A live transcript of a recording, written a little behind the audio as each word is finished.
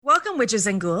Welcome, witches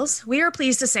and ghouls. We are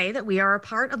pleased to say that we are a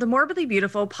part of the Morbidly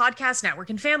Beautiful podcast network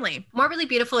and family. Morbidly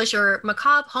Beautiful is your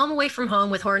macabre home away from home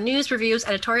with horror news, reviews,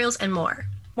 editorials, and more.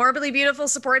 Morbidly Beautiful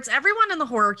supports everyone in the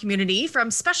horror community,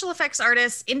 from special effects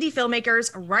artists, indie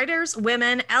filmmakers, writers,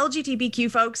 women,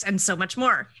 LGBTQ folks, and so much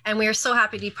more. And we are so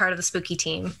happy to be part of the spooky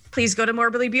team. Please go to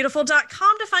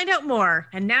morbidlybeautiful.com to find out more.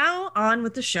 And now, on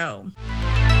with the show.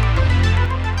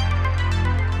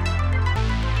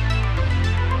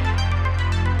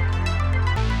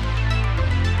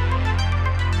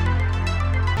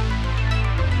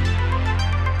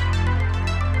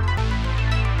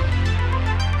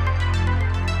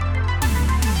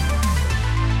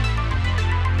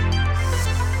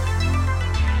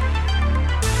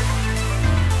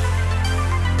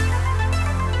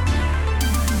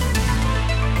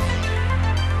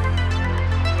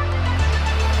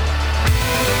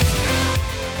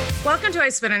 Welcome to I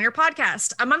Spin on Your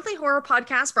Podcast, a monthly horror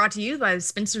podcast brought to you by the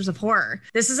Spinsters of Horror.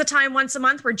 This is a time once a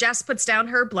month where Jess puts down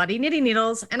her bloody knitting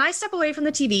needles and I step away from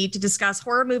the TV to discuss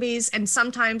horror movies and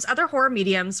sometimes other horror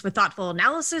mediums with thoughtful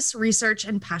analysis, research,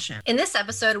 and passion. In this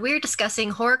episode, we're discussing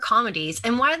horror comedies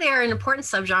and why they are an important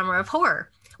subgenre of horror.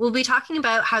 We'll be talking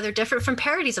about how they're different from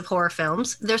parodies of horror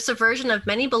films, their subversion of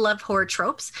many beloved horror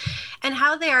tropes, and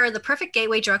how they are the perfect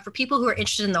gateway drug for people who are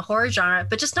interested in the horror genre,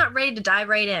 but just not ready to dive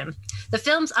right in. The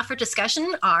films up for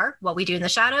discussion are What We Do in the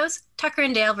Shadows, Tucker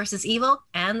and Dale vs. Evil,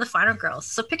 and The Final Girls.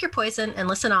 So pick your poison and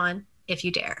listen on if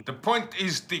you dare. The point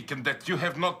is, Deacon, that you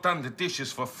have not done the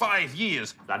dishes for 5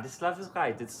 years. Vladislav is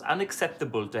right. It's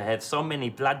unacceptable to have so many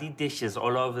bloody dishes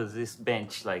all over this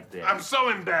bench like that. I'm so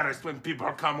embarrassed when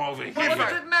people come over here. What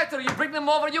does it matter? You bring them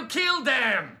over, you kill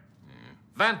them.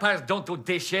 Vampires don't do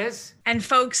dishes. And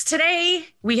folks, today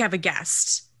we have a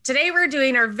guest. Today we're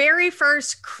doing our very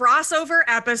first crossover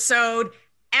episode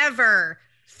ever.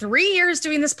 3 years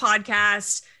doing this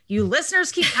podcast. You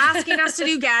listeners keep asking us to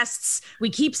do guests. We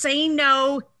keep saying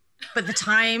no, but the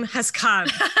time has come.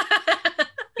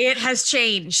 It has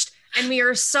changed. And we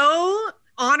are so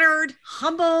honored,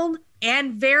 humbled,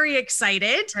 and very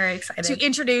excited to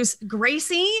introduce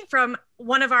Gracie from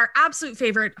one of our absolute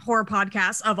favorite horror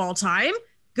podcasts of all time,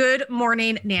 Good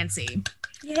Morning Nancy.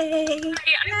 Yay! I'm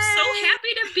so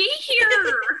happy to be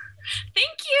here.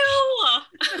 Thank you.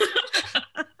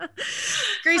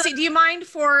 Gracie, do you mind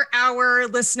for our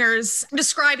listeners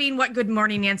describing what Good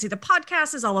Morning Nancy, the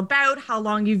podcast, is all about, how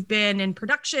long you've been in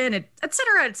production, et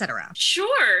cetera, et cetera?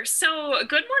 Sure. So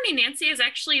Good Morning Nancy is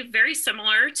actually very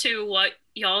similar to what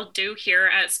y'all do here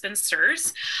at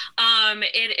Spinsters.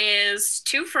 It is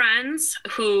two friends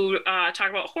who talk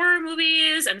about horror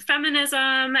movies and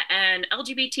feminism and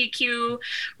LGBTQ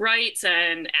rights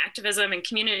and activism and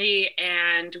community,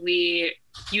 and we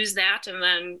use that and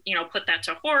then, put that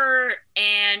to horror.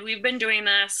 And we've been doing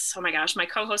this, oh my gosh, my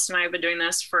co-host and I have been doing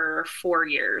this for 4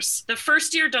 years. The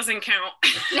first year doesn't count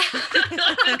because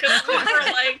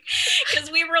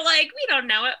we were like, we don't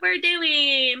know what we're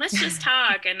doing. Let's just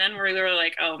talk. And then we were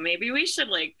like, oh, maybe we should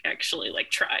actually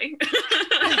try.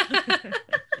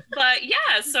 But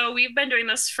yeah, so we've been doing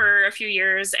this for a few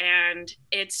years and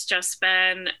it's just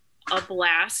been a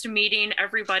blast meeting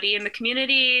everybody in the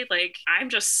community. I'm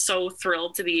just so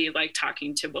thrilled to be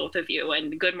talking to both of you,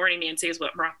 and Good Morning Nancy is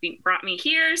what brought me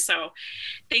here. So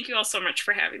thank you all so much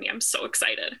for having me. I'm so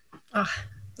excited. Oh,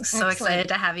 so excited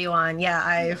to have you on. Yeah,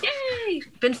 I've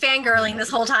been fangirling this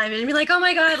whole time and be like, oh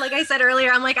my God, like I said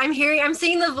earlier, I'm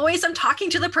seeing the voice, I'm talking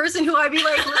to the person who I'd be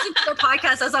listening to their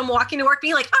podcast as I'm walking to work,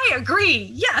 being like, I agree,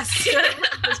 yes.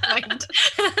 At this point.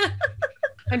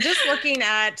 I'm just looking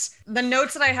at the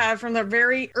notes that I have from the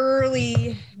very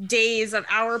early days of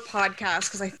our podcast,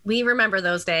 because we remember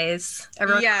those days.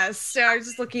 Everyone. Yes. So I was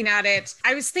just looking at it.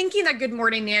 I was thinking that Good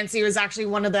Morning Nancy was actually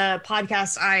one of the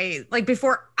podcasts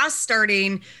before us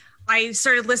starting, I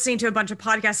started listening to a bunch of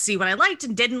podcasts to see what I liked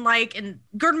and didn't like. And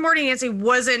Good Morning Nancy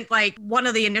wasn't one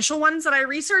of the initial ones that I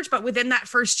researched, but within that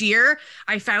first year,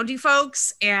 I found you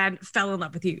folks and fell in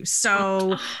love with you.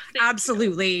 So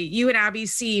absolutely. You and Abby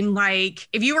seem like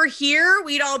if you were here,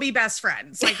 we'd all be best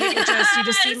friends. You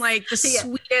just seem like the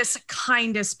sweetest,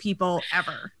 kindest people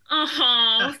ever.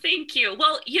 Oh, thank you.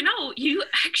 Well, you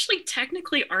actually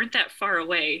technically aren't that far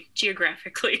away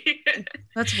geographically.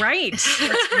 That's right.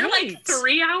 You're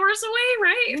 3 hours away,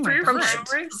 right? Oh 3 or 4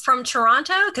 hours? From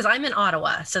Toronto, because I'm in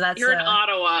Ottawa. So that's You're in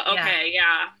Ottawa. Okay,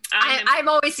 yeah. I'm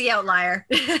always the outlier.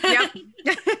 Yep.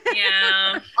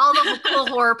 Yeah. All the cool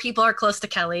horror people are close to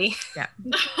Kelly. Yeah.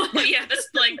 Yeah, this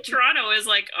Toronto is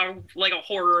a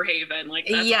horror haven.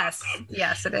 That's yes. awesome.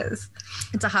 Yes, it is.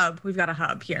 It's a hub. We've got a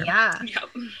hub here. Yeah. Yep.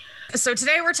 So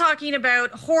today we're talking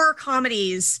about horror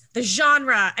comedies, the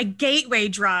genre, a gateway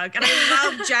drug. And I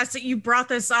love, Jess, that you brought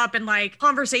this up in like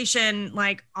conversation,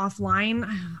 like offline.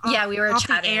 Yeah, we were off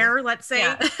chatting. the air, let's say.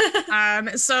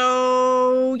 Yeah.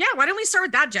 So yeah, why don't we start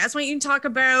with that, Jess? Why don't you talk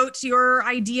about your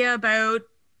idea about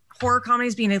horror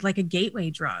comedies being like a gateway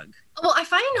drug? Well, I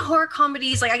find horror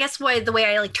comedies, like, I guess the way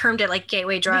I like termed it, like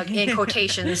gateway drug in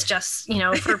quotations, just,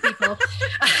 for people.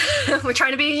 We're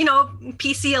trying to be,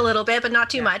 PC a little bit, but not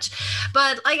too much.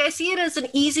 But like, I see it as an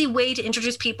easy way to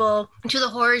introduce people to the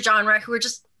horror genre who are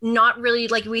just not really,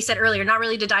 like we said earlier, not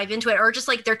really to dive into it, or just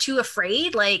like they're too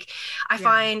afraid. Like I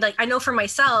find, like, I know for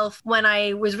myself, when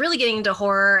I was really getting into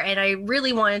horror and I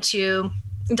really wanted to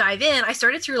dive in, I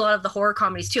started through a lot of the horror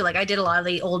comedies too. Like I did a lot of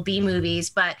the old B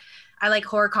movies, but I like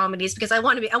horror comedies because I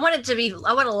want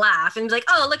to laugh and be like,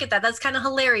 oh, look at that. That's kind of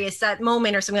hilarious, that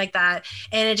moment or something like that.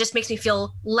 And it just makes me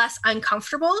feel less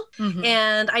uncomfortable. Mm-hmm.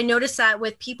 And I noticed that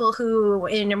with people who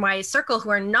in my circle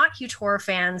who are not huge horror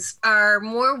fans are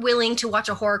more willing to watch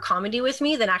a horror comedy with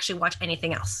me than actually watch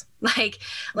anything else. Like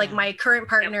my current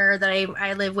partner that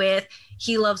I live with,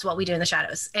 he loves What We Do in the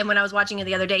Shadows. And when I was watching it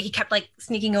the other day, he kept like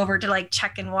sneaking over to like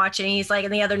check and watch it. And he's like,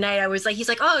 and the other night I was like, he's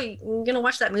like, oh, you're going to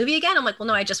watch that movie again? I'm like, well,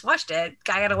 no, I just watched it.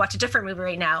 I got to watch a different movie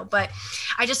right now. But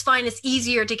I just find it's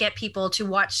easier to get people to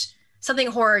watch something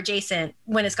horror adjacent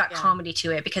when it's got comedy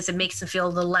to it, because it makes them feel a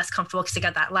little less comfortable because they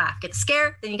got that laugh. Get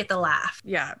scared, then you get the laugh.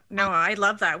 Yeah, no, I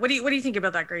love that. What do you think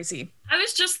about that, Gracie? I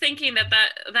was just thinking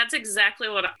that's exactly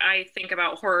what I think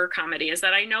about horror comedy, is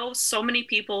that I know so many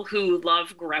people who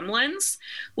love Gremlins,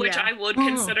 which I would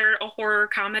consider a horror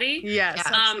comedy. Yes,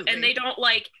 and they don't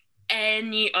like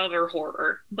any other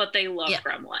horror, but they love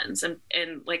Gremlins,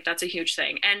 and like that's a huge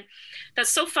thing. And that's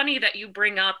so funny that you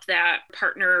bring up that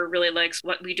partner really likes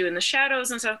What We Do in the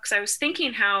Shadows and stuff, because I was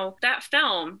thinking how that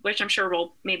film, which I'm sure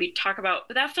we'll maybe talk about,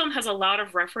 but that film has a lot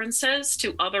of references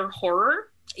to other horror.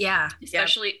 Yeah,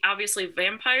 especially obviously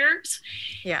vampires.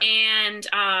 Yeah, and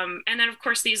then of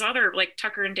course these other like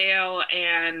Tucker and Dale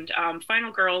and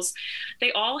Final Girls,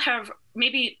 they all have,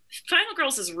 maybe Final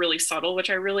Girls is really subtle, which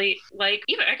I really like.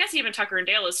 I guess even Tucker and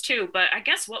Dale is too, but I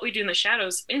guess What We Do in the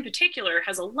Shadows in particular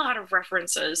has a lot of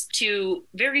references to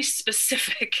very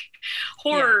specific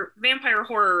horror, vampire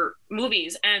horror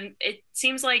movies. And it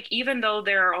seems like even though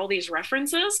there are all these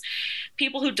references,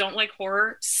 people who don't like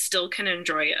horror still can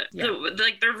enjoy it. Yeah.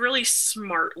 Like they're really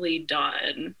smartly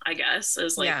done, I guess,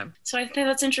 is like, so I think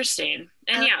that's interesting.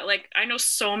 And like I know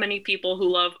so many people who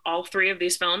love all three of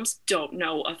these films don't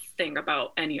know a thing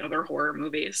about any other horror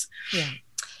movies. Yeah,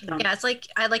 it's like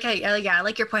I like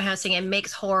your point how saying it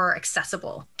makes horror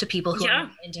accessible to people who are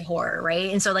into horror,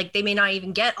 right? And so like they may not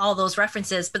even get all those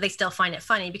references, but they still find it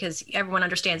funny because everyone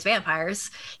understands vampires,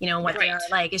 what they are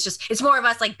like. It's more of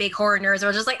us like big horror nerds who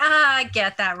are just like, I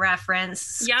get that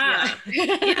reference. Yeah.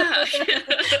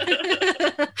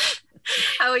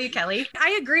 How about you, Kelly?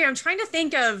 I agree. I'm trying to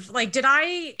think of like,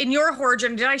 in your horror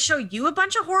journey, did I show you a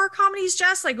bunch of horror comedies,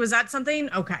 Jess? Like, was that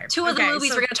something? Okay. Two of the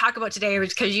movies we're going to talk about today was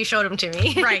because you showed them to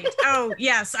me. Right. Oh,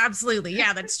 yes, absolutely.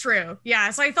 Yeah, that's true. Yeah.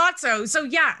 So I thought so. So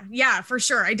yeah, for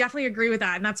sure. I definitely agree with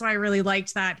that. And that's why I really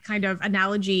liked that kind of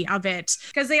analogy of it,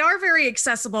 because they are very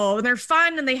accessible and they're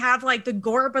fun and they have like the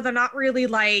gore, but they're not really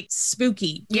like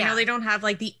spooky. You know, they don't have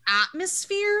like the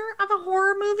atmosphere of a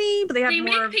horror movie, but they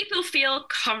make people feel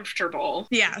comfortable.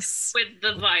 Yes. With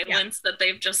the violence that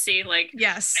they've just seen. Like,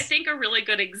 yes. I think a really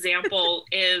good example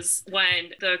is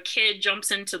when the kid jumps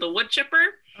into the wood chipper.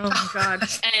 Oh my God.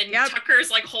 And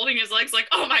Tucker's like holding his legs like,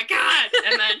 oh my God.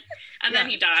 And then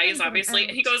he dies, obviously.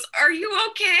 And he goes, are you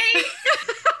okay?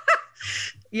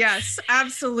 Yes,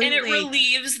 absolutely. And it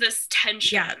relieves this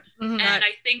tension. Yeah. Mm-hmm. And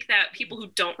I think that people who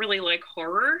don't really like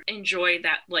horror enjoy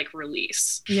that like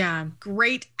release. Yeah.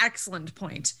 Great. Excellent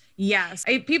point. Yes.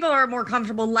 People are more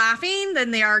comfortable laughing than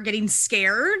they are getting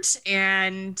scared.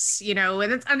 And,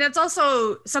 and it's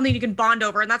also something you can bond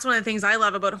over. And that's one of the things I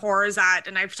love about horror is that,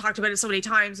 and I've talked about it so many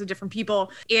times with different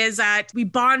people, is that we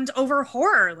bond over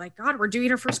horror. Like, God, we're doing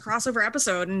our first crossover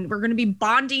episode and we're going to be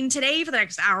bonding today for the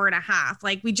next hour and a half.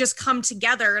 Like we just come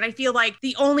together. And I feel like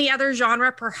the only other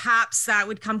genre perhaps that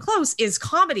would come close is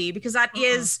comedy, because that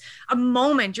is a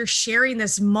moment. You're sharing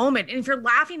this moment. And if you're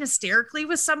laughing hysterically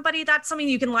with somebody, that's something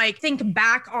you can like think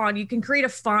back on. You can create a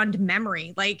fond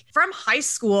memory. Like from high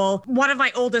school, one of my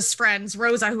oldest friends,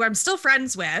 Rosa, who I'm still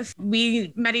friends with,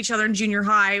 we met each other in junior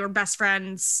high. We're best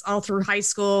friends all through high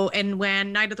school. And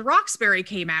when Night at the Roxbury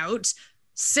came out,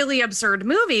 silly, absurd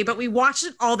movie, but we watched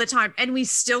it all the time and we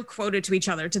still quote it to each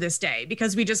other to this day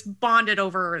because we just bonded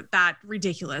over that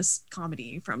ridiculous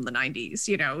comedy from the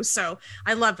 90s, So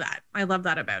I love that. I love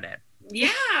that about it.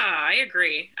 Yeah, I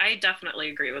agree. I definitely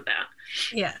agree with that.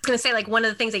 Yeah. I was going to say, like, one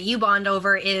of the things that you bond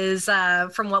over is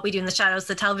from What We Do in the Shadows,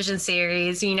 the television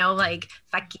series, you know, like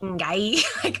fucking guy,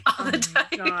 like all the time.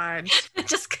 God.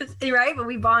 Just because, right? But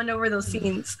we bond over those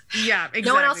scenes. Yeah, exactly.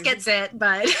 No one else gets it,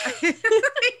 but.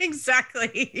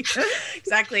 Exactly.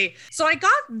 Exactly. So I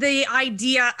got the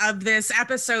idea of this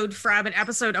episode from an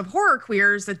episode of Horror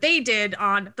Queers that they did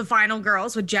on The Final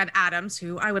Girls with Jen Addams,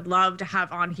 who I would love to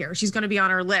have on here. She's going to be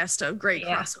on our list of great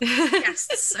crossover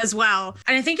guests as well.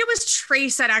 And I think it was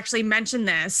Trace that actually mentioned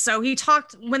this. So he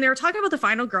talked, when they were talking about The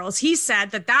Final Girls, he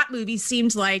said that that movie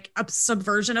seemed like a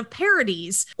subversion of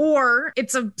parodies, or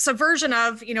it's a subversion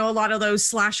of, you know, a lot of those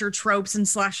slasher tropes and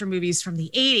slasher movies from the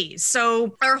 80s.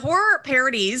 So our horror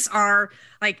parodies are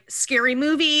like Scary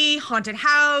Movie, Haunted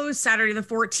House, Saturday the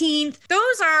 14th.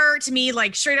 Those are, to me,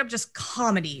 like straight up just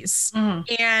comedies.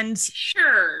 And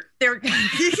Sure. they're,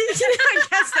 I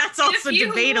guess that's also if you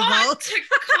debatable. Want to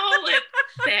call it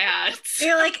that.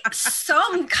 You're like,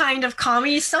 some kind of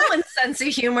comedy, someone's sense of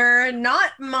humor,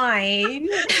 not mine.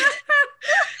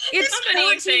 It's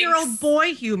Somebody 14-year-old thinks-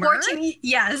 boy humor. 14,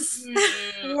 yes.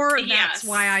 Or that's Yes.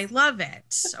 why I love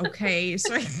it. Okay,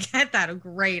 so I get that.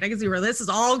 Great. I can see where this is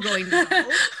all going to go.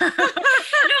 No,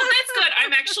 that's good.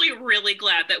 I'm actually really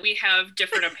glad that we have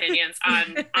different opinions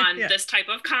on Yeah. this type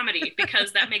of comedy,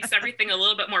 because that makes everything a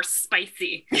little bit more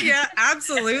spicy. Yeah,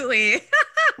 absolutely.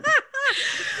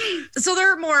 So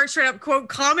they're more straight up quote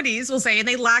comedies, we'll say, and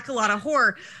they lack a lot of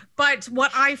horror. But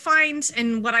what I find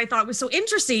and what I thought was so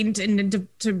interesting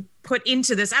to put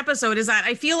into this episode is that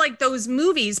I feel like those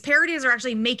movies, parodies, are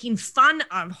actually making fun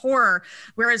of horror,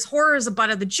 whereas horror is a butt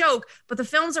of the joke. But the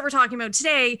films that we're talking about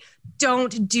today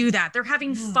don't do that. They're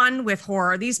having fun with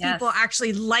horror. These people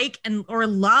actually like and or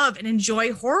love and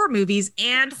enjoy horror movies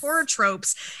and horror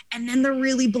tropes, and then they're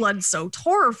really blood-soaked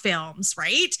horror films,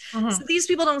 right? So these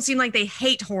people don't seem like they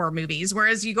hate horror movies,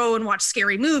 whereas you go and watch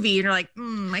Scary Movie and you're like,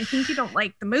 I think you don't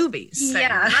like the movies that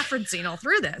you're referencing all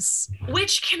through this.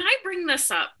 Which, can I bring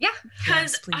this up? Yeah.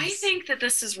 Because Yes, I please. think that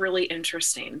this is really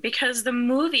interesting, because the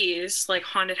movies like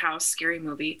Haunted House, Scary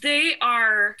Movie, they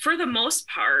are, for the most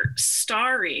part,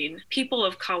 starring people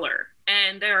of color.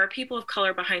 And there are people of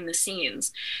color behind the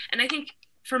scenes. And I think,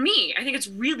 for me, I think it's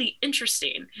really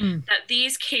interesting that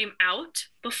these came out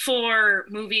before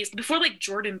like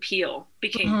Jordan Peele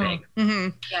became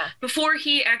big. Before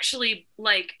he actually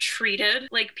like treated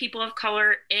like people of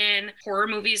color in horror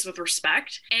movies with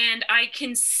respect. And I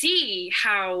can see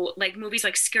how like movies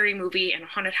like Scary Movie and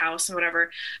Haunted House and whatever,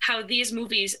 how these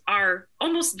movies are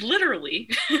almost literally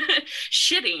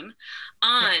shitting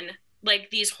on like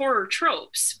these horror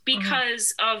tropes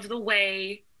because of the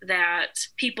way that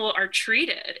people are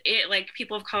treated, like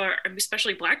people of color,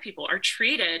 especially Black people, are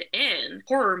treated in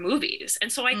horror movies.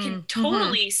 And so I can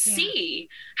totally see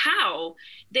how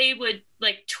they would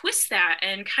like twist that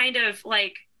and kind of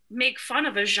like make fun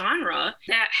of a genre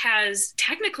that has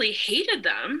technically hated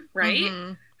them,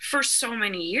 right? For so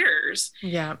many years.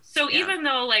 Yeah. So even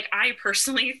though like I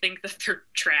personally think that they're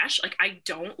trash, like I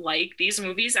don't like these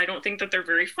movies, I don't think that they're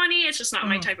very funny, it's just not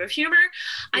my type of humor.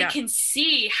 I can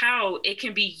see how it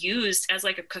can be used as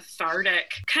like a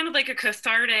cathartic, kind of like a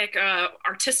cathartic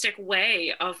artistic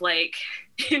way of like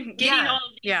getting all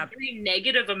these very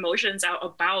negative emotions out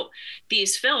about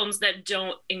these films that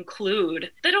don't include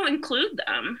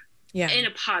them in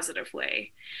a positive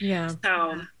way.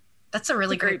 So That's a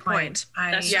really great point.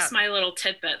 That's just my little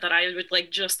tidbit that I would like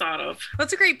just thought of.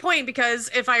 That's a great point, because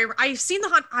if I've seen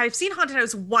Haunted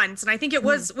House once, and I think it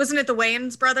wasn't it the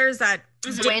Wayans brothers that The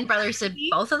Wayans brothers did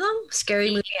both of them? Scary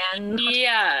Movie and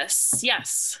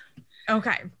Yes.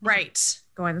 Okay, right.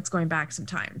 That's going back some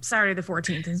time. Saturday the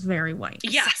 14th is very white.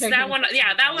 Yes, that one.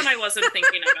 Yeah, that one I wasn't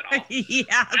thinking of at all.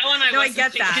 That one I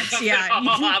get that.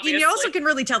 All, you also can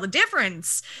really tell the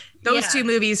difference. Those two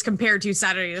movies compared to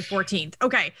Saturday the 14th.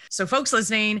 Okay, so folks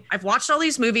listening, I've watched all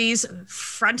these movies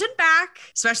front and back,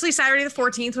 especially Saturday the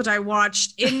 14th, which I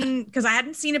watched because I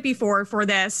hadn't seen it before for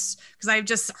this, because I've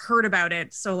just heard about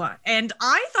it so long. And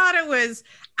I thought it was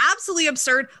absolutely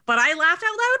absurd, but I laughed out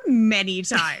loud many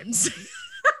times.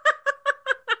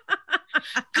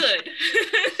 Good.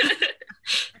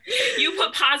 You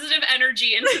put positive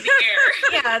energy into the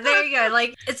air. Yeah, there you go.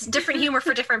 Like, it's different humor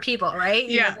for different people, right?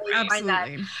 You know, absolutely.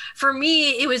 that. For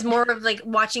me, it was more of like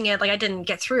watching it. Like, I didn't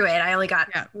get through it. I only got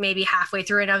maybe halfway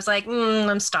through it. And I was like,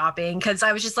 I'm stopping, because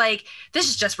I was just like, this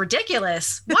is just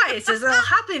ridiculous. Why is this all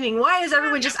happening? Why is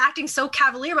everyone just acting so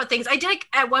cavalier about things? I did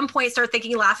at one point start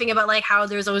laughing about like how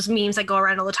there's those memes that go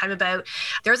around all the time about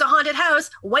there's a haunted house,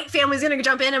 white family's gonna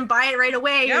jump in and buy it right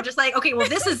away. You're just like, okay, well,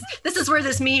 this is where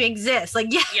this meme exists. Like,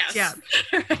 Yes.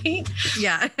 right?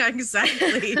 Yeah,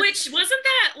 exactly. Which wasn't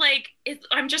that like,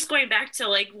 I'm just going back to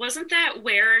like, wasn't that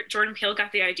where Jordan Peele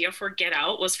got the idea for Get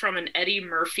Out? Was from an Eddie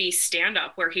Murphy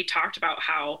stand-up where he talked about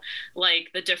how like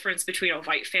the difference between a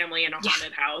white family in a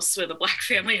haunted house with a black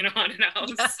family in a haunted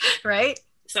house. Yeah, right?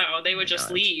 So they would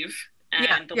just leave.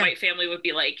 And the white family would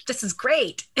be like, this is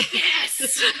great. Yes.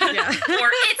 Or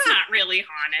it's not really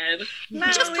haunted. No,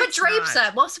 just put drapes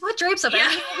up. Well, put drapes up.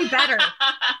 Everything will be better.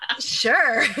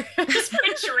 Sure. Just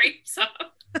put drapes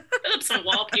up. Put up some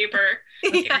wallpaper.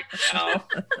 Yeah.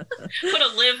 Put a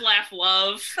live, laugh,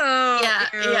 love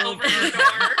over your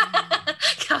door.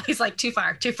 Kelly's like, too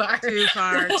far, too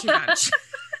much.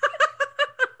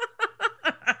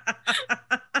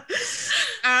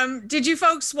 Did you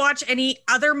folks watch any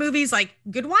other movies, like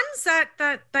good ones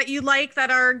that you like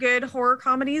that are good horror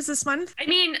comedies this month? I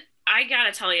mean, I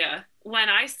gotta tell you, when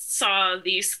I saw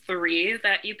these three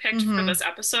that you picked for this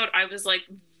episode, I was like,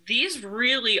 these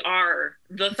really are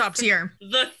the top tier,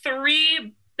 the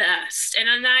three best. And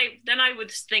then I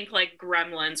would think like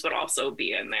Gremlins would also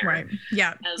be in there, right?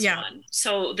 Yeah, as one.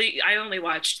 So I only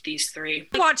watched these three.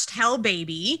 I watched Hell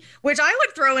Baby, which I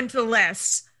would throw into the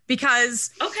list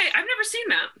because I've never seen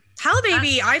that. Hell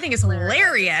Baby, I think is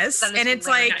hilarious. And it's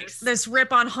like this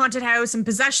rip on haunted house and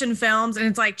possession films. And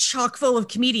it's like chock full of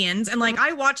comedians. And like,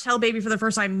 I watched Hell Baby for the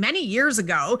first time many years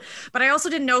ago, but I also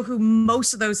didn't know who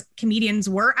most of those comedians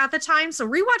were at the time. So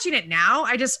rewatching it now,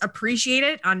 I just appreciate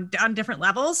it on different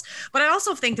levels. But I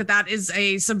also think that is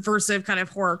a subversive kind of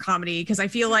horror comedy because I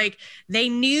feel like they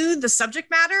knew the subject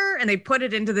matter and they put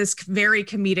it into this very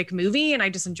comedic movie. And I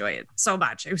just enjoy it so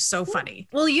much. It was so funny.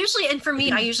 Well, usually, and for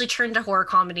me, I usually turn to horror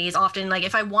comedies often, like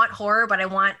if I want horror, but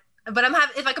I'm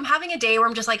having a day where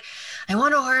I'm just like, I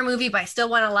want a horror movie, but I still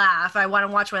want to laugh. I want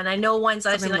to watch one. I know ones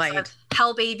that I've seen, like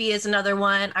Hell Baby is another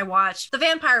one. I watched the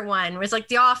vampire one, where it's like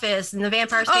The Office and the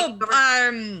vampires.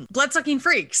 Bloodsucking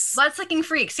Freaks. Bloodsucking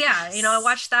Freaks, yeah. You know, I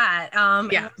watched that. And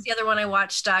the other one I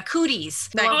watched, Cooties.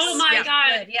 Nice. Oh my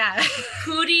God. Good. Yeah.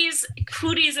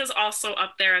 Cooties is also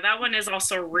up there. That one is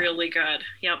also really good.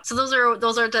 Yep. So those are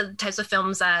the types of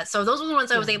films so those were the ones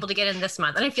I was able to get in this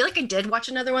month. And I feel like I did watch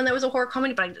another one that was a horror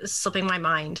comedy, but it's slipping my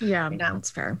mind. Yeah, that's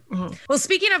fair. Mm-hmm. Well,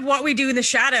 speaking of what we do in the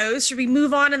shadows, should we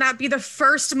move on and that be the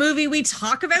first movie we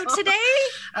talk about today?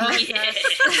 Yes.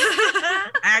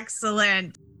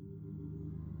 Excellent.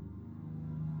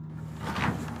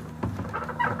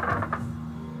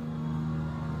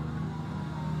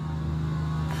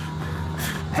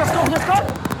 Let's go!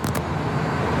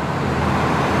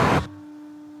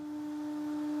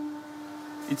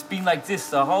 It's been like this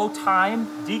the whole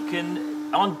time,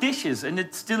 Deacon, on dishes, and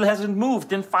it still hasn't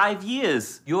moved in 5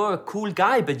 years. You're a cool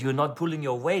guy, but you're not pulling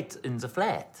your weight in the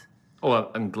flat. Oh,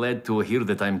 I'm glad to hear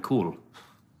that I'm cool.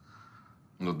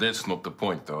 No, that's not the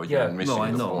point, though. Yeah, You're missing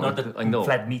I the know. point. Not a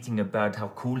flat meeting about how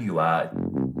cool you are.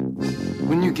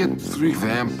 When you get 3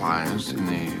 vampires in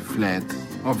a flat,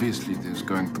 obviously there's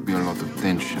going to be a lot of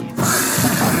tension.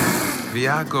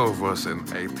 Viago was an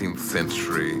 18th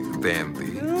century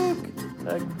dandy. Look,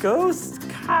 a ghost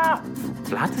cop.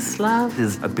 Vladislav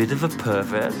is a bit of a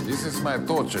pervert. This is my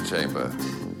torture chamber.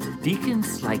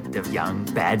 Deacon's like the young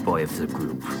bad boy of the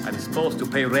group. I'm supposed to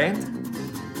pay rent,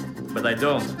 but I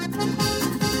don't.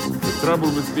 The trouble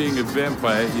with being a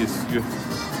vampire is you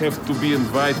have to be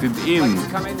invited in.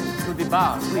 Come into the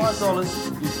bar, please. $4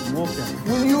 is walking.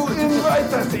 Will you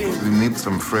invite us in? We need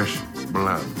some fresh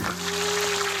blood.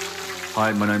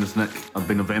 Hi, my name is Nick. I've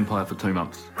been a vampire for 2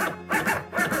 months.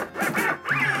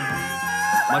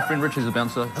 My friend Richie's a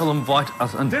bouncer. He'll invite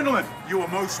us in. Gentlemen, you are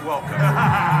most welcome.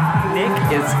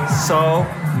 Nick is so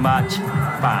much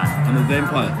fun. I'm a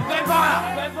vampire.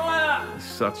 Vampire!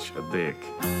 Such a dick.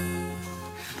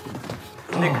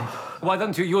 Nick, why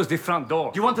don't you use the front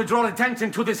door? You want to draw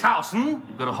attention to this house,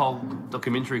 You've got a whole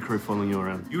documentary crew following you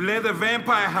around. You let a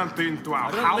vampire hunter into our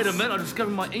I don't house. let him in. I just give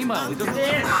him my email. He doesn't...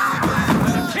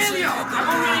 Kill you! I'm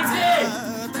already dead!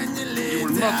 You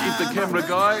will not eat the camera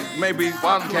guy. Maybe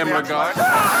one camera guy.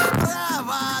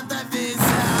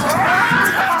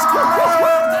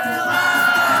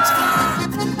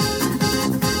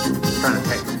 Trying to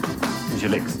take. Use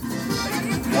your legs.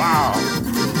 Wow.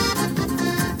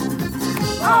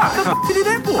 What the f*** did he do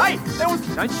that for? Hey, that was...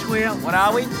 Don't swear. What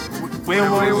are we?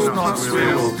 Werewolves, not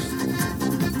werewolves.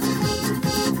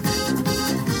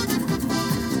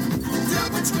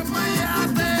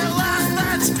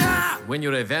 When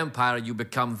you're a vampire, you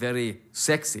become very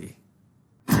sexy.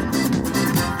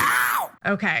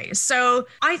 Okay, so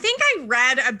I think I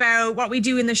read about What We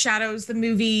Do in the Shadows, the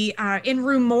movie in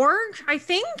Rue Morgue, I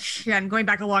think. Yeah, I'm going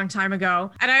back a long time ago.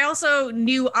 And I also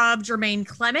knew of Jermaine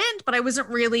Clement, but I wasn't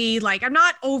really like, I'm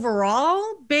not overall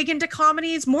big into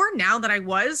comedies, more now than I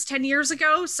was 10 years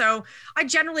ago. So I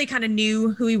generally kind of knew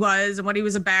who he was and what he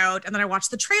was about. And then I watched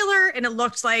the trailer and it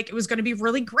looked like it was going to be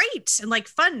really great and like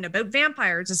fun about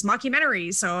vampires, this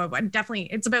mockumentary. So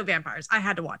it's about vampires. I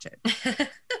had to watch it.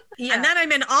 Yeah. And then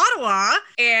I'm in Ottawa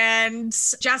and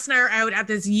Jess and I are out at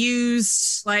this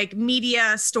used like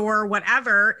media store,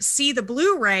 whatever, see the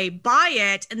Blu-ray, buy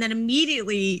it, and then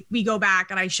immediately we go back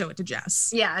and I show it to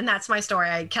Jess. Yeah, and that's my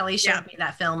story. Kelly showed me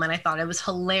that film and I thought it was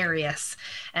hilarious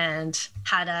and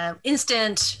had an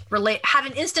instant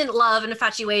love and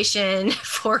infatuation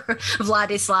for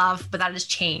Vladislav, but that has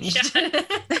changed.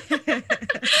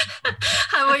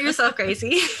 How about yourself,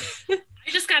 Gracie?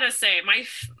 I just gotta say,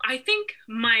 I think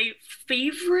my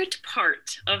favorite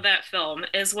part of that film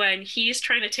is when he's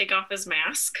trying to take off his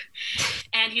mask,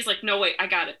 and he's like, "No, wait, I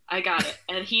got it,"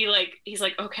 and he's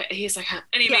like, "Okay,"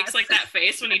 and he makes like that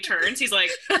face when he turns. He's like,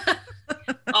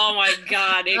 "Oh my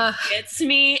god, it gets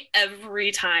me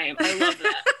every time." I love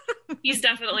that. He's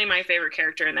definitely my favorite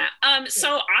character in that.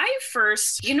 So I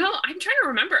first, I'm trying to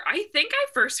remember. I think I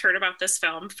first heard about this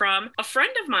film from a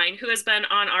friend of mine who has been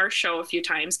on our show a few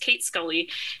times, Kate Scully.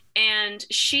 And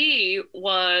she's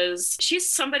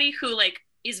somebody who like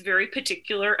is very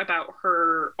particular about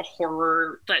her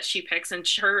horror that she picks. And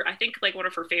I think like one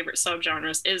of her favorite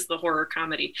subgenres is the horror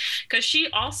comedy, because she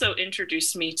also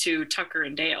introduced me to Tucker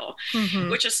and Dale,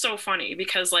 which is so funny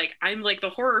because like I'm like the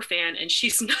horror fan and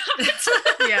she's not.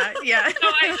 Yeah. So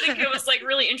I think it was like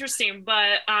really interesting,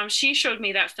 but she showed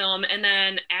me that film and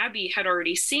then Abby had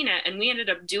already seen it and we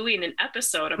ended up doing an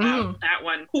episode about that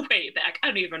one way back. I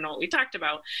don't even know what we talked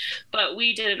about, but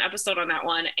we did an episode on that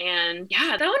one. And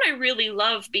yeah, that one I really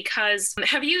love because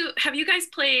have you guys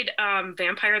played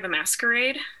Vampire the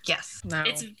Masquerade? Yes. No.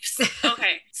 It's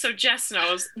okay. So Jess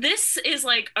knows. This is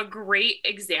like a great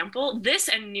example. This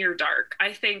and Near Dark,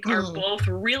 I think, are both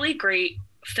really great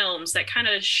films that kind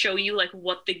of show you like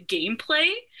what the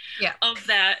gameplay of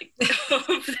that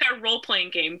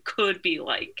role-playing game could be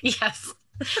like. Yes.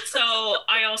 So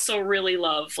I also really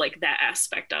love like that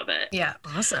aspect of it. Yeah.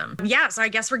 Awesome. Yeah. So I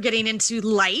guess we're getting into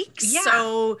likes. Yeah.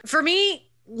 So for me,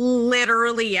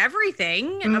 literally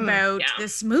everything about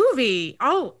this movie.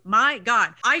 Oh my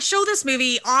God. I show this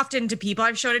movie often to people.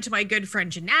 I've showed it to my good friend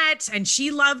Jeanette and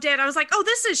she loved it. I was like, oh,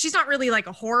 she's not really like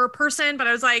a horror person, but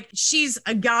I was like, she's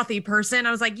a gothy person.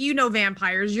 I was like,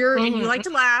 vampires, and you like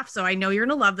to laugh. So I know you're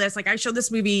going to love this. Like I show this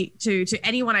movie to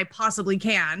anyone I possibly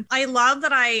can. I love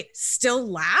that I still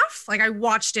laugh. Like I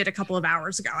watched it a couple of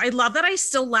hours ago. I love that I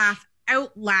still laugh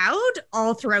out loud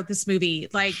all throughout this movie.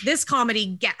 Like this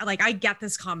comedy I get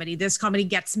this comedy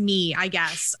gets me, I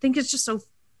guess. I think it's just so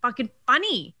fucking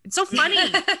funny. It's so funny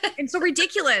and so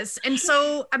ridiculous and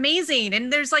so amazing,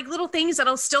 and there's like little things that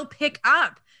I'll still pick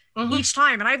up each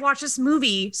time. And I've watched this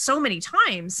movie so many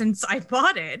times since I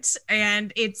bought it,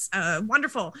 and it's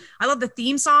wonderful. I love the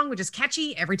theme song, which is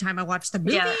catchy. Every time I watch the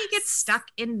movie, it gets stuck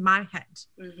in my head.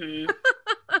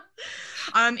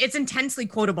 It's intensely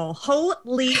quotable.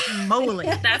 Holy moly.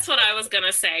 That's what I was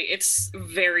gonna say. It's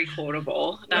very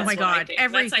quotable. That's oh my God.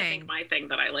 Everything. That's, I think, my thing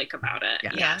that I like about it.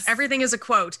 Yeah. Yes. Everything is a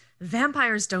quote.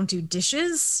 Vampires don't do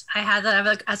dishes. I had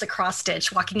that as a cross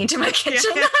stitch walking into my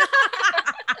kitchen.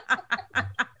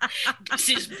 This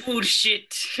is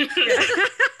bullshit.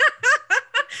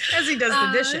 As he does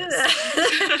the dishes.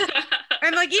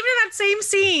 And like even in that same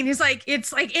scene, he's like,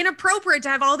 it's like inappropriate to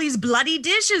have all these bloody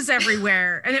dishes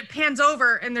everywhere. And it pans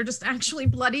over and they're just actually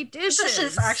bloody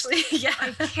dishes. Actually, yeah.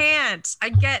 I can't. I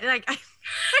get like I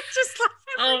just love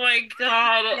it. Oh my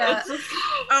God. Yeah.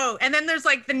 Oh, and then there's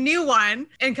like the new one,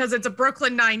 and because it's a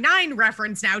Brooklyn Nine-Nine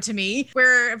reference now to me,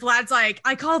 where Vlad's like,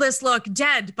 I call this look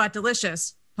dead but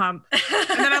delicious. Pump. And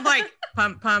then I'm like,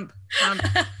 pump, pump, pump,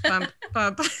 pump,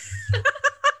 pump.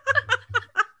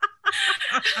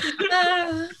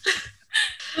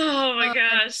 Oh my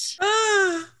gosh.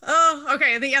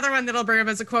 Okay. The other one that I'll bring up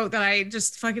as a quote that I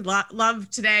just fucking love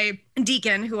today.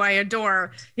 Deacon, who I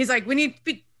adore, he's like, when you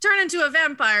turn into a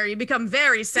vampire, you become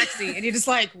very sexy. And he just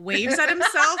like waves at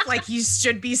himself like he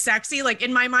should be sexy. Like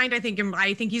in my mind, I think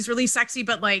he's really sexy,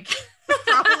 but like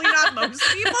probably not most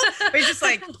people. But he's just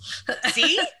like,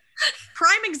 see?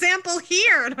 Prime example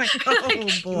here. And I'm like, oh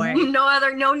boy.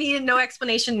 No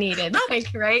explanation needed. Like,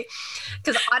 right?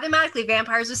 Because automatically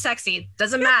vampires are sexy.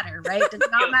 Doesn't matter, right? Does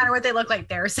not matter what they look like.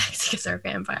 They're sexy because they're a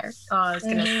vampire. Oh, it's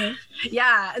gonna.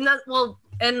 Yeah, and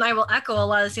I will echo a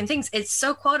lot of the same things. It's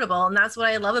so quotable, and that's what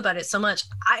I love about it so much.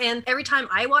 And every time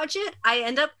I watch it, I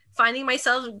end up finding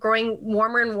myself growing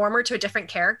warmer and warmer to a different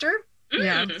character.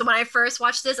 Yeah. So when I first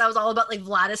watched this, I was all about like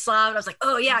Vladislav. I was like,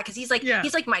 oh yeah, because he's like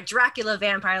my Dracula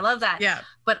vampire. I love that. Yeah.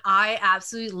 But I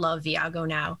absolutely love Viago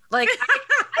now. Like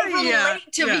I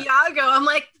relate to yeah. Viago. I'm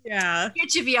like, yeah,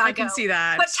 get you Viago. I can see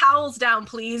that. Put towels down,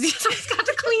 please. You just got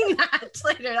to clean that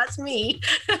later. That's me.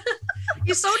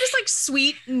 He's so just like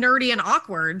sweet, nerdy, and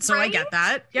awkward. So I get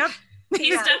that. Yep.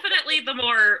 He's definitely the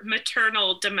more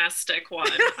maternal domestic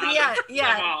one out of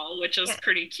them all, which is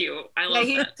pretty cute. I love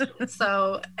that too.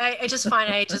 So I just find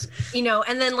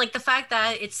and then like the fact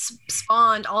that it's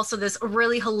spawned also this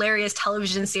really hilarious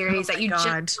television series that you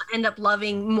just end up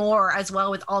loving more as well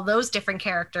with all those different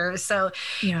characters. So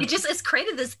it's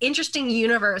created this interesting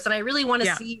universe, and I really want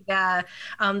to see the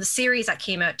series that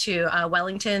came out too,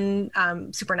 Wellington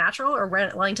Supernatural or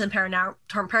Wellington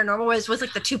Paranormal was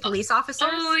like the two police officers.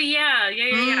 Oh yeah.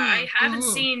 I haven't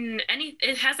seen any.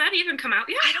 Has that even come out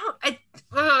yet?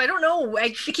 I don't know.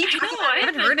 I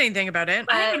haven't heard anything about it.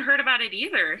 I haven't heard about it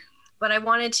either. But I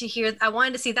wanted to see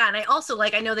that. And I also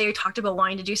I know they talked about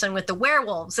wanting to do something with the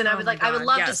werewolves. And I was I would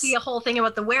love to see a whole thing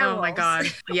about the werewolves. Oh my God.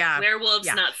 Yeah. Werewolves,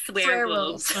 not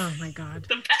swearwolves. Oh my God.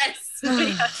 The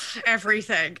best.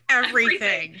 Everything.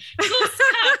 Everything.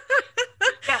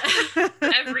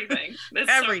 Everything. That's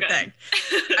everything.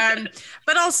 So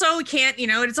but also we can't,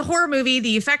 it's a horror movie.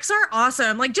 The effects are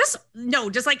awesome. Like just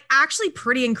like actually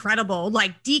pretty incredible.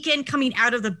 Like Deacon coming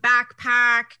out of the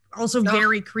backpack, also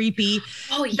very creepy.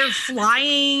 Oh yeah. They're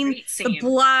flying, the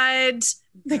blood,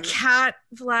 the cat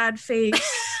Vlad face.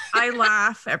 I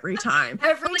laugh every time.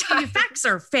 The effects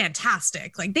are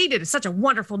fantastic. Like they did such a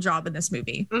wonderful job in this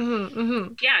movie. Mm-hmm,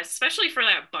 mm-hmm. Yeah, especially for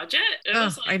that budget.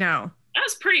 I know. That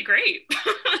was pretty great.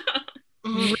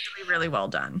 Really, really well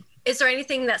done. Is there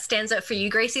anything that stands out for you,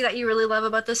 Gracie, that you really love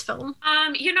about this film?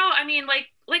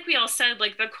 Like we all said,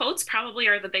 like the quotes probably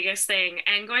are the biggest thing.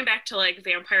 And going back to like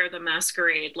Vampire the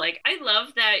Masquerade, like I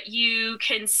love that you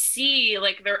can see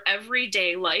like their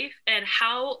everyday life and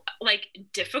how like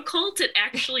difficult it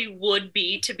actually would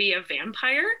be to be a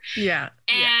vampire. Yeah.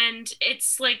 And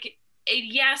it's like,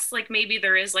 yes, like maybe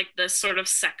there is like this sort of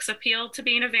sex appeal to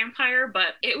being a vampire,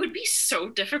 but it would be so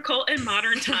difficult in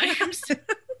modern times.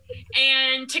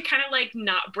 And to kind of like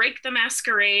not break the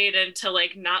masquerade and to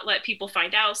like not let people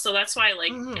find out. So that's why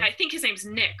like I think his name's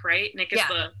Nick, right? Nick is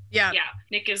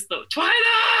Nick is the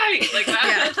Twilight, like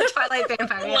that. The Twilight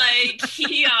vampire. Like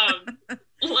he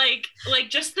like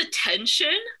just the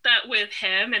tension that with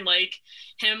him and like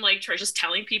him like just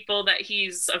telling people that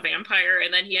he's a vampire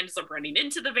and then he ends up running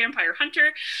into the vampire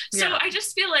hunter. So I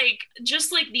just feel like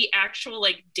just like the actual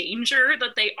like danger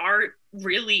that they are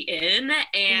really in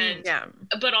and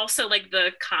but also like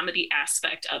the comedy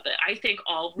aspect of it I think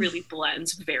all really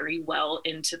blends very well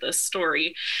into the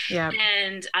story.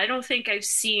 And I don't think I've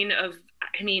seen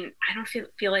I don't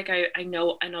feel like I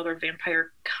know another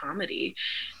vampire comedy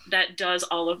that does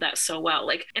all of that so well.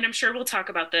 Like, and I'm sure we'll talk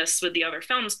about this with the other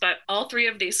films, but all three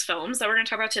of these films that we're going to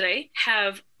talk about today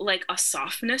have like a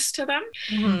softness to them.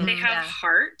 They have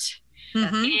heart.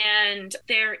 And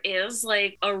there is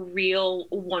like a real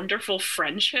wonderful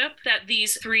friendship that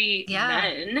these three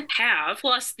men have,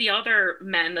 plus the other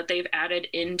men that they've added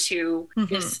into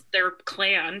their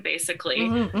clan, basically.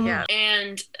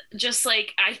 And just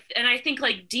like I think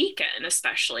like Deacon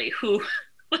especially, who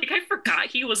like I forgot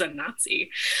he was a Nazi.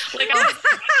 Like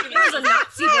he was a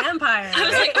Nazi vampire. I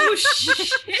was like, oh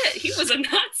shit, he was a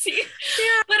Nazi.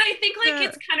 But I think like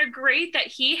it's kind of great that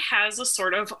he has a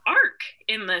sort of arc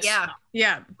in this. And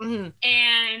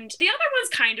the other ones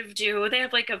kind of do. They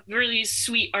have like a really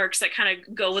sweet arcs that kind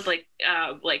of go with like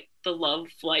the love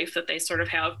life that they sort of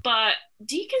have. But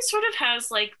Deacon sort of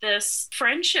has like this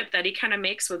friendship that he kind of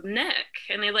makes with Nick,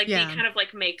 and they kind of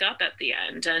like make up at the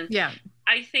end. And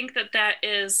I think that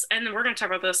is, and we're going to talk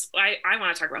about this. I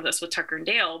want to talk about this with Tucker and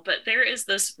Dale, but there is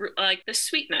this like the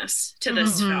sweetness to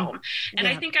this film. And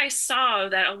I think I saw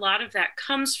that a lot of that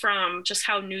comes from just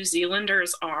how New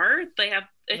Zealanders are. They have,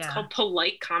 it's called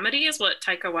polite comedy is what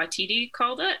Taika Waititi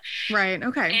called it. Right.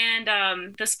 Okay.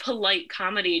 And this polite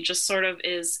comedy just sort of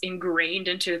is ingrained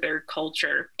into their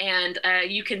culture. And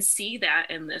you can see that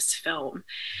in this film.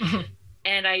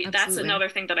 And that's another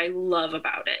thing that I love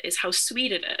about it is how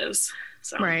sweet it is.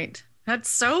 So. Right. That's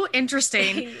so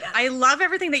interesting. I love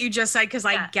everything that you just said because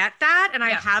I get that and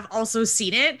I have also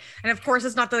seen it. And of course,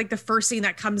 it's not the first thing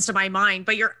that comes to my mind,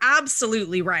 but you're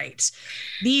absolutely right.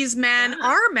 These men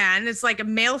are men. It's like a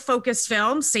male-focused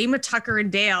film, same with Tucker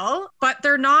and Dale, but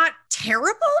they're not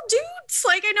terrible dudes.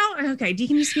 Like, I know, okay,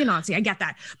 Deacon used to be a Nazi, I get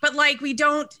that, but like we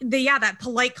don't that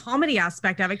polite comedy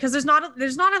aspect of it, because there's not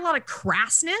a lot of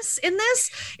crassness in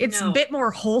this. It's a bit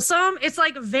more wholesome. It's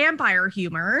like vampire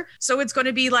humor, so it's going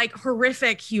to be like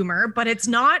horrific humor, but it's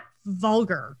not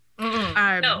vulgar.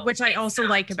 Which I also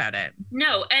like about it.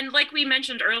 No, and like we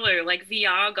mentioned earlier, like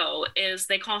Viago is,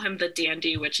 they call him the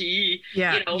dandy, which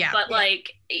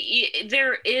like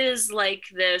there is like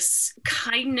this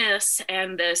kindness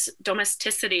and this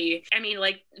domesticity. I mean,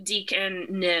 like Deacon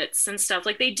knits and stuff,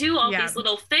 like they do all these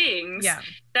little things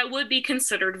that would be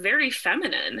considered very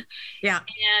feminine. Yeah.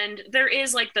 And there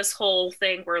is like this whole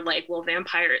thing where like, well,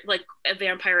 a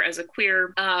vampire as a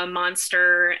queer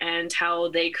monster, and how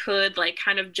they could like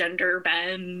kind of gender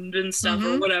bend and stuff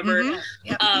or whatever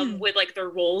with like the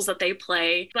roles that they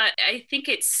play. But I think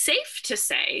it's safe to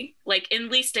say, like, at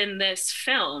least in this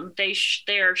film, they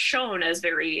are shown as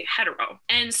very hetero.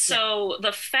 And so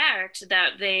the fact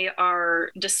that they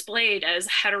are displayed as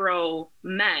hetero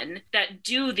men that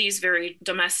do these very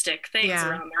domestic things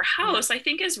around their house, I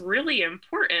think is really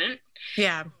important.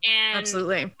 Yeah, and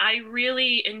absolutely. I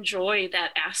really enjoy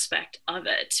that aspect of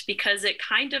it, because it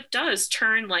kind of does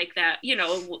turn like that, you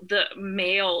know, the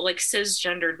male, like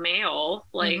cisgendered male,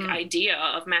 like idea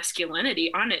of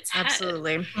masculinity on its head.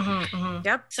 Absolutely.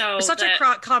 Yep. So there's such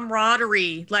a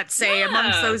camaraderie, let's say,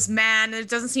 amongst those men. It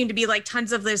doesn't seem to be like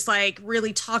tons of this like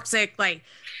really toxic like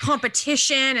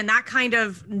competition and that kind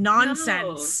of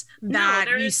nonsense that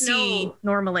we see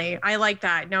normally. I like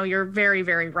that. No, you're very,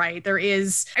 very right. There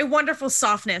is a wonderful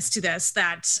softness to this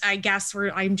that I guess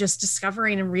I'm just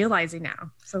discovering and realizing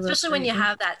now. So especially when you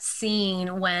have that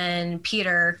scene when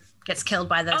Peter gets killed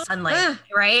by the sunlight,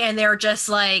 right? And they're just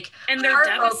like, and they're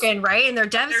heartbroken, right? And they're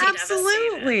devastated.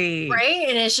 Absolutely. Right?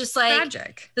 And it's just like,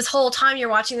 tragic. This whole time you're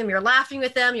watching them, you're laughing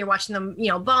with them, you're watching them, you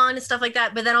know, bond and stuff like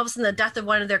that. But then all of a sudden the death of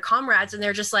one of their comrades, and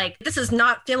they're just like, this is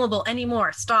not filmable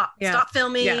anymore. Stop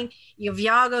filming. Yeah. You have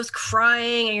Viago's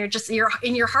crying,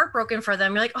 and you're heartbroken for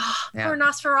them. You're like, oh, poor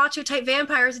Nosferatu type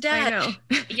vampire's dead. I know.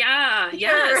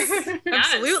 Yes.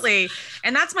 Absolutely.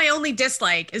 And that's my only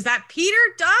dislike, is that Peter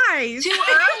dies too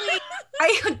early.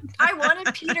 I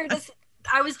wanted Peter to.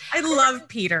 I love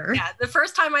Peter. Yeah, the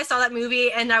first time I saw that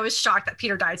movie, and I was shocked that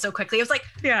Peter died so quickly. I was like,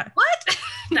 what?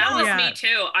 That was me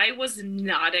too. I was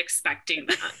not expecting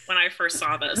that when I first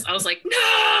saw this. I was like, no.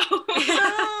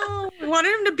 I wanted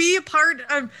him to be a part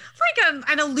of like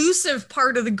an elusive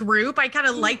part of the group. I kind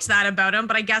of liked that about him,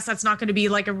 but I guess that's not going to be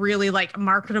like a really like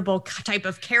marketable type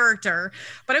of character.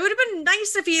 But it would have been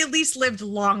nice if he at least lived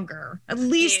longer.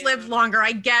 Lived longer.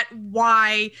 I get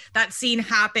why that scene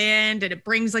happened, and it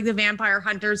brings like the vampire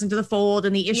hunters into the fold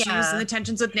and the issues and the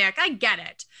tensions with Nick. I get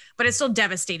it, but it's still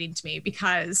devastating to me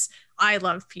because I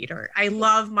love Peter. I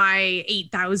love my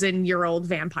 8,000-year-old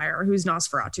vampire who's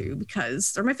Nosferatu,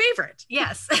 because they're my favorite.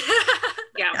 Yes.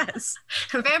 Yes.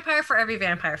 A vampire for every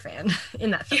vampire fan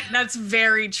in that film. That's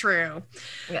very true.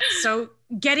 Yeah. So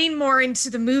getting more into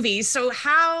the movie. So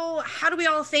how do we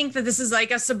all think that this is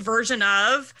like a subversion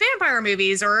of vampire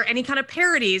movies or any kind of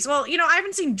parodies? Well, you know, I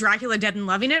haven't seen Dracula Dead and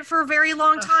Loving It for a very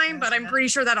long time, but I'm pretty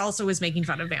sure that also was making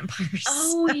fun of vampires.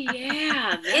 Oh,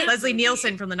 yeah. Leslie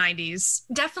Nielsen from the 90s.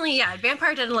 Definitely, yeah.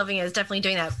 Vampire Dead and Loving It is definitely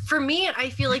doing that. For me, I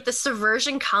feel like the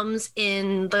subversion comes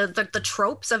in the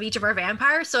tropes of each of our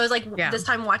vampires. So I was like, this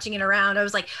time watching it around, I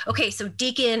was like, okay, so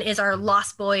Deacon is our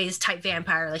Lost Boys type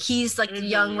vampire. Like he's like the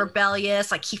young,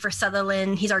 rebellious, like Kiefer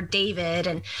Sutherland. He's our David.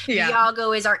 And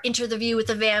Viago is our Enter the View with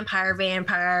the vampire.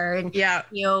 And,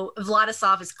 you know,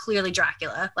 Vladislav is clearly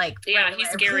Dracula. Like, he's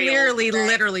scary. Clearly,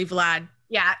 literally Vlad.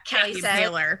 Yeah, Kelly said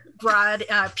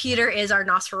Peter is our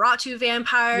Nosferatu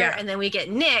vampire, and then we get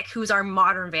Nick, who's our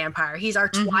modern vampire. He's our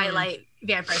Twilight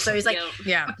vampire. So he's like,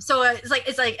 so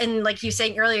it's like, and like you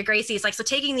saying earlier, Gracie, it's like, so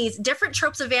taking these different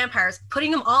tropes of vampires,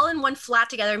 putting them all in one flat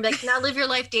together, and be like, now live your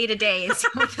life day to day. And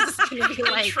what this is going to be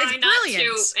like.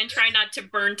 Try not to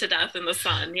burn to death in the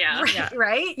sun. Yeah.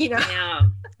 Right. You know. Yeah.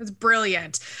 It's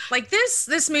brilliant. Like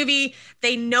this movie,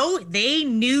 they know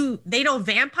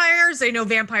vampires, they know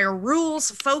vampire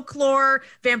rules, folklore,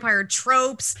 vampire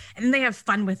tropes, and they have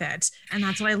fun with it. And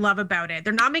that's what I love about it.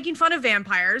 They're not making fun of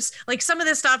vampires. Like some of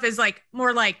this stuff is like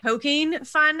more like poking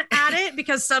fun at it,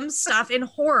 because some stuff in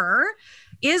horror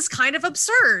is kind of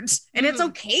absurd, and it's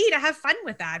okay to have fun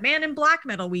with that. Man, in black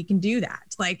metal, we can do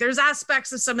that. Like there's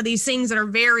aspects of some of these things that are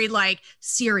very like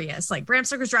serious, like Bram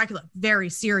Stoker's Dracula, very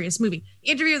serious movie.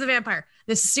 Interview with the Vampire,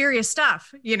 this is serious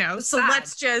stuff, you know? So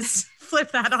let's just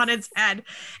flip that on its head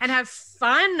and have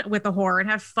fun with the horror and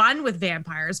have fun with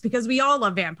vampires, because we all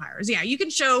love vampires. Yeah, you can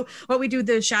show What We Do with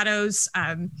the Shadows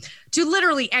to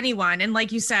literally anyone. And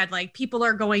like you said, like people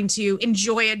are going to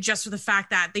enjoy it just for the fact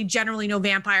that they generally know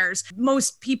vampires.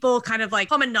 Most people kind of like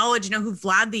common knowledge know who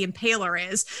Vlad the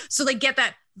Impaler is. So they get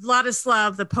that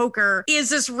Vladislav the Poker is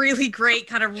this really great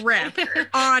kind of rip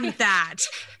on that.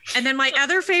 And then my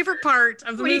other favorite part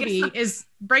of the movie is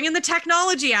bringing the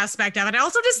technology aspect of it. I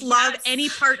also just love any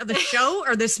part of the show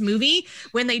or this movie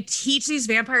when they teach these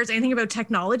vampires anything about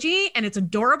technology, and it's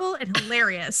adorable and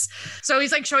hilarious. So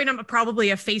he's like showing them probably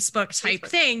a Facebook type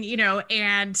thing, you know,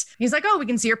 and he's like, oh, we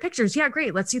can see your pictures. Yeah,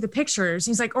 great. Let's see the pictures.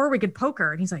 And he's like, or we could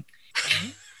poker. And he's like,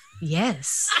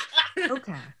 yes.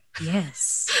 Okay.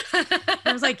 Yes.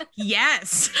 I was like,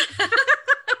 yes. I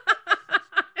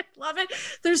love it.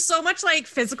 There's so much like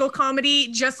physical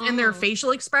comedy just in their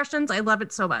facial expressions. I love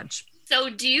it so much. So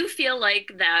do you feel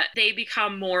like that they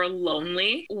become more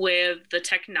lonely with the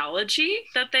technology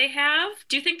that they have?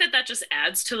 Do you think that that just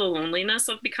adds to the loneliness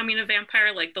of becoming a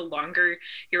vampire? Like the longer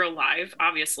you're alive,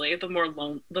 obviously, the more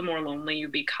lonely you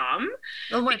become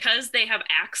because they have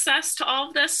access to all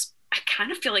of this. I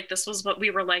kind of feel like this was what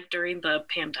we were like during the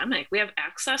pandemic. We have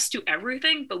access to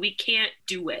everything, but we can't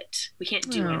do it. We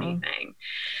can't do anything.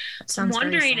 I'm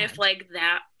wondering if like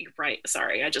that, right.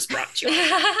 Sorry, I just brought you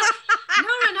up.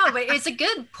 No, but it's a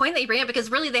good point that you bring up because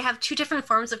really they have two different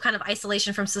forms of kind of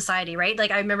isolation from society, right?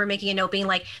 Like I remember making a note being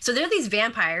like, so they're these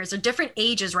vampires, they're different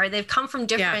ages, right? They've come from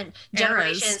different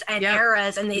generations and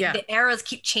eras, and the eras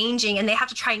keep changing, and they have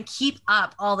to try and keep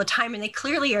up all the time, and they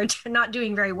clearly are not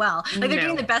doing very well. Like they're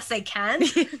doing the best they can,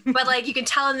 but like you can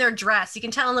tell in their dress, you can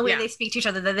tell in the way they speak to each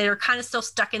other that they're kind of still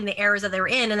stuck in the eras that they were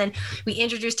in. And then we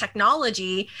introduce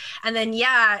technology, and then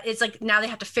it's like now they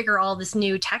have to figure all this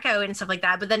new tech out and stuff like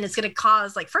that, but then it's going to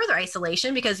cause like further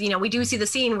isolation because, you know, we do see the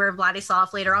scene where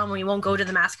Vladislav later on when he won't go to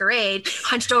the masquerade,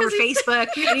 hunched over Facebook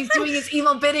and he's doing his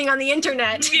evil bidding on the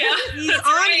internet. Yeah, he's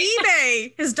on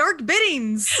eBay, his dark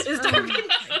biddings,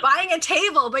 buying a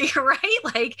table. But you're right,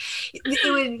 like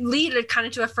it would lead kind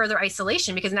of to a further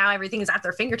isolation because now everything is at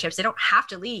their fingertips. They don't have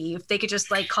to leave. They could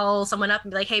just like call someone up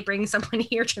and be like, hey, bring someone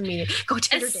here to me, go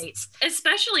Tinder dates.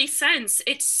 Especially since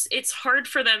it's hard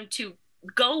for them to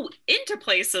go into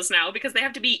places now because they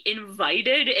have to be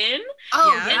invited in. It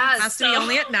has to be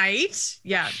only at night.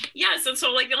 Yes, and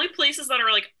so like the only places that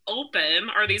are like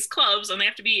open are these clubs, and they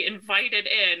have to be invited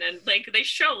in, and like they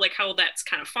show like how that's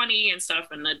kind of funny and stuff,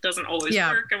 and it doesn't always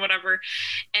work and whatever,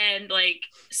 and like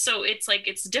so it's like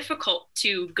it's difficult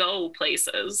to go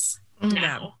places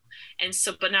now. And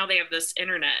so, but now they have this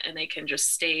internet, and they can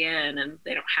just stay in, and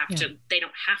they don't have to. They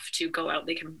don't have to go out.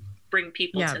 They can bring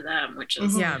people to them, which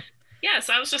is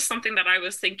so that was just something that I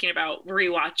was thinking about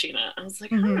rewatching it. I was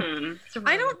like,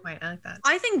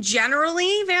 I think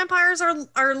generally vampires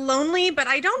are lonely, but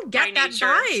I don't get that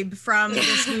vibe from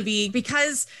this movie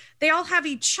because they all have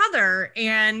each other.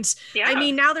 And I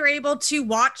mean, now they're able to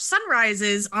watch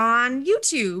sunrises on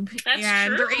YouTube.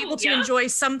 They're able to enjoy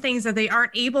some things that they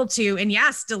aren't able to. And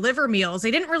yes, deliver meals. They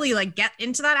didn't really like get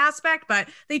into that aspect, but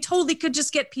they totally could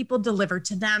just get people delivered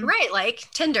to them. Right. Like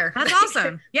Tinder. That's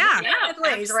awesome. Yeah.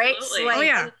 Right. So,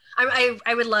 like,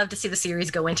 I would love to see the series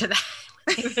go into that.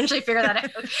 Eventually figure that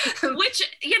out. Which,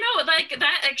 you know, like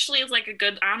that actually is like a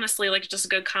good, honestly, like just a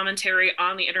good commentary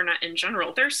on the internet in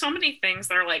general. There's so many things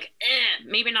that are like,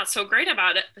 maybe not so great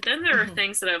about it, but then there are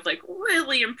things that have like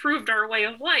really improved our way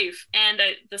of life. And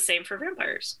the same for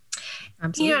vampires.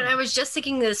 Absolutely. You know, and I was just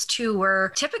thinking this too,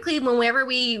 where typically whenever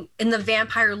we, in the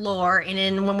vampire lore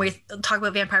and when we talk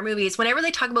about vampire movies, whenever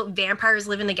they talk about vampires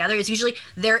living together, it's usually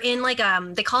they're in like,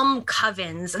 they call them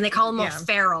covens and they call them more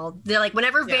feral. They're like,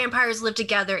 whenever vampires live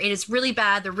together, it is really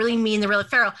bad. They're really mean. They're really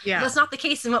feral. Yeah. That's not the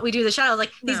case in what we do in the shadows.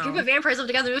 Like these group of vampires live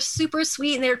together. They're super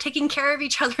sweet and they're taking care of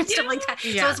each other and stuff like that.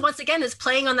 Yeah. So it's once again, it's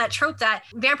playing on that trope that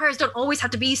vampires don't always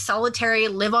have to be solitary,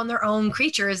 live on their own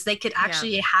creatures. They could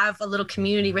actually have a little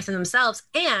community within themselves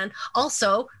and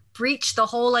also breach the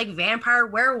whole like vampire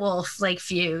werewolf like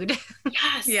feud.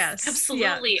 Yes,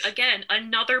 absolutely. Yeah. Again,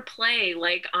 another play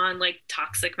like on like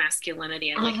toxic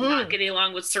masculinity and like not getting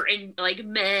along with certain like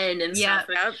men and stuff.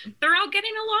 And they're all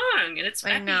getting along and it's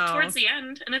happy towards the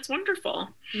end and it's wonderful.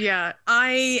 Yeah,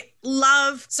 I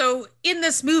love, so in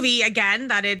this movie, again,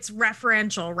 that it's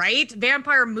referential, right?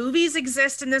 Vampire movies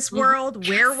exist in this world,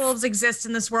 werewolves exist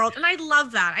in this world, and I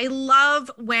love that. I love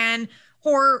when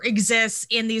horror exists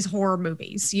in these horror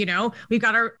movies. You know, we've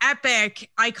got our epic,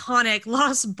 iconic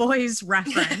Lost Boys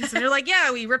reference. And they're like,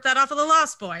 yeah, we ripped that off of the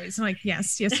Lost Boys. I'm like,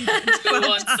 yes, you did.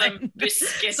 Want some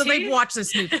biscuits? So they've watched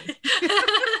this movie.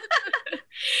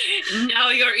 Now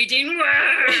you're eating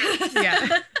worms.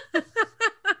 Yeah.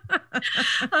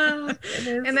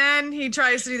 And then he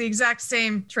tries to do the exact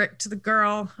same trick to the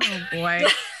girl. Oh boy.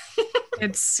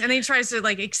 And then he tries to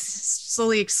like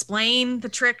slowly explain the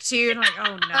trick to you, and I'm like,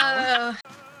 oh no.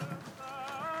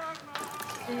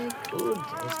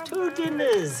 Two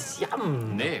dinners.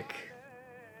 Yum. Nick,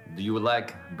 do you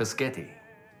like biscotti?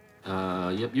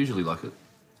 Yep, usually like it.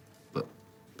 But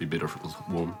be better if it was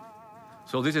warm.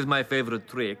 So this is my favorite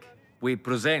trick. We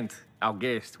present our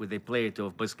guest with a plate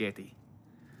of biscotti.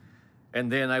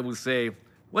 And then I will say,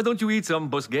 why don't you eat some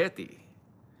biscotti?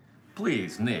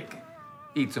 Please, Nick,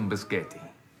 eat some biscotti.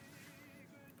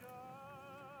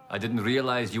 I didn't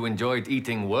realize you enjoyed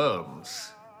eating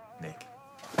worms, Nick.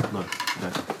 No.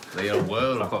 They are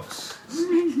worms.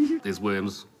 There's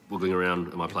worms wiggling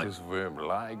around on my plate. It is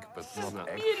worm-like, but not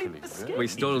actually worm. We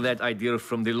stole that idea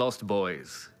from the Lost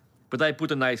Boys, but I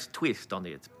put a nice twist on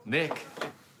it. Nick,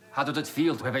 how did it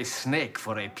feel to have a snake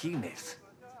for a penis?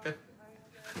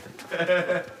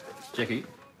 Jackie,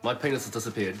 my penis has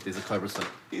disappeared. There's a cobra snake.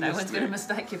 No one's going to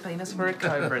mistake your penis for a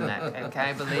cobra, Nick.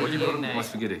 Okay, believe you, My Nick.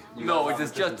 spaghetti. No, it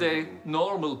is just a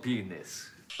normal penis.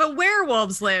 But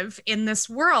werewolves live in this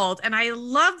world, and I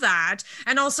love that.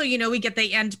 And also, you know, we get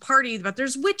the end party, but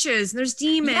there's witches and there's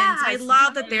demons. I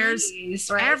love that there's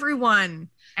everyone.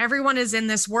 Everyone is in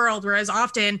this world, whereas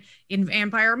often in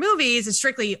vampire movies, it's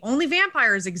strictly only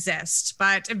vampires exist.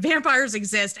 But if vampires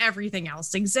exist, everything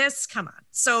else exists. Come on.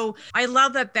 So I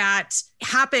love that that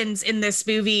happens in this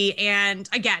movie. And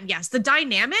again, yes, the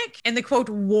dynamic and the quote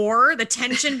war, the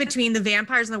tension between the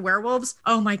vampires and the werewolves.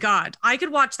 Oh my God, I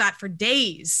could watch that for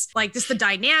days. Like just the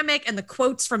dynamic and the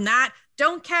quotes from that.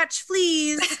 Don't catch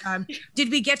fleas. Did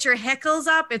we get your heckles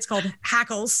up? It's called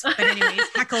hackles. But anyways,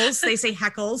 heckles. They say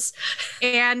heckles.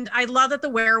 And I love that the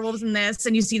werewolves in this,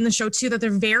 and you see in the show too, that they're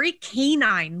very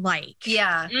canine-like.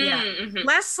 Yeah.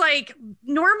 Less like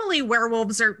normally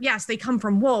werewolves are, yes, they come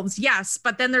from wolves, yes,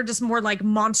 but then they're just more like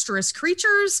monstrous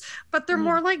creatures, but they're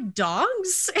more like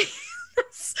dogs.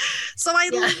 So I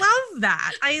love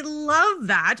that. I love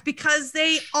that because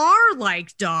they are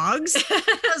like dogs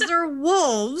because they're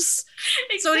wolves.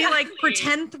 Exactly. So he like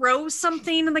pretend throws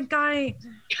something and the guy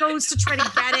goes to try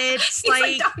to get it. It's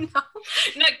like,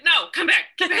 no, come back.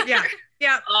 Get back here.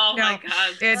 Yeah. Oh my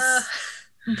God. It's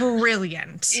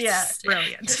brilliant. Yeah.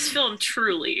 Brilliant. This film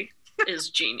truly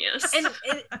is genius. And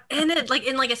like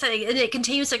I said, it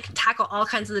continues to tackle all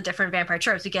kinds of the different vampire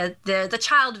tropes. We get the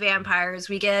child vampires.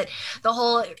 We get the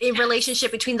whole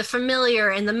relationship between the familiar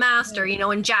and the master. You know,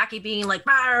 and Jackie being like,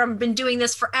 I've been doing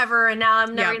this forever, and now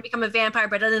I'm never gonna become a vampire.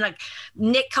 But then like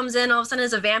Nick comes in all of a sudden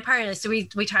as a vampire, and so we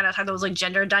try to talk those like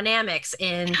gender dynamics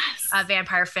in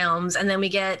vampire films. And then we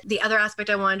get the other aspect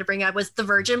I wanted to bring up was the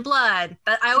virgin blood.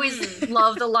 That I always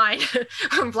love the line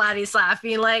from Vladislav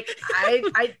being like,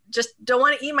 I just don't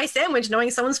want to eat my sandwich knowing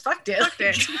someone's fucked it.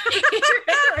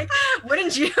 Like,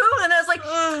 wouldn't you? And I was like,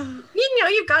 you know,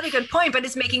 you've got a good point, but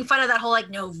it's making fun of that whole like,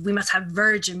 no, we must have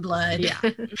virgin blood.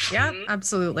 Yeah,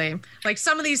 absolutely. Like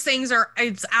some of these things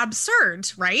it's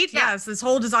absurd, right? Yes, this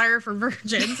whole desire for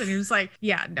virgins, and he was like,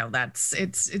 yeah, no,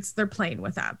 it's they're playing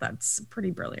with that. That's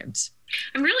pretty brilliant.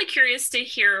 I'm really curious to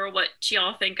hear what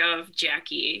y'all think of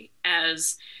Jackie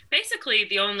as basically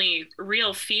the only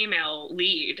real female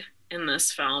lead in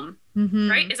this film.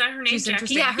 Right? Is that her name? She's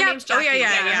Jackie? Yeah, her name's Jackie.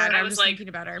 Yeah. And I was was like, thinking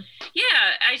about her.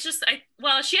 Yeah,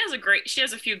 she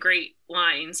has a few great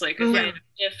lines. Like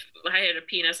if I had a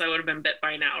penis, I would have been bit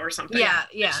by now or something. Yeah.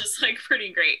 It's just like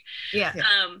pretty great. Yeah.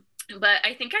 But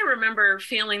I think I remember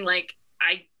feeling like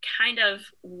I kind of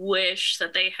wish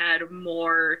that they had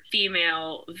more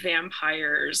female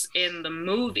vampires in the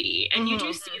movie. And you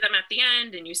do see them at the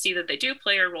end, and you see that they do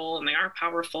play a role and they are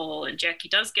powerful. And Jackie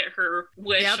does get her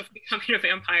wish of becoming a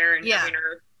vampire and having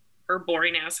her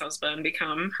boring ass husband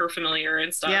become her familiar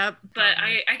and stuff. But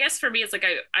I guess for me, it's like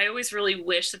I always really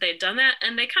wish that they'd done that,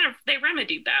 and they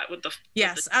remedied that with the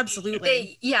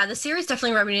absolutely. The series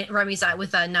definitely remedies that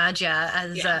with Nadia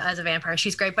as a vampire.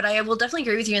 She's great, but I will definitely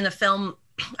agree with you in the film.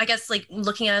 I guess like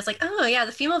looking at it, it's like, oh yeah,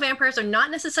 the female vampires are not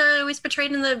necessarily always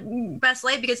portrayed in the best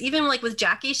light, because even like with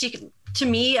Jackie, to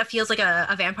me, it feels like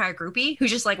a vampire groupie who's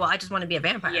just like, well, I just want to be a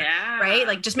vampire. Yeah. Right?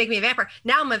 Like, just make me a vampire.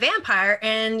 Now I'm a vampire,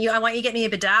 and I want you to get me a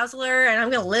bedazzler, and I'm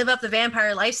going to live up the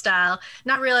vampire lifestyle,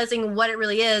 not realizing what it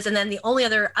really is. And then the only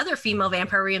other female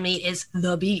vampire we meet is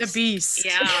the Beast. The Beast.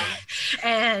 Yeah.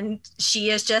 And she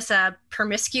is just a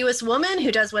promiscuous woman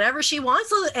who does whatever she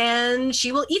wants, and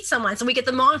she will eat someone. So we get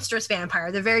the monstrous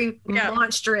vampire, the very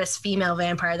monstrous female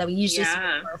vampire that we usually see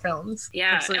in our films.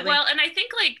 Yeah. Absolutely. Well, and I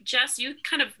think like Jess, you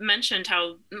kind of mentioned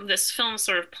how this film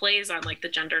sort of plays on like the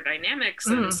gender dynamics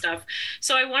and stuff.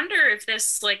 So I wonder if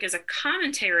this like is a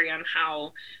commentary on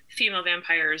how female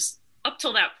vampires up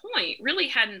till that point really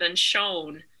hadn't been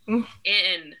shown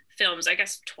in films. I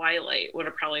guess Twilight would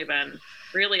have probably been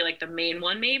really like the main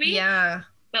one, maybe. Yeah.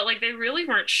 But like they really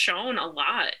weren't shown a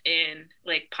lot in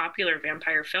like popular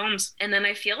vampire films. And then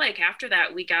I feel like after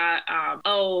that we got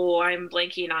I'm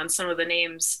blanking on some of the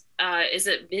names. Is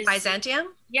it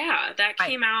Byzantium? Yeah, that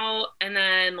came out, and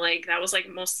then like that was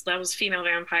female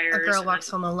vampires. A Girl Walks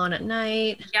Home Alone at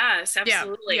Night. Yes,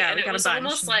 absolutely. Yeah, and it was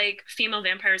almost like female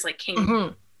vampires like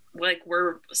came like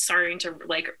were starting to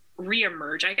like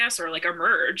reemerge, I guess, or like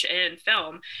emerge in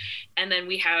film. And then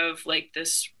we have like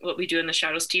this What We Do in the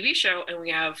Shadows TV show, and we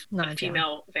have a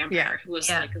female vampire who was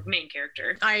like the main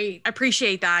character. I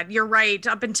appreciate that. You're right.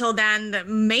 Up until then,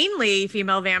 mainly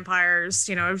female vampires.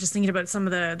 You know, I was just thinking about some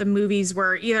of the movies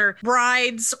were either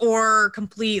brides or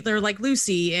complete. They're like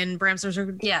Lucy in Bram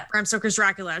Stoker's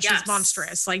Dracula. She's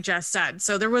monstrous, like Jess said.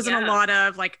 So there wasn't a lot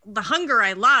of like The Hunger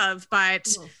I love, but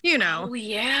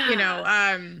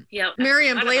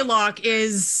Miriam Blaylock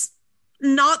is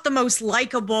not the most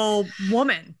likable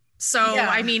woman. So,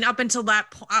 I mean, up until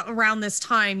around this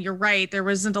time, you're right. There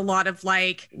wasn't a lot of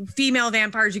like female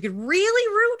vampires you could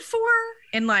really root for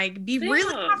and like be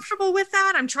really comfortable with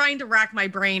that. I'm trying to rack my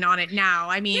brain on it now.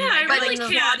 I mean, I really like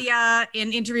Claudia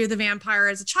in Interview with the Vampire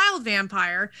as a child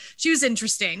vampire. She was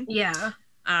interesting. Yeah.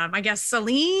 I guess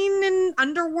Celine in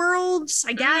Underworld,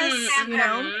 I guess,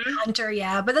 Hunter,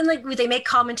 but then like they make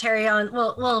commentary on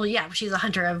she's a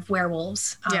hunter of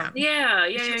werewolves. She's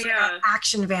like an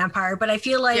action vampire, but I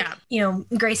feel like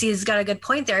Gracie's got a good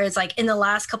point there. It's like in the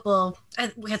last couple,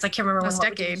 because I can't remember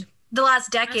the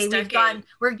last decade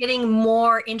we're getting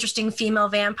more interesting female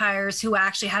vampires who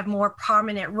actually have more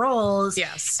prominent roles.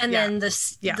 And then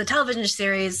the television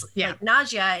series like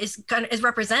Nadia is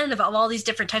representative of all these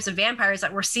different types of vampires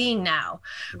that we're seeing now,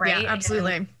 right?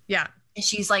 Absolutely. And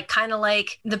she's like kind of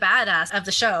like the badass of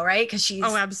the show, right? Because she's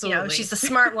absolutely. She's the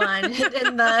smart one and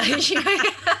she's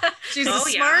the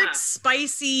smart,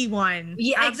 spicy one.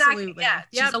 Yeah, absolutely.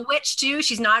 Exactly. Yeah, she's a witch too.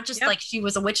 She's not just like she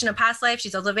was a witch in a past life.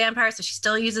 She's also a vampire, so she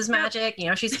still uses magic. You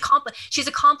know, she's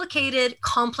a complicated,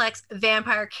 complex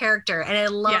vampire character, and I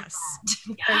love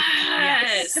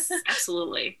that. Yes,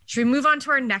 absolutely. Should we move on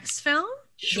to our next film?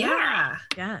 Sure. Yeah.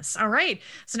 Yes. All right.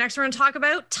 So next we're going to talk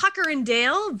about Tucker and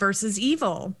Dale versus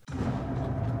Evil.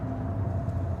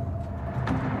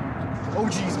 Oh,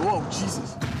 jeez. Whoa,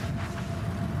 Jesus.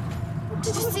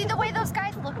 Did you see the way those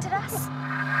guys looked at us?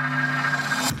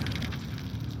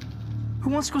 Who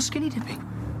wants to go skinny dipping?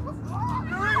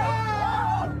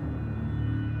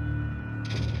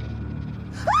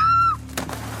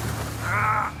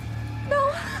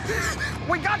 No.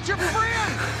 We got your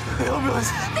friend!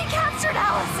 They captured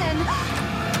Allison!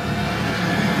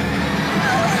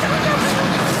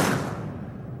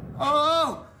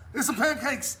 Oh, it's some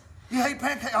pancakes. You hate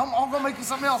pancakes. I'm gonna make you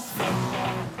something else.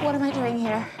 What am I doing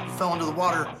here? Fell into the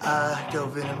water.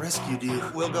 Dove in and rescued you.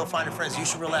 We'll go find your friends. You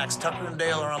should relax. Tucker and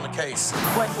Dale are on the case.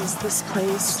 What is this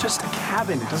place? It's just a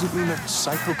cabin. It doesn't mean they're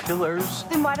psycho killers.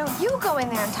 Then why don't you go in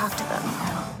there and talk to them?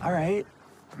 All right.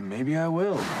 Maybe I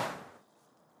will.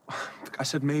 I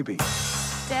said maybe.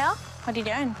 Dale, what are you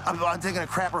doing? I'm taking a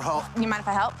crapper haul. You mind if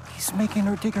I help? He's making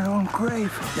her dig her own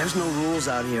grave. There's no rules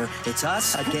out here. It's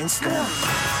us against them.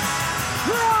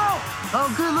 No!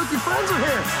 Oh, good. Look, your friends are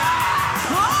here.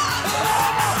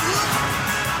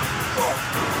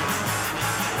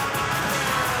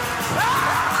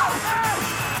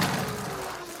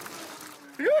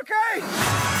 Are you okay?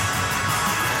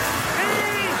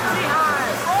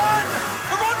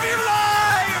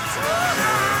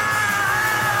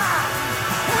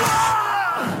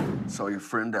 Saw your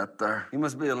friend out there. He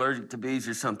must be allergic to bees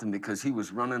or something because he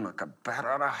was running like a bat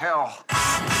out of hell.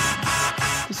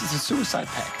 This is a suicide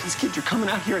pact. These kids are coming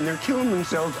out here and they're killing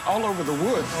themselves all over the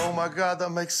woods. Oh my God, that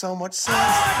makes so much sense.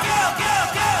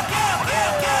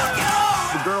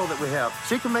 The girl that we have,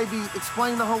 she can maybe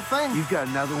explain the whole thing. You've got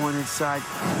another one inside.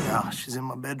 Yeah, she's in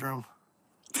my bedroom.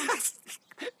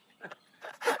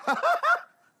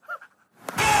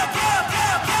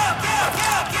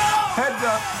 Heads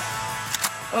up.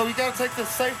 Oh, you gotta take the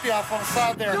safety off on the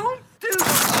side there. Don't do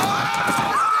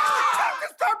that.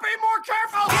 Start being more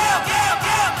careful.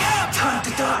 Time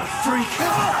to die, freak.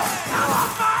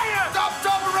 Fire!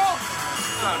 Double rope.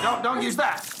 No, don't use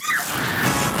that.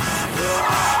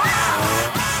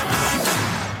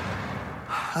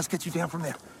 Let's get you down from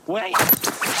there. Wait.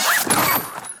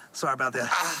 Sorry about that.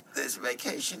 This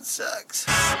vacation sucks.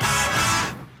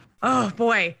 Oh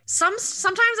boy.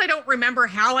 Sometimes I don't remember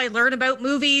how I learn about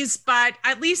movies, but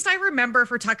at least I remember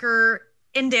for Tucker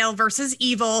and Dale versus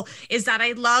Evil is that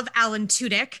I love Alan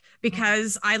Tudyk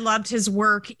because I loved his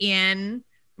work in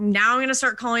Now I'm going to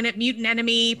start calling it Mutant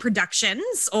Enemy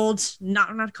Productions. I'm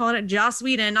not calling it Joss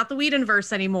Whedon, not the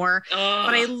Whedonverse anymore. But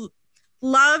I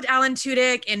loved Alan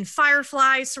Tudyk in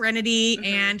Firefly, Serenity,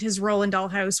 and his role in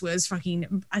Dollhouse was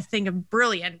fucking a thing of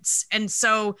brilliance. And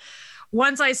so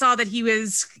once I saw that he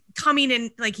was coming in,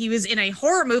 like he was in a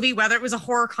horror movie, whether it was a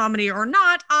horror comedy or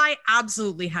not, I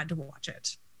absolutely had to watch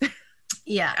it.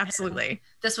 Yeah, absolutely.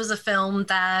 This was a film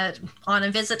that on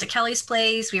a visit to Kelly's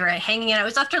place, we were hanging out. It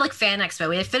was after like Fan Expo.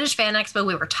 We had finished Fan Expo.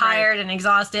 We were tired and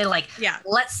exhausted. Like,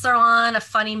 let's throw on a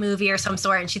funny movie or some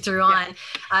sort. And she threw on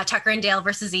Tucker and Dale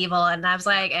versus Evil. And I was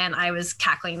like, and I was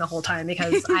cackling the whole time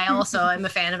because I also am a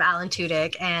fan of Alan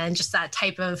Tudyk and just that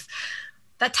type of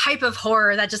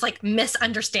horror, that just like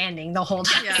misunderstanding the whole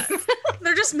time. Yeah.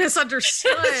 They're just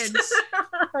misunderstood.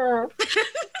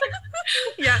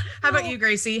 Yeah. How about you,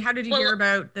 Gracie? How did you hear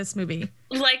about this movie?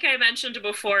 Like I mentioned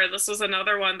before, this was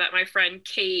another one that my friend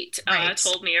Kate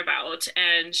told me about.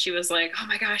 And she was like, oh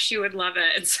my gosh, you would love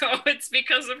it. And so it's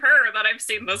because of her that I've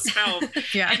seen this film.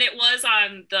 And it was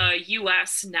on the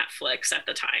US Netflix at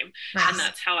the time. And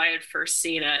that's how I had first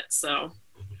seen it. So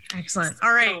excellent.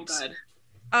 All right. So good.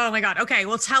 Oh my God. Okay.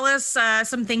 Well, tell us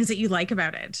some things that you like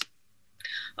about it.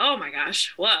 Oh my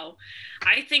gosh. Well,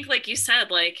 I think like you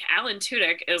said, like Alan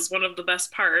Tudyk is one of the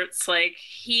best parts. Like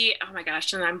oh my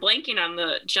gosh. And I'm blanking on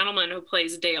the gentleman who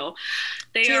plays Dale.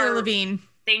 Taylor Levine.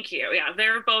 Thank you. Yeah.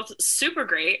 They're both super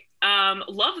great.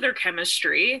 Love their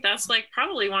chemistry. That's like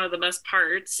probably one of the best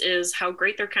parts is how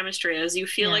great their chemistry is. You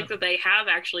feel like that they have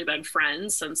actually been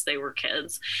friends since they were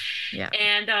kids. Yeah.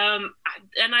 And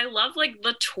I love like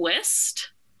the twist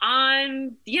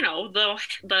on,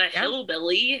 the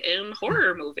hillbilly in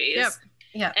horror movies. Yep.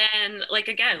 Yeah. And like,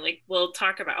 again, like we'll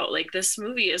talk about, like, this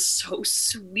movie is so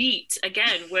sweet,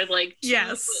 again, with like two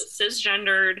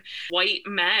cisgendered white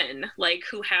men, like,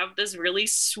 who have this really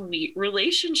sweet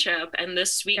relationship and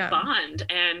this sweet bond.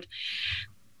 And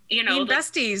being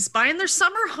besties, buying their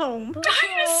summer home. Buying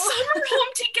a summer home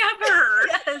together.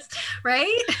 Yes,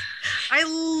 right? I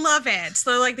love it.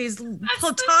 So like these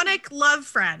platonic love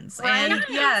friends. Right? And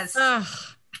yes.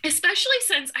 Especially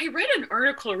since I read an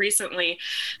article recently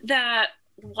that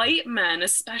white men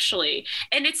especially,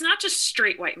 and it's not just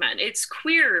straight white men, it's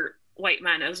queer white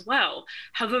men as well,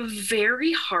 have a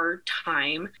very hard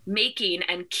time making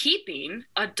and keeping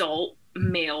adult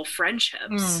male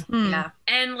friendships. Yeah.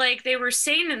 And like they were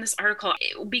saying in this article,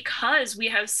 because we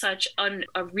have such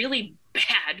a really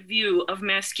bad view of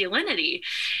masculinity,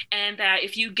 and that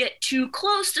if you get too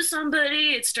close to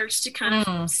somebody, it starts to kind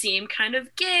of seem kind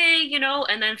of gay,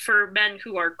 and then for men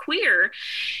who are queer,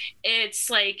 it's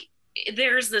like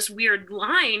there's this weird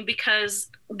line because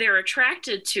they're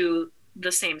attracted to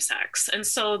the same sex, and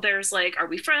so there's like, are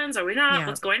we friends, are we not,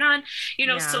 what's going on,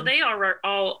 so they are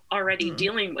all already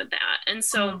dealing with that. And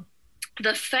so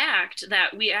the fact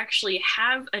that we actually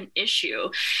have an issue,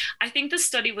 I think the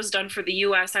study was done for the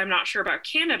US, I'm not sure about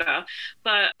Canada,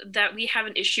 but that we have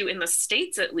an issue in the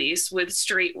States, at least, with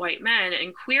straight white men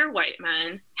and queer white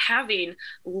men having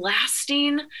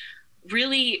lasting,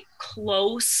 really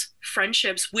close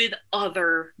friendships with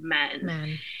other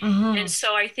men. And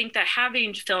so I think that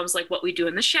having films like What We Do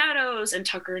in the Shadows and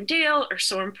Tucker and Dale are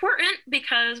so important,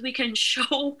 because we can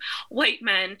show white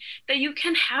men that you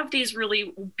can have these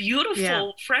really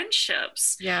beautiful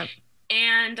friendships.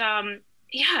 And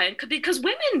because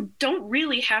women don't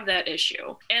really have that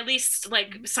issue, at least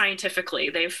like scientifically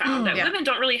they've found that women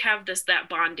don't really have that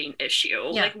bonding issue.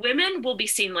 Like women will be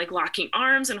seen like locking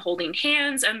arms and holding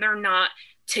hands, and they're not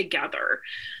together.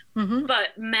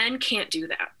 But men can't do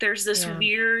that. There's this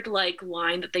weird like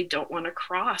line that they don't want to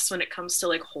cross when it comes to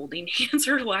like holding hands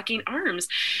or locking arms.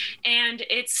 And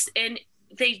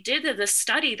they did this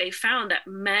study, they found that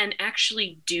men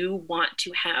actually do want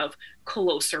to have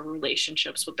closer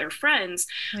relationships with their friends.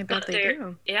 I bet they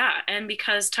do. Yeah. And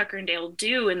because Tucker and Dale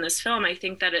do in this film, I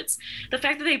think that it's the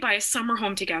fact that they buy a summer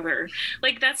home together.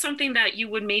 Like that's something that you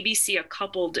would maybe see a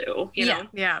couple do, you know?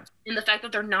 Yeah. And the fact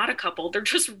that they're not a couple, they're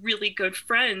just really good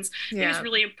friends. I think it's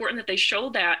really important that they show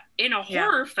that in a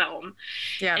horror film.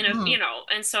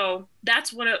 And so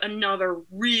that's another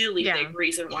really big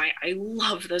reason why I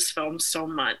love this film so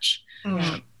much.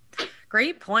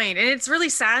 Great point. And it's really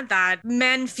sad that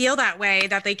men feel that way,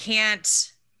 that they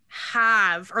can't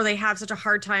have, or they have such a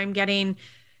hard time getting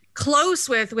close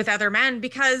with other men,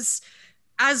 because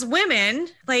as women,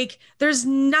 like there's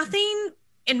nothing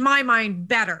in my mind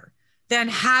better than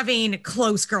having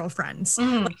close girlfriends.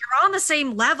 Like you're on the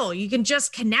same level. You can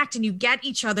just connect and you get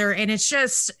each other. And it's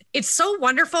so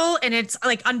wonderful. And it's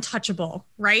like untouchable,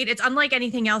 right? It's unlike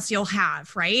anything else you'll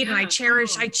have, right? Yeah, and I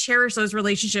cherish those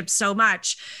relationships so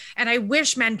much. And I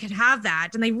wish men could have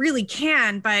that. And they really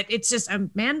can, but it's just,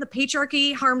 man, the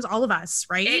patriarchy harms all of us,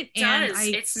 right? It does.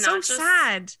 It's so not just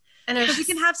sad. And because you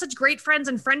can have such great friends,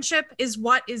 and friendship is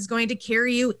what is going to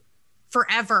carry you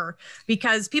forever,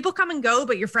 because people come and go,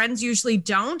 but your friends usually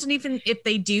don't. And even if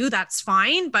they do, that's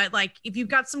fine. But like, if you've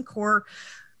got some core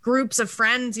groups of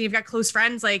friends and you've got close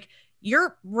friends, like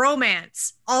your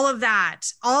romance, all of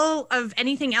that, all of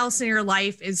anything else in your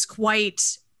life is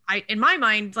quite, in my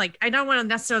mind, like, I don't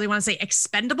necessarily want to say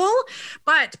expendable,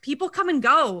 but people come and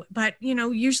go, but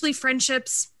usually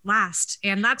friendships last.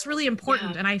 And that's really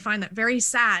important. And I find that very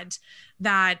sad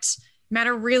that men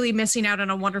are really missing out on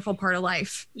a wonderful part of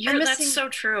life. That's so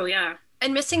true. Yeah.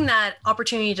 And missing that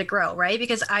opportunity to grow, right?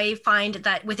 Because I find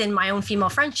that within my own female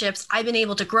friendships, I've been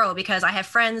able to grow because I have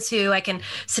friends who I can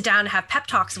sit down and have pep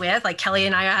talks with. Like Kelly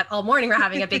and I all morning we're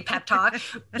having a big pep talk,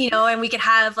 and we could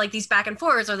have like these back and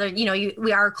forths, or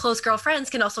we our close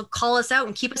girlfriends can also call us out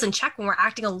and keep us in check when we're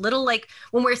acting a little like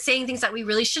when we're saying things that we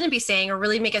really shouldn't be saying or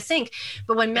really make us think.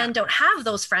 But when men don't have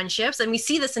those friendships, and we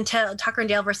see this in Tucker and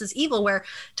Dale versus Evil, where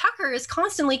Tucker is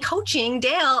constantly coaching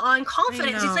Dale on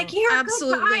confidence. He's like, "You're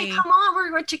absolutely a good guy. Come on.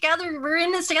 We're together. We're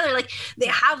in this together." Like they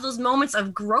have those moments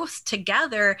of growth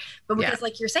together, but because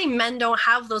like you're saying, men don't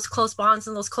have those close bonds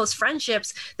and those close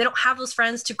friendships. They don't have those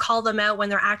friends to call them out when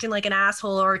they're acting like an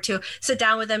asshole, or to sit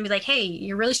down with them and be like, "Hey,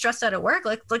 you're really stressed out at work.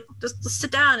 Like just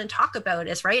sit down and talk about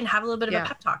this, right?" And have a little bit of a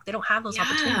pep talk. They don't have those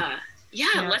opportunities.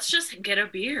 Yeah, let's just get a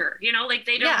beer. Like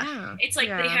they don't. It's like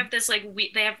they have this like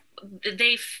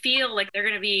they feel like they're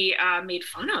going to be made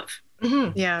fun of.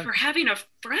 For having a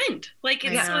friend. Like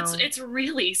it's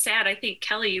really sad. I think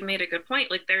Kelly, you made a good point.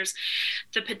 Like there's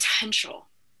the potential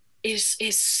is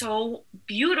so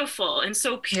beautiful and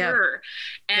so pure,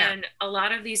 and a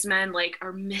lot of these men like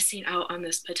are missing out on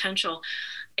this potential,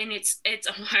 and it's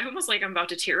I almost like I'm about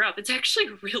to tear up. It's actually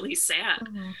really sad.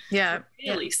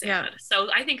 Really sad. So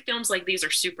I think films like these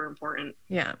are super important.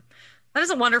 That is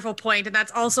a wonderful point. And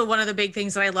that's also one of the big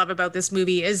things that I love about this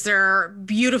movie is their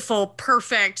beautiful,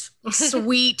 perfect,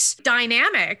 sweet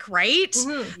dynamic, right?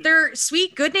 They're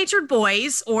sweet, good-natured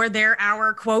boys, or they're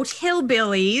our, quote,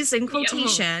 hillbillies in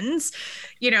quotations.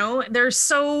 They're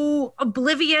so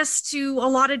oblivious to a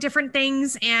lot of different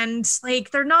things. And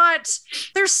like,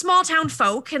 they're small town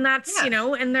folk, and that's,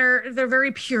 and they're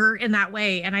very pure in that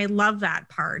way. And I love that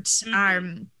part.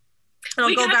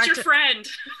 We got your friend.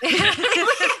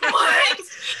 What?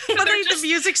 But the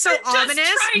music's so ominous.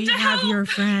 We have your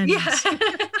friend.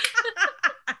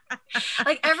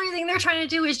 Like everything they're trying to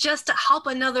do is just to help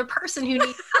another person who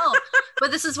needs help.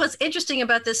 But this is what's interesting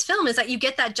about this film is that you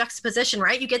get that juxtaposition,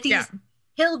 right? You get these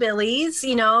hillbillies,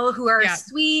 who are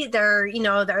sweet. They're,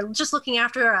 they're just looking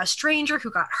after a stranger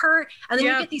who got hurt. And then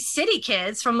you get these city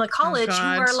kids from the college who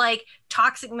are like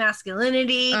toxic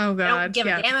masculinity. They don't give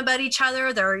a damn about each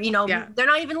other. They're, they're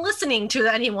not even listening to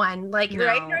anyone. Like, right?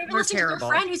 They're not even listening to their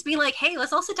friend who's being like, "Hey,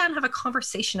 let's all sit down and have a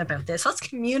conversation about this. Let's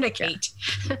communicate."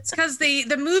 It's because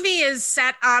the movie is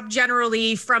set up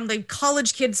generally from the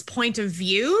college kids' point of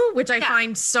view, which I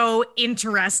find so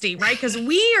interesting, right? Because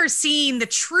we are seeing the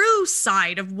true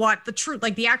side of what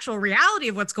the actual reality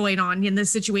of what's going on in this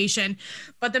situation.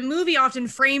 But the movie often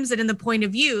frames it in the point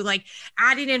of view, like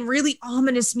adding in really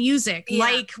ominous music.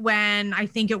 Like when I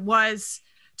think it was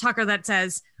Tucker that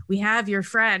says, "We have your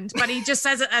friend," but he just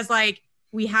says it as like,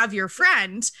 "We have your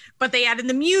friend," but they add in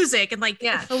the music and like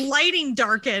the lighting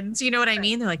darkens. You know what I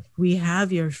mean? They're like, "We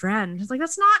have your friend." It's like,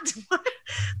 that's not what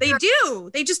they do.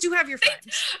 They just do have your friend.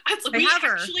 We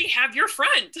actually have your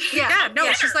friend.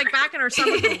 She's like back in her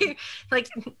summer home. Like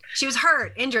she was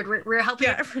hurt, injured. We're helping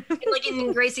her. And like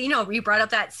in Gracie, you brought up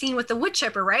that scene with the wood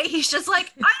chipper, right? He's just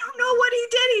like, "I don't know what he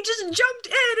did. He just jumped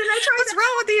in, and I tried." What's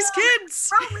wrong with these kids?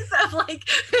 What's wrong with them?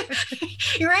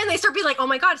 Like, you're right. And they start being like, "Oh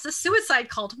my God, it's a suicide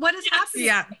cult. What is happening?"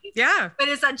 But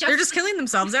is that just they're just killing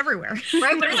themselves everywhere,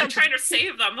 right? But they're trying to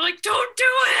save them. They're like, "Don't do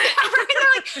it!" Right?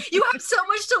 They're like, "You have so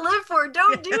much to live for.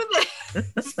 Don't do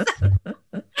this."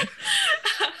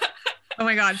 Oh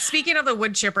my God! Speaking of the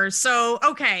wood chippers, so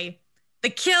the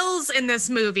kills in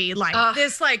this movie,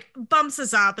 this bumps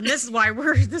us up, and this is why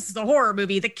this is a horror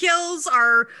movie. The kills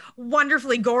are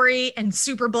wonderfully gory and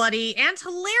super bloody and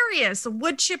hilarious. The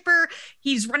wood chipper,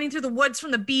 he's running through the woods from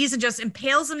the bees and just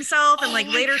impales himself, and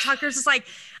later Tucker's just like,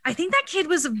 "I think that kid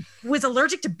was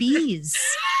allergic to bees."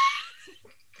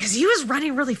 Because he was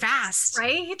running really fast.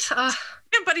 Right?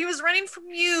 But he was running from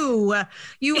you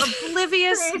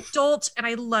oblivious adult, and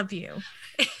I love you.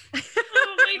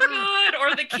 Oh my god!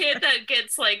 Or the kid that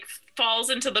gets like falls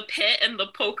into the pit and the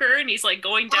poker, and he's like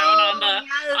going down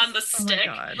on the stick,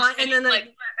 and then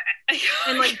like.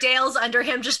 And like Dale's under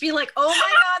him, just being like, "Oh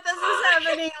my god, this is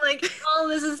happening! Like, oh,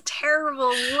 this is terrible.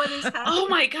 What is happening?" Oh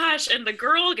my gosh! And the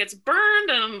girl gets burned,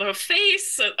 and the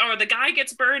face, or the guy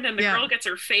gets burned, and the girl gets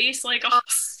her face like, and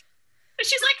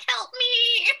she's like, "Help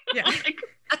me!" Yeah. Like,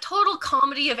 a total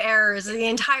comedy of errors the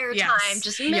entire time,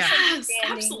 just misunderstanding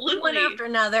absolutely. one after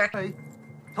another. Hey,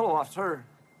 hello, officer.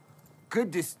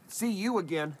 Good to see you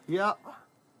again. Yeah.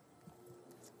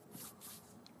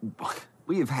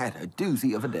 We have had a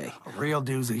doozy of a day. A real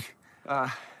doozy.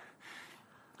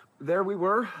 There we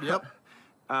were. Yep.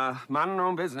 Minding our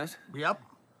own business. Yep.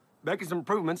 Making some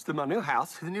improvements to my new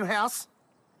house. The new house?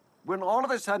 When all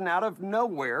of a sudden, out of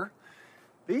nowhere,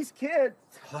 these kids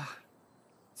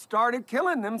started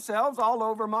killing themselves all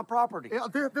over my property. Yeah,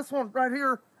 this one right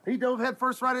here, he dove head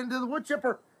first right into the wood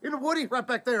chipper. In the woody right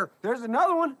back there. There's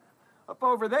another one up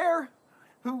over there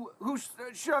who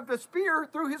shoved a spear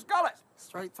through his gullet.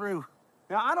 Straight through.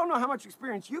 Now, I don't know how much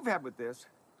experience you've had with this,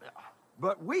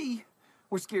 but we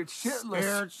were scared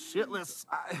shitless.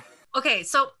 Okay,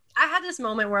 so I had this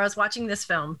moment where I was watching this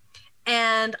film,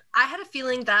 and I had a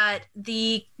feeling that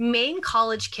the main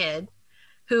college kid,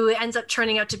 who ends up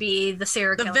turning out to be the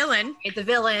serial killer, the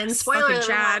villain, spoiler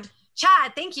alert,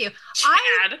 Chad, thank you. I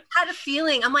had a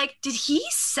feeling, I'm like, did he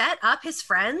set up his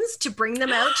friends to bring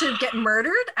them out to get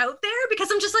murdered out there? Because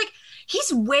I'm just like,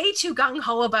 he's way too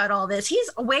gung-ho about all this. He's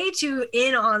way too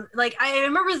in on, like, I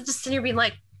remember just sitting here being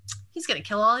like, he's going to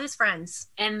kill all his friends.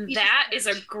 And that is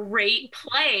a great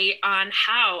play on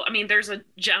how, I mean, there's a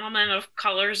gentleman of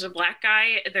color, a black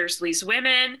guy, there's these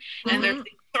women, and they're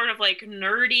sort of like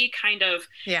nerdy kind of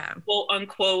quote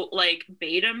unquote like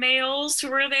beta males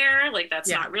who are there, like that's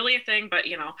not really a thing, but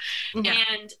you know,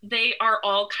 and they are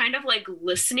all kind of like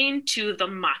listening to the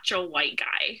macho white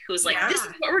guy who's like, this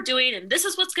is what we're doing and this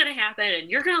is what's going to happen and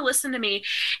you're going to listen to me,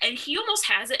 and he almost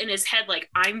has it in his head like,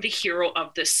 I'm the hero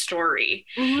of this story.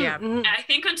 And I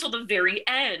think until the very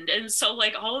end, and so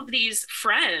like all of these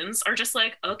friends are just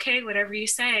like, okay, whatever you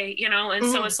say, you know, and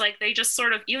so it's like they just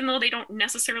sort of, even though they don't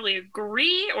necessarily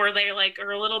agree or they like are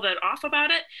a little bit off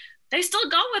about it, they still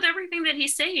go with everything that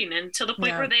he's saying, and to the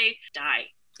point where they die.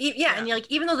 And you're like,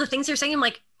 even though the things you're saying, I'm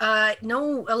like,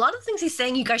 no, a lot of the things he's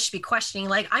saying you guys should be questioning.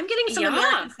 Like, I'm getting some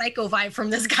American Psycho vibe from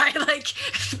this guy, like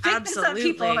absolutely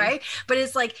people, right? But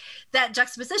it's like that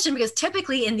juxtaposition, because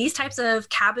typically in these types of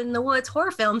cabin in the woods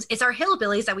horror films, it's our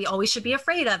hillbillies that we always should be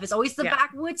afraid of. It's always the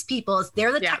backwoods people.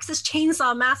 They're the Texas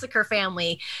Chainsaw Massacre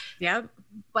family.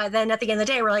 But then at the end of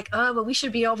the day, we're like, oh, but we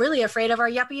should be all really afraid of our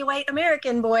yuppie white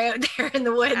American boy out there in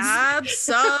the woods.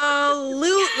 Absolutely.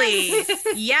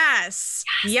 Yes,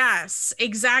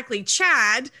 exactly.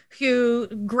 Chad, who,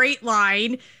 great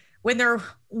line, when they're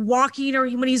walking or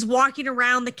when he's walking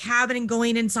around the cabin and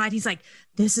going inside, he's like,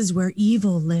 this is where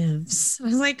evil lives. I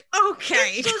was like,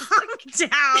 okay, calm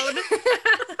down.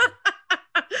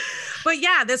 But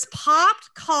yeah, this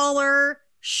popped collar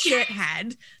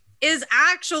shithead is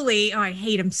actually, I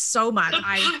hate him so much.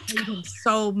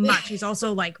 He's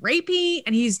also like rapey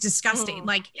and he's disgusting.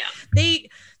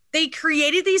 They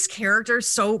created these characters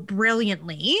so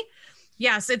brilliantly.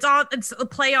 Yes, it's a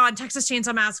play on Texas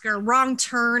Chainsaw Massacre, Wrong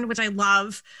Turn, which I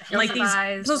love. Like these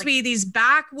supposed to be these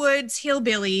backwoods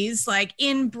hillbillies, like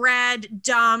inbred,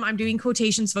 dumb. I'm doing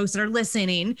quotations, folks that are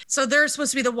listening. So they're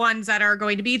supposed to be the ones that are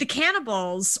going to be the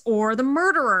cannibals or the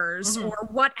murderers or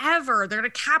whatever. They're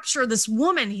going to capture this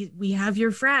woman. We have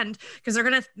your friend, because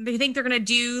they think they're going to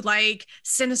do like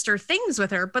sinister things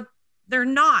with her, but they're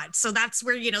not. So that's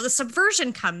where, the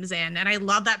subversion comes in. And I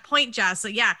love that point, Jess.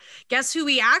 That, guess who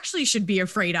we actually should be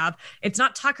afraid of? It's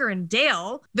not Tucker and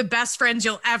Dale, the best friends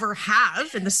you'll ever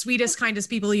have and the sweetest, kindest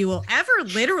people you will ever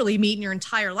literally meet in your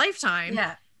entire lifetime.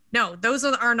 No, those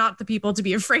are not the people to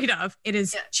be afraid of. It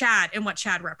is Chad and what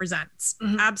Chad represents.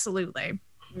 Absolutely.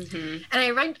 And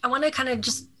I want to kind of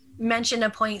just mention a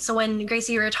point. So when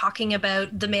Gracie, you were talking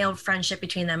about the male friendship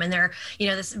between them and their,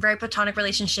 this very platonic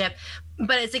relationship,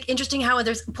 but it's like interesting how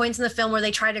there's points in the film where they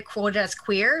try to quote it as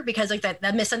queer, because like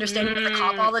that misunderstanding with the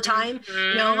cop all the time,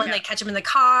 when they catch him in the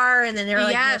car and then they're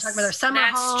like talking about their summer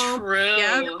home.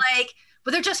 True.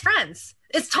 But they're just friends.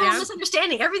 It's total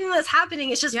misunderstanding. Everything that's happening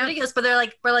is just ridiculous. But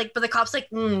but the cop's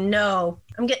like, no,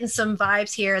 I'm getting some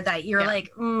vibes here that you're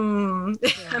like, I'm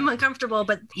uncomfortable.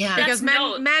 But because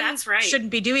men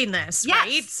shouldn't be doing this,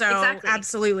 right? So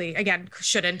absolutely, again,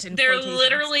 shouldn't. They're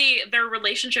literally, their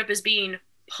relationship is being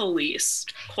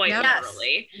policed quite Yes.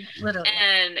 literally.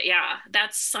 And yeah,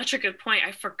 that's such a good point.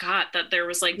 I forgot that there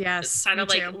was like kind of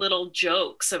like little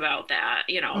jokes about that,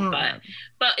 you know,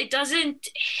 but it doesn't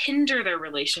hinder their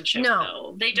relationship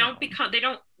though. They don't they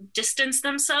don't distance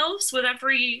themselves with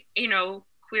every, you know,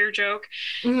 queer joke.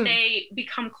 They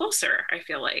become closer, I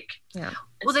feel like. Yeah.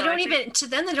 Well, they don't even, to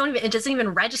them, they don't even, it doesn't even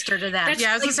register to them.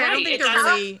 Yeah, I was gonna say, I don't think they're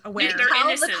really aware. They're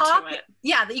innocent cop, to it.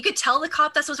 Yeah, you could tell the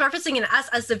cop that's what's referencing, and us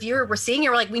as the viewer, we're seeing it,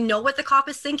 we're like, we know what the cop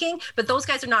is thinking, but those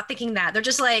guys are not thinking that. They're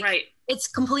just like, it's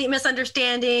complete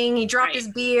misunderstanding. He dropped his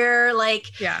beer, like,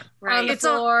 on the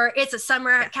floor. It's a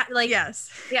summer, like, yeah.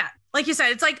 Like you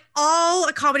said, it's like all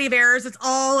a comedy of errors. It's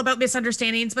all about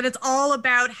misunderstandings, but it's all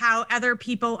about how other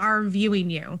people are viewing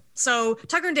you. So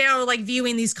Tucker and Dale are like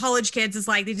viewing these college kids as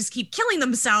like, they just keep killing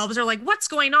themselves, or like, what's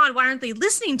going on? Why aren't they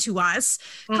listening to us?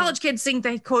 College kids think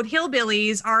that quote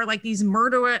hillbillies are like these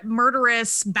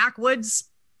murderous backwoods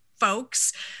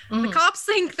folks. The cops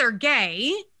think they're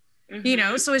gay. You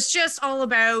know, so it's just all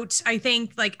about, I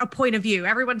think, like a point of view.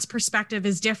 Everyone's perspective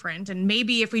is different. And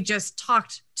maybe if we just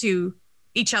talked to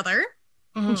each other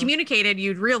and communicated,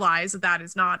 you'd realize that that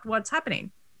is not what's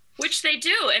happening. Which they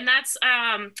do. And that's,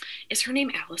 is her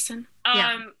name Allison?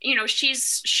 You know,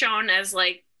 she's shown as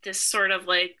like this sort of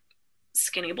like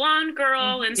skinny blonde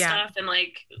girl and stuff. And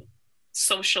like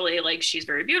socially, like she's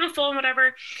very beautiful and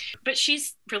whatever, but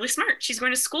she's really smart. She's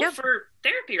going to school for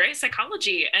therapy, right?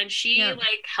 Psychology. And she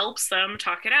like helps them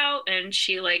talk it out. And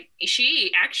she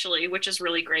actually, which is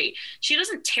really great, she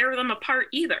doesn't tear them apart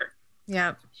either.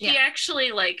 She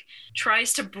actually like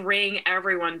tries to bring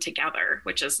everyone together,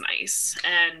 which is nice.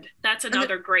 And that's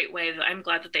another great way that I'm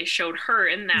glad that they showed her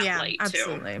in that light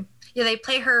too. Yeah, they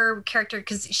play her character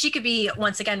because she could be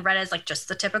once again read as like just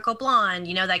the typical blonde,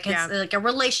 you know, that gets like a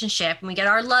relationship, and we get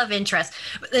our love interest.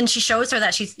 But then she shows her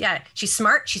that she's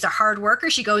smart, she's a hard worker.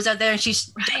 She goes out there and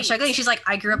she's struggling. She's like,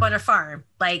 I grew up on a farm,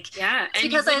 like and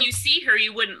because when you see her,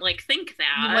 you wouldn't like think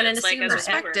that. You wouldn't it's like as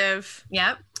perspective.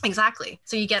 Yep, exactly.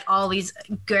 So you get all these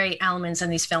great elements in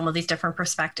these films of these different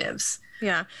perspectives.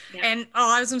 Yeah. And all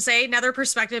I was gonna say, another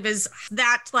perspective is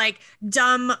that like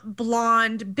dumb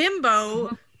blonde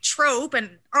bimbo trope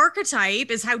and archetype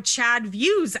is how Chad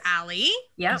views Allie.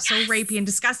 So rapey and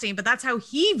disgusting, but that's how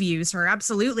he views her.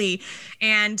 Absolutely.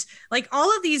 And like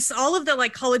all of the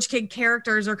like college kid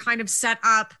characters are kind of set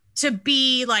up to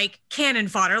be like cannon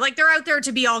fodder. Like they're out there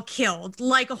to be all killed,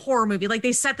 like a horror movie. Like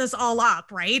they set this all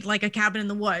up, right? Like a cabin in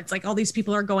the woods, like all these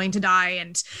people are going to die.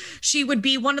 And she would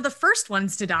be one of the first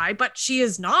ones to die, but she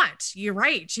is not. You're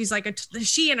right. She's like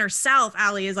she in herself,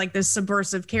 Allie, is like this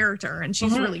subversive character, and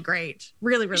she's really great.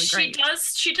 Really, really great.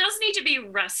 She does need to be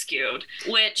rescued,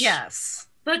 which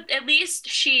but at least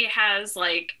she has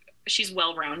like, she's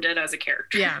well-rounded as a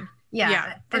character.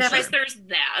 Yeah. And at least there's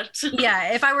that.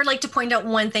 If I were like to point out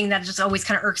one thing that just always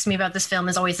kind of irks me about this film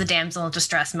is always the damsel in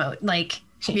distress mode. Like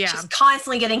she's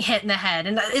constantly getting hit in the head.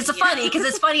 And it's funny because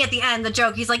it's funny at the end, the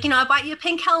joke, he's like, you know, I bought you a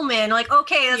pink helmet. Like,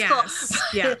 okay,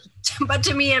 that's cool. But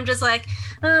to me, I'm just like,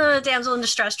 damsel in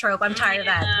distress trope. I'm tired of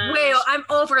that. Wait, I'm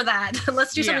over that.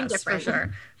 Let's do something different.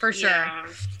 For sure.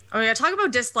 Oh yeah, talk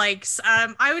about dislikes.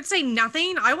 I would say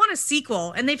nothing. I want a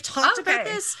sequel, and they've talked about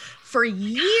this for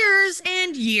years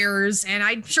and years, and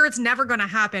I'm sure it's never going to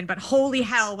happen, but holy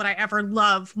hell would I ever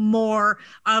love more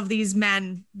of these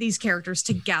characters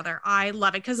together. I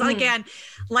love it because again,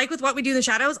 like with What We Do in the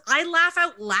Shadows, I laugh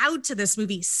out loud to this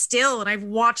movie still, and I've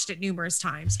watched it numerous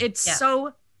times. It's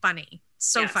so funny.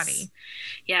 So funny.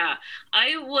 Yeah,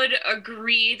 I would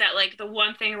agree that like the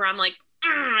one thing where I'm like,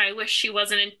 I wish she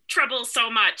wasn't in trouble so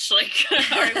much, like,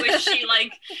 or I wish she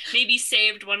like maybe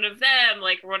saved one of them,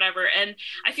 like, or whatever. And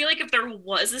I feel like if there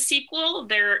was a sequel,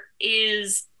 there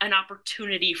is an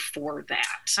opportunity for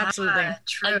that. Absolutely.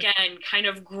 Again, kind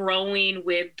of growing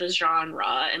with the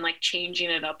genre and like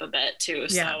changing it up a bit too.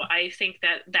 So I think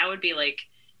that would be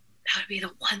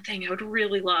the one thing I would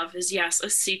really love is a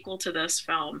sequel to this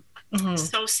film.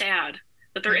 So sad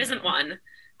that there isn't one.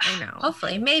 I know.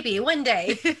 Hopefully, maybe one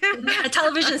day, a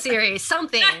television series,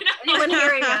 something. Anyone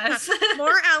hearing us?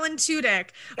 More Alan Tudyk.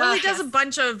 Well, he does a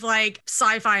bunch of like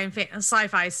sci-fi and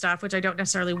sci-fi stuff, which I don't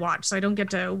necessarily watch, so I don't get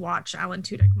to watch Alan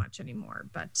Tudyk much anymore.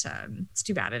 But it's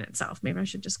too bad in itself. Maybe I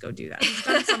should just go do that. He's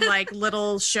done some like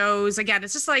little shows. Again,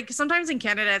 it's just like sometimes in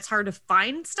Canada it's hard to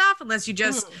find stuff unless you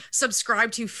just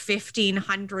subscribe to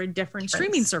 1,500 different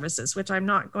streaming services, which I'm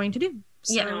not going to do.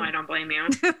 So. No, I don't blame you.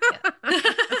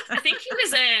 I think he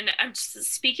was in,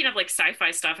 speaking of like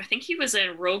sci-fi stuff, I think he was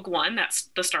in Rogue One,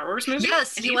 that's the Star Wars movie.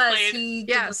 Yes, he was. He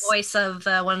did the voice of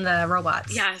one of the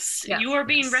robots. Yes. You are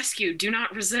being rescued. Do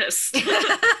not resist.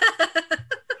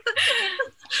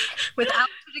 Without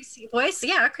voice.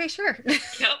 Yeah, okay, sure.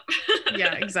 Yep.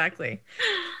 Yeah, exactly.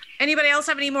 Anybody else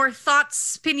have any more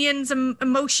thoughts, opinions,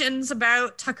 emotions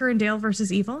about Tucker and Dale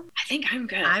versus Evil? I think I'm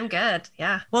good. I'm good.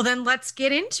 Yeah. Well, then let's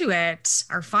get into it.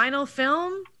 Our final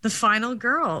film, The Final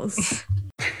Girls.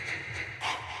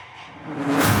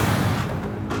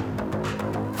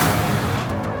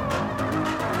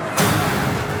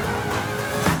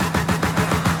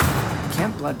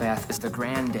 Camp Bloodbath is the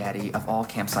granddaddy of all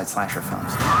campsite slasher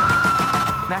films.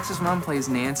 Max's mom plays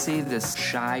Nancy, this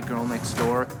shy girl next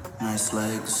door. Nice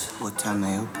legs. What time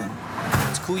they open?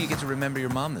 It's cool you get to remember your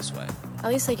mom this way. At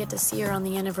least I get to see her on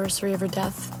the anniversary of her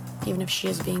death, even if she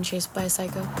is being chased by a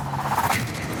psycho.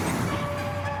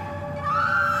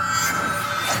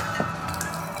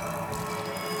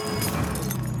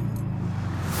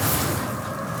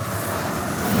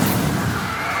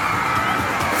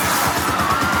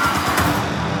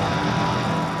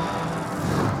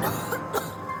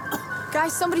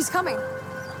 Guys, somebody's coming.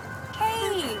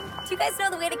 Hey, do you guys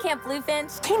know the way to Camp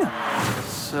Bluefinch? Tina!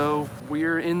 So,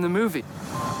 we're in the movie.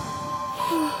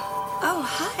 Oh,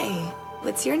 hi.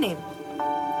 What's your name?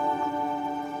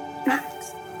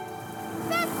 Max.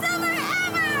 Best summer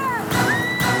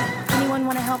ever! Anyone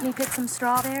want to help me pick some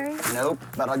strawberries? Nope,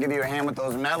 but I'll give you a hand with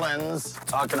those melons.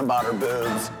 Talking about her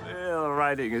boobs. The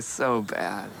writing is so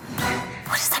bad.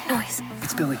 What is that noise?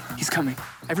 It's Billy. He's coming.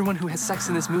 Everyone who has sex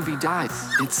in this movie dies.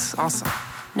 It's awesome.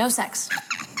 No sex.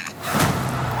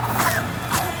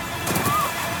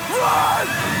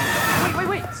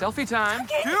 Wait. Selfie time.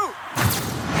 Dude!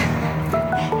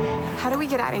 How do we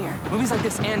get out of here? Movies like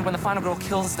this end when the final girl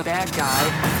kills the bad guy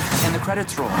and the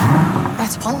credits roll.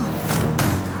 That's Paula.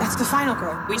 That's the final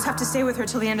girl. We just have to stay with her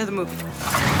till the end of the movie.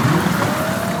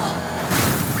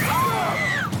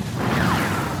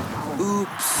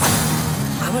 Oops.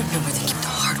 I want to know where they keep the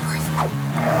hardware.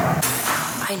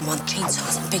 I want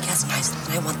chainsaws and big-ass knives,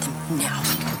 and I want them now.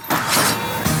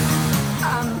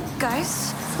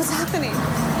 Guys? What's happening?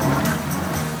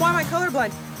 Why am I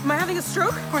colorblind? Am I having a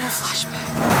stroke? We're in a flashback.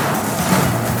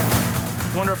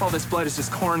 Wonder if all this blood is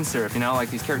just corn syrup, you know? Like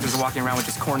these characters are walking around with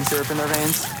just corn syrup in their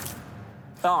veins.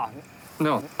 Oh,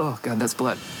 no. Oh, God, that's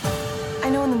blood. I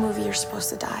know in the movie you're supposed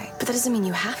to die, but that doesn't mean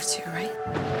you have to, right?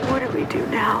 What do we do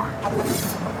now?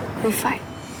 We fight.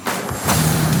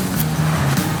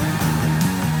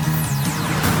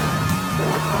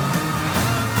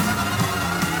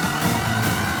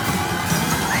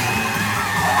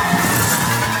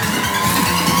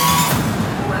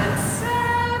 What's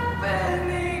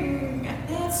happening?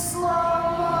 It's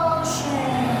slow motion.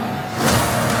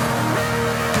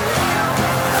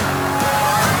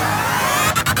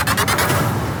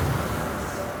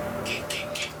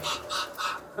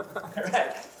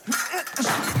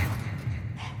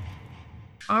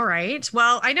 All right.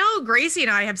 Well, I know Gracie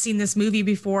and I have seen this movie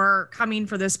before coming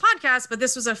for this podcast, but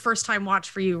this was a first time watch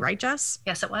for you, right, Jess?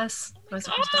 Yes, it was. It was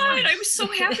the first God, time. I'm so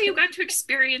happy you got to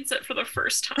experience it for the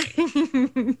first time.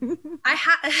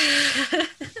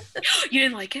 You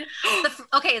didn't like it?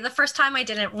 Okay, the first time I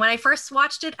didn't. When I first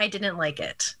watched it, I didn't like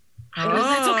it.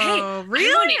 That's okay.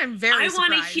 Really? I'm very I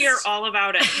want to surprised. hear all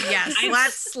about it. Yes,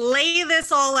 let's lay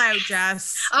this all out,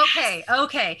 Jess.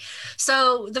 Okay.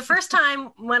 So the first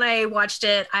time when I watched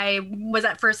it, I was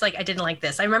at first like, I didn't like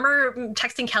this. I remember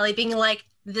texting Kelly being like,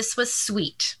 this was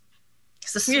sweet.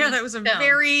 Yeah, that was a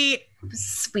very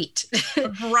sweet,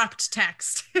 abrupt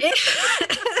text.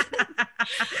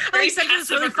 I sent this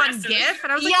really fun GIF,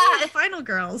 and I was like, Yeah. "Oh, the Final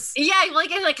Girls." Yeah,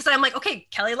 because I'm like, okay,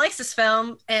 Kelly likes this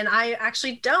film, and I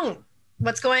actually don't.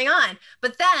 What's going on?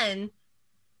 But then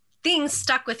things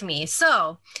stuck with me.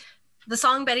 So the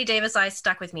song Betty Davis Eyes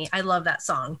stuck with me. I love that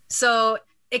song. So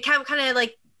it kept kind of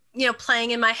like, playing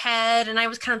in my head, and I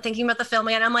was kind of thinking about the film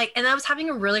again. I'm like, and I was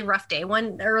having a really rough day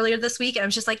earlier this week, and I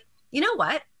was just like, you know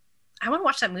what? I want to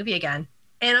watch that movie again.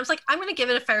 And I was like, I'm going to give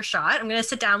it a fair shot. I'm going to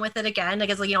sit down with it again.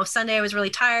 Because, Sunday I was really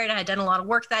tired. I had done a lot of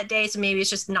work that day. So maybe it's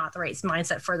just not the right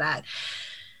mindset for that.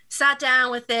 Sat down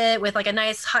with it with like a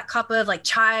nice hot cup of like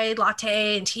chai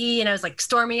latte and tea. And I was like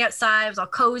storming outside. It was all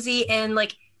cozy. And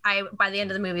like, by the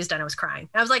end of the movie was done, I was crying.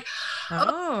 I was like,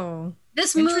 oh,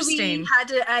 this movie had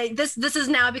to, this has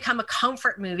now become a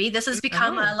comfort movie. This has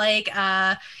become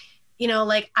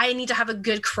I need to have a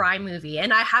good cry movie.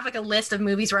 And I have like a list of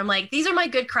movies where I'm like, these are my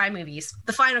good cry movies.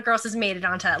 The Final Girls has made it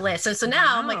onto that list. So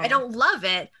now I'm like, I don't love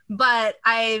it, but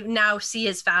I now see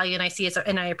its value and I see it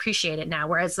and I appreciate it now.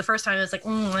 Whereas the first time I was like,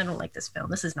 I don't like this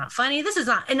film. This is not funny. This is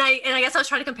not. And I guess I was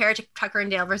trying to compare it to Tucker and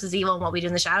Dale versus Evil and What We Do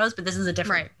in the Shadows, but this is a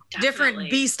different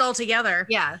beast altogether.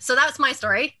 Yeah. So that's my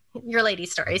story. Your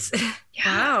ladies' stories.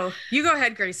 Wow. You go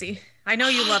ahead, Gracie. I know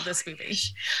you love this movie.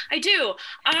 I do.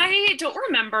 I don't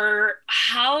remember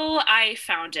how I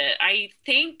found it. I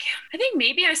think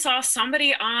maybe I saw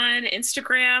somebody on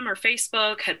Instagram or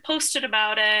Facebook had posted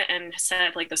about it and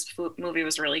said like this movie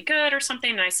was really good or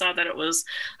something. And I saw that it was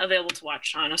available to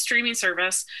watch on a streaming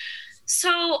service.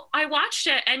 So I watched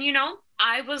it, and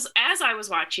as I was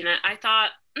watching it, I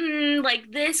thought,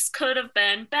 like this could have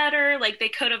been better. Like they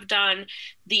could have done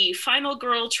the final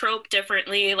girl trope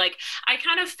differently. Like I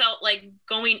kind of felt like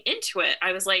going into it,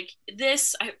 I was like,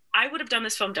 I would have done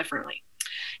this film differently.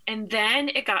 And then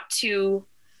it got to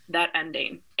that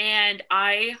ending, and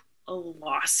I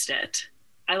lost it.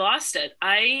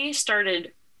 I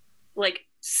started like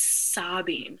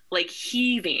sobbing, like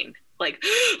heaving, like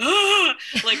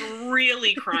like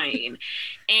really crying.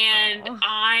 And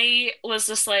I was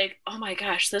just like, oh my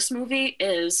gosh, this movie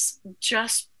is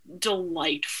just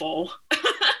delightful.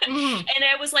 And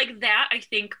it was like that, I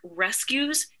think,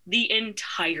 rescues the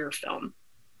entire film,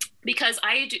 because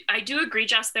I do agree,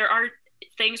 Jess, there are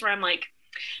things where I'm like,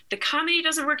 the comedy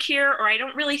doesn't work here, or I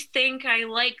don't really think I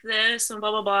like this, and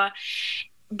blah blah blah,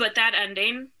 but that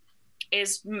ending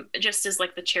is just as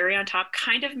like the cherry on top,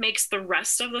 kind of makes the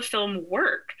rest of the film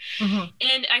work.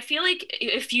 And I feel like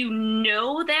if you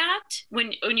know that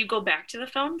when you go back to the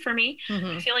film, for me,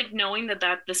 I feel like knowing that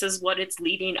this is what it's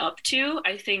leading up to,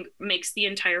 I think makes the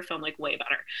entire film like way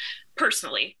better,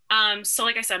 personally. So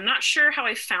like I said, I'm not sure how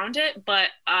I found it, but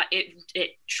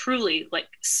it truly like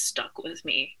stuck with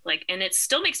me, like, and it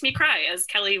still makes me cry, as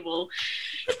Kelly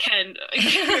can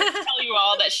tell you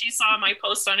all that she saw my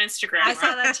post on Instagram. I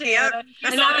saw that too. You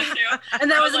saw that too. And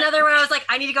that was another one I was like,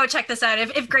 I need to go check this out.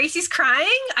 If Gracie's crying,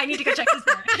 I need to go check this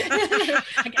out.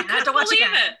 Again, I have to watch again.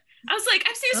 I was like,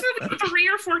 I've seen this movie 3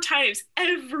 or 4 times.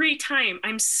 Every time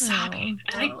I'm sobbing,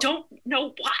 and I don't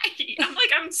know why.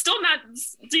 I'm still not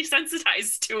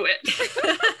desensitized to it.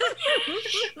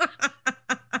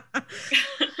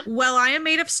 Well, I am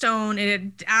made of stone, and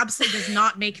it absolutely does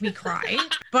not make me cry.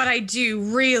 But I do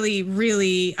really,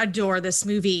 really adore this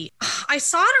movie. I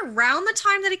saw it around the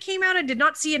time that it came out. I did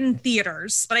not see it in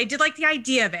theaters, but I did like the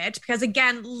idea of it because,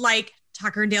 again, like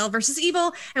Tucker and Dale versus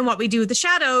Evil and What We Do with the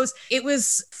Shadows, it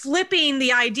was flipping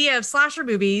the idea of slasher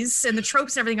movies and the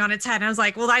tropes and everything on its head. And I was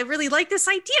like, well, I really like this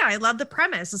idea. I love the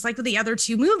premise. It's like with the other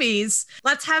 2 movies.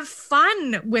 Let's have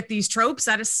fun with these tropes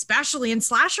that, especially in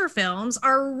slasher films,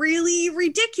 are really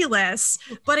ridiculous.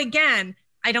 But again,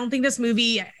 I don't think this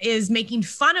movie is making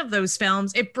fun of those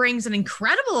films. It brings an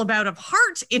incredible amount of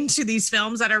heart into these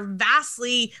films that are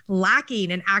vastly lacking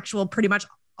in actual pretty much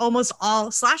almost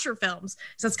all slasher films.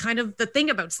 So that's kind of the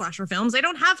thing about slasher films. They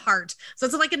don't have heart. So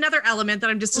it's like another element that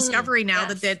I'm just discovering now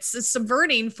that it's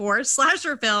subverting for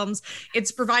slasher films.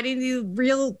 It's providing the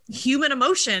real human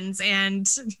emotions and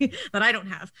that I don't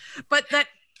have, but that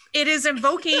it is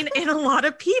invoking in a lot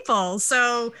of people.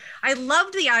 So I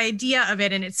loved the idea of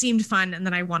it and it seemed fun. And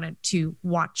then I wanted to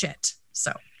watch it.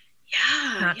 So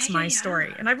that's my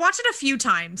story. And I've watched it a few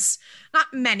times, not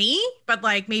many, but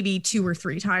like maybe 2 or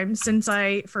 3 times since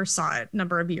I first saw it a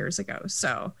number of years ago.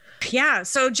 So yeah.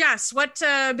 So Jess, what,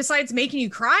 besides making you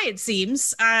cry, it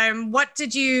seems, what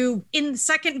did you, in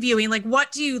second viewing, like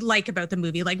what do you like about the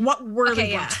movie? Like what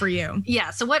really worked for you? Yeah.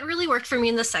 So what really worked for me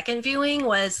in the second viewing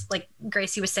was, like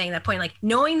Gracie was saying that point, like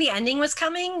knowing the ending was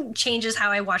coming changes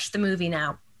how I watched the movie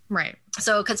now. Right.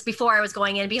 So, because before I was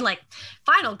going in and being like,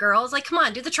 final girls, like, come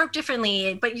on, do the trope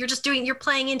differently. But you're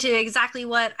playing into exactly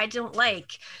what I don't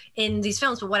like in these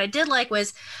films. But what I did like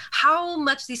was how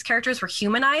much these characters were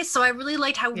humanized. So I really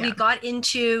liked how we got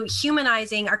into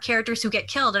humanizing our characters who get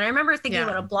killed. And I remember thinking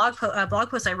about a blog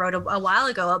post I wrote a while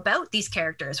ago about these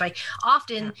characters, right?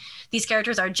 Often these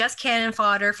characters are just cannon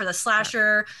fodder for the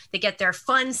slasher. They get their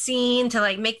fun scene to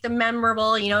like make them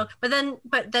memorable, but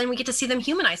then we get to see them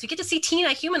humanized. We get to see Tina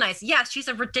humanized. Yes, she's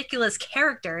a ridiculous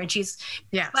character and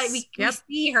but we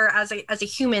see her as a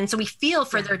human. So we feel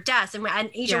for their deaths and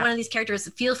each one of these characters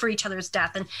feel for each other's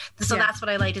death. And so that's what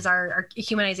I liked, is our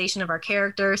humanization of our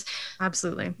characters.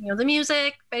 Absolutely. The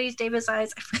music, Betty Davis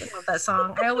Eyes, I freaking love that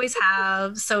song. I always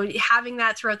have. So having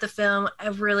that throughout the film,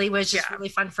 it really was just really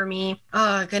fun for me.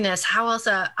 Oh goodness. How else?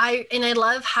 I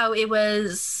love how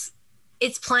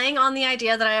it's playing on the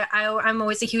idea that I'm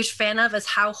always a huge fan of, is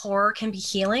how horror can be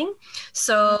healing.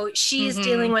 So she's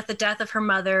dealing with the death of her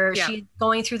mother. Yeah. She's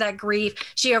going through that grief.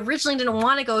 She originally didn't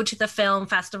want to go to the film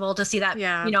festival to see that,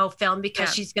 film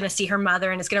because she's going to see her mother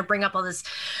and it's going to bring up all this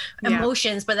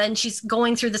emotions. But then she's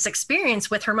going through this experience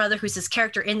with her mother, who's this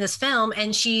character in this film.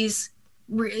 And she's,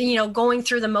 going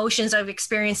through the motions of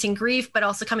experiencing grief, but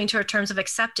also coming to her terms of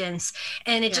acceptance.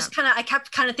 And it just I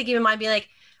kept thinking in my mind, be like,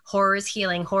 horror is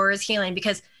healing,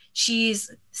 because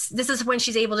this is when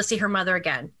she's able to see her mother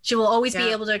again. She will always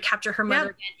be able to capture her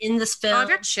mother again in this film. Oh, I've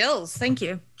got chills. Thank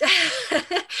you.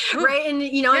 Right. And,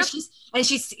 and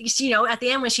she's, at the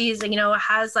end when she's,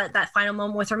 has that final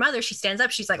moment with her mother, she stands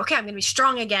up, she's like, okay, I'm going to be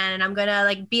strong again. And I'm going to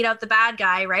like beat out the bad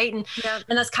guy. Right. And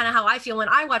that's kind of how I feel when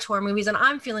I watch horror movies and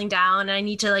I'm feeling down and I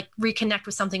need to like reconnect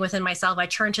with something within myself. I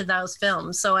turn to those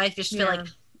films. So I just feel like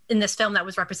in this film that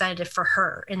was representative for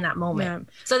her in that moment.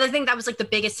 Yeah. So I think that was like the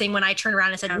biggest thing when I turned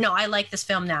around and said, no, I like this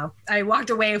film now. I walked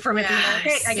away from it.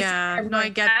 Yes. Being like, I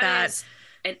get that. Is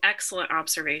an excellent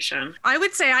observation. I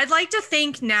would say I'd like to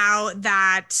think now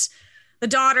that the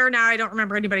daughter, now I don't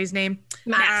remember anybody's name.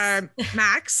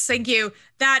 Max, thank you.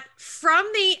 That from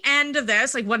the end of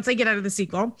this, like once they get out of the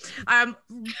sequel,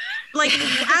 like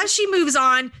as she moves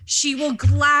on, she will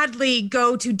gladly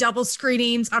go to double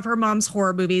screenings of her mom's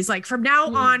horror movies. Like from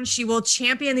now on, she will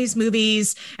champion these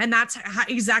movies. And that's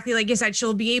exactly like you said,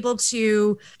 she'll be able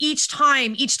to each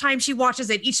time she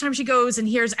watches it, each time she goes and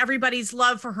hears everybody's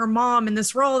love for her mom in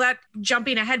this role, that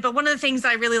jumping ahead. But one of the things that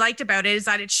I really liked about it is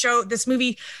that this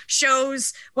movie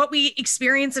shows what we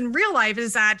experience in real life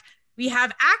is that we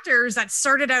have actors that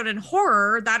started out in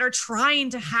horror that are trying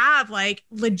to have like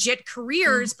legit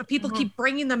careers, but people keep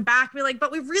bringing them back. Be like,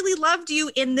 but we really loved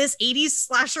you in this 80s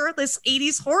slasher, this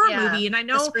 80s horror movie. And I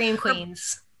know the Scream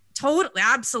Queens. Totally,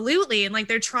 absolutely. And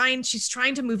like she's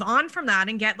trying to move on from that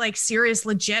and get like serious,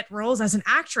 legit roles as an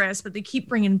actress, but they keep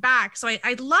bringing back. So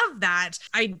I love that.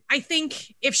 I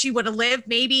think if she would have lived,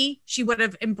 maybe she would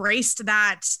have embraced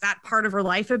that part of her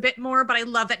life a bit more. But I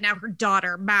love that now her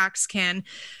daughter, Max, can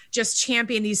just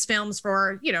champion these films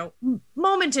for,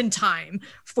 moment in time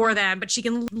for them. But she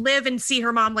can live and see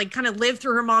her mom, like kind of live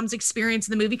through her mom's experience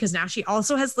in the movie, because now she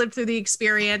also has lived through the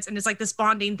experience. And it's like this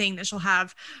bonding thing that she'll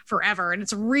have forever. And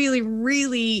it's a really,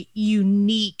 really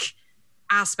unique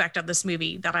aspect of this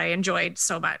movie that I enjoyed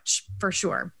so much, for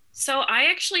sure. So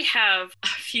I actually have a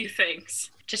few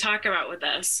things to talk about with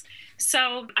this.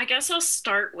 So I guess I'll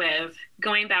start with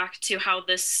going back to how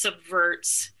this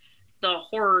subverts the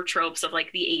horror tropes of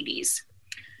like the 80s.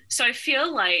 So I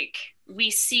feel like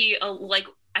we see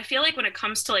I feel like when it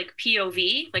comes to like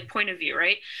POV, like point of view,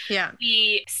 right? Yeah.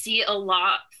 We see a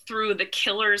lot through the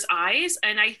killer's eyes.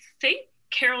 And I think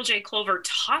Carol J. Clover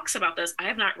talks about this. I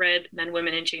have not read Men,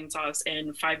 Women, and Chainsaws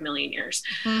in 5 million years.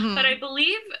 But I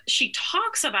believe she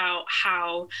talks about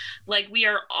how like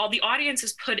the audience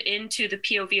is put into the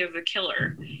POV of the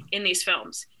killer in these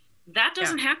films. That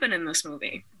doesn't happen in this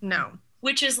movie. No.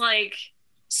 Which is like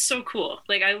so cool.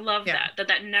 Like I love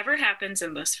that never happens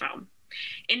in this film.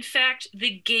 In fact,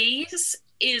 the gaze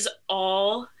is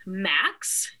all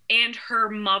Max and her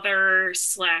mother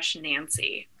 /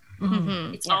 Nancy.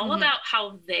 It's all about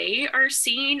how they are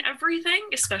seeing everything,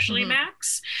 especially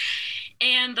Max.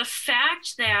 And the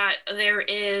fact that there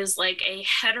is like a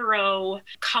hetero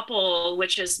couple,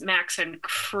 which is Max and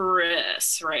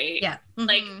Chris, right? Yeah.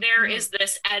 Like there is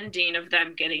this ending of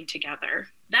them getting together.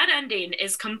 That ending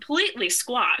is completely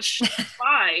squashed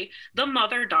by the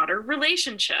mother-daughter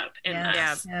relationship in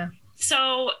this. Yeah.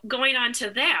 So going on to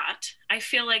that, I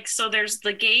feel like, so there's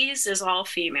the gaze is all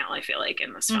female, I feel like,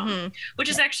 in this film, which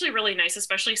is actually really nice,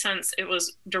 especially since it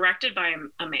was directed by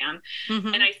a man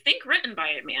and I think written by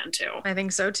a man too. I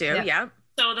think so too. Yeah.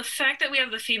 So the fact that we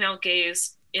have the female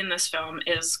gaze in this film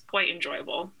is quite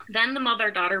enjoyable. Then the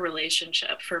mother-daughter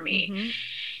relationship for me,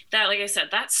 that, like I said,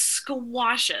 that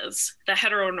squashes the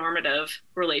heteronormative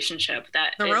relationship.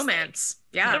 That the romance.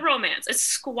 Like, the romance. It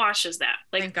squashes that.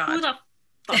 Like, thank God. Who the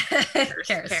fuck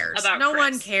cares about no Chris?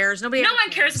 One cares. No one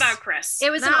cares about Chris. It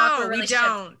was an awkward we relationship.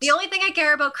 don't. The only thing I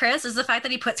care about Chris is the fact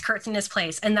that he puts Kurtz in his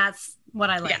place, and that's what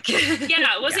I like.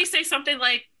 He say something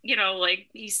like, like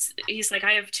he's like,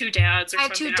 I have 2 dads or I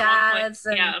have something. 2 dads.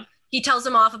 And he tells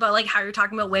him off about like how you're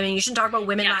talking about women. You shouldn't talk about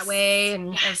women that way.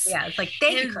 And it's like,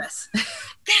 thank you, Chris.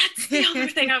 That's the other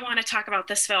thing I want to talk about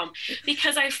this film,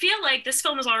 because I feel like this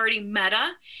film is already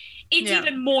meta. It's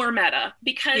even more meta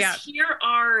because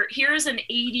here's an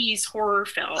 80s horror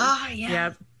film. Oh,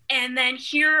 yeah. And then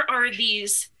here are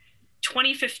these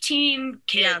 2015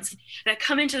 kids that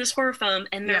come into this horror film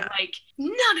and they're like,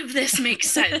 none of this makes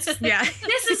sense.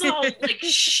 This is all like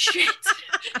shit.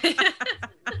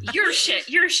 You're shit.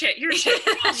 You're shit. You're shit.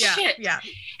 You're shit.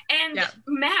 And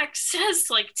Max says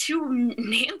like to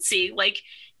Nancy, like,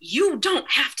 you don't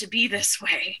have to be this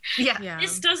way.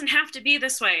 This doesn't have to be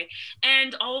this way.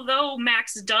 And although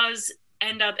Max does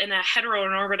end up in a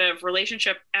heteronormative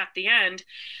relationship at the end,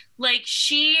 like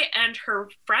she and her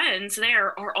friends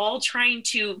there are all trying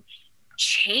to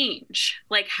change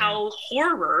like how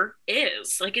horror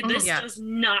is. Like this does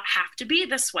not have to be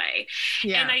this way.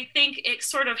 And I think it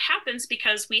sort of happens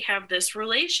because we have this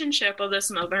relationship of this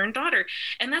mother and daughter.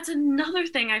 And that's another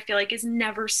thing I feel like is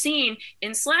never seen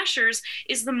in slashers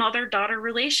is the mother-daughter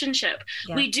relationship.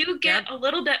 We do get a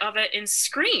little bit of it in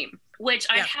Scream, which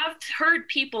I have heard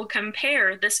people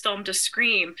compare this film to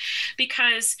Scream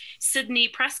because Sidney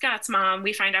Prescott's mom,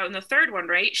 we find out in the third one,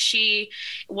 right? She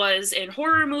was in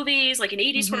horror movies, like in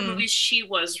 80s horror movies. She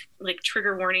was, like,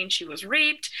 trigger warning, she was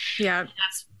raped. Yeah. And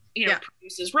that's,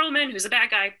 produces Roman, who's a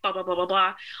bad guy, blah, blah, blah, blah,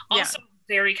 blah. Also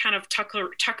very kind of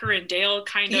Tucker and Dale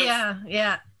kind of.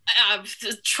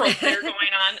 Trope there going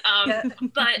on.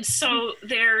 But so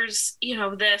there's,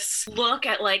 this look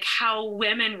at like how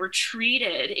women were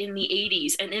treated in the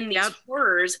 80s and in these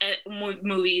horrors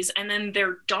movies, and then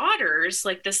their daughters,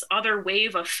 like this other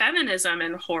wave of feminism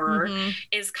and horror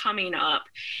is coming up.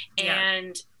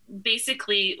 And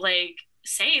basically like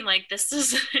saying like, this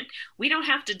is, we don't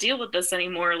have to deal with this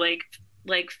anymore. Like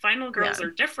final girls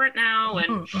are different now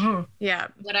and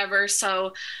whatever.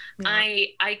 So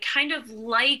I kind of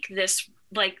like this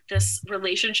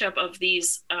relationship of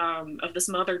these of this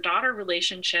mother-daughter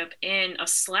relationship in a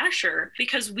slasher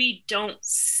because we don't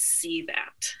see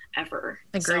that ever.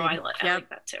 Agreed. So I like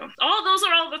that too. Those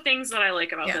are all the things that I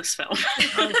like about this film.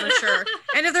 Oh, for sure.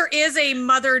 And if there is a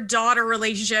mother-daughter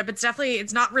relationship,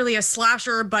 it's not really a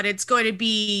slasher, but it's going to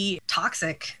be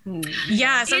toxic.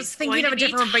 Yeah, so I was thinking of a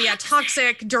different one, but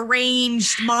toxic,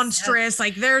 deranged, monstrous.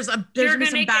 Like there's gonna be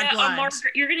some bad blood.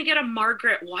 You're gonna get a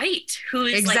Margaret White who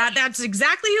is that's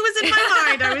exactly who was in my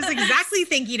mind. I was exactly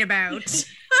thinking about.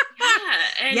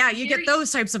 You get those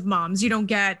types of moms. You don't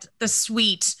get the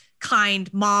sweet,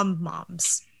 kind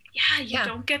moms. You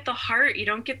don't get the heart, you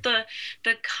don't get the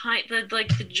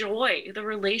joy, the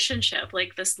relationship,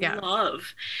 like this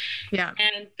love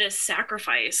and this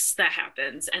sacrifice that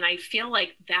happens. And I feel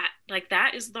like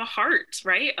that is the heart,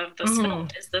 right, of this film,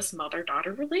 is this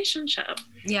mother-daughter relationship.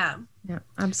 Yeah,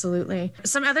 absolutely.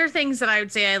 Some other things that I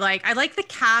would say I like the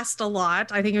cast a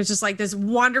lot. I think it was just like this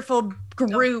wonderful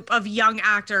group of young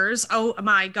actors. Oh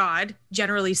my God,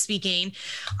 generally speaking.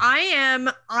 I am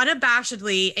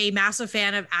unabashedly a massive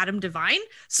fan of Adam Devine.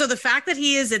 So the fact that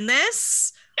he is in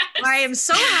this, I am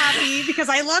so happy because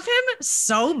I love him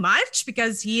so much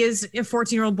because he is a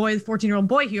 14-year-old boy with 14-year-old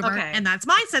boy humor. And that's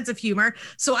my sense of humor.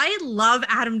 So I love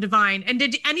Adam Devine. And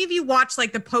did any of you watch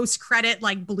like the post-credit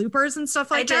like bloopers and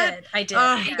stuff like that? I did.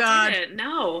 Oh God.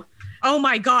 No. Oh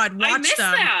my God. Watch I missed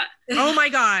them. That. Oh my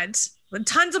God.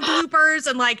 Tons of bloopers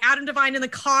and like Adam Devine in the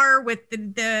car with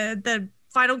the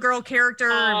final girl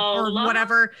character or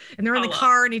whatever. And they're in the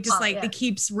car and he just he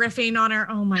keeps riffing on her.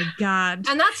 Oh my God.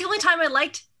 And that's the only time I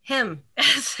liked him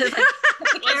as the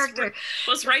character.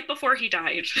 Was right before he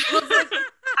died.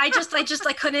 I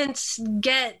couldn't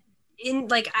get in.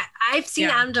 Like I've seen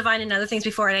Adam Devine in other things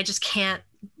before and I just can't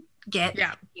get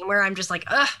humor. I'm just like,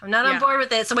 I'm not on board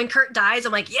with it. So when Kurt dies,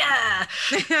 I'm like, because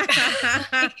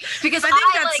I think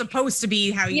that's supposed to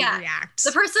be how you react.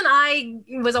 The person I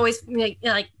was always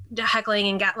like heckling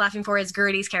and laughing for is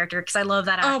Gertie's character because I love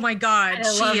that actor. Oh my God,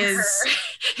 she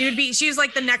is. She's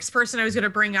like the next person I was going to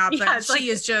bring up. She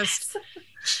is just.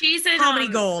 She's in Comedy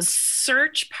Gold.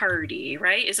 Search Party,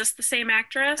 right? Is this the same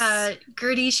actress?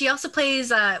 Gertie. She also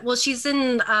plays. She's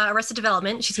in Arrested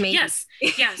Development. She's made. Yes.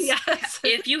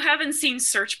 If you haven't seen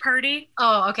Search Party,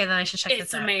 okay, then I should check this out.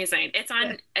 It's amazing. It's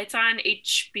on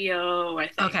HBO, I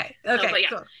think. Okay,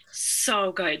 cool.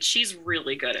 So good. She's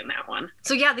really good in that one.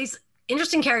 So these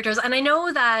interesting characters, and I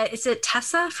know that is it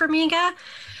Tessa Farmiga?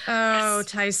 Oh,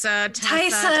 Tessa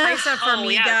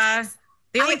Farmiga.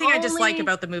 The only thing I dislike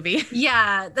about the movie.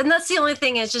 Yeah, and that's the only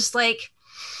thing is just like,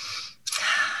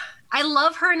 I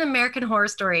love her in American Horror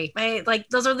Story. That's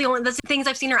the things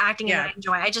I've seen her acting in I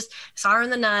enjoy. I just saw her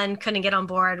in The Nun, couldn't get on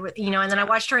board with, and then I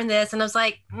watched her in this and I was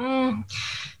like, you're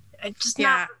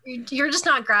just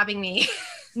not grabbing me.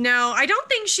 No, I don't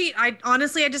think I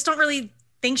just don't really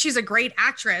think she's a great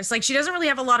actress. Like she doesn't really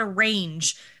have a lot of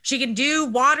range. She can do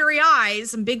watery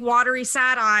eyes and big watery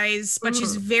sad eyes, but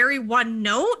she's very one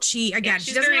note. She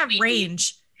doesn't have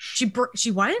range. She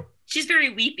what? She's very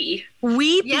weepy.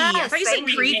 Weepy. Yes, I thought you said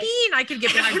creepy, and I could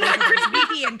get behind both of those.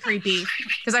 Weepy and creepy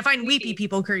because I find weepy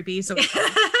people creepy. So,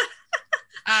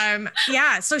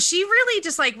 So she really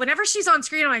just like whenever she's on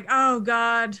screen, I'm like, oh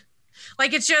God,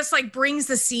 like it's just like brings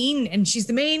the scene, and she's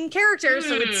the main character.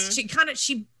 So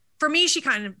for me, she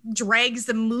kind of drags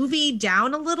the movie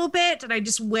down a little bit. And I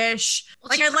just wish,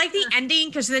 I like the ending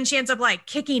because then she ends up like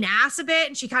kicking ass a bit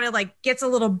and she kind of like gets a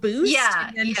little boost.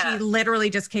 And then she literally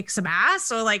just kicks some ass.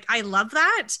 So like, I love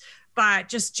that. But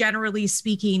just generally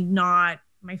speaking, not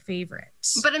my favorite.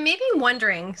 But it made me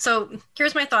wondering, so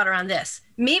here's my thought around this.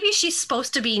 Maybe she's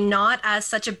supposed to be not as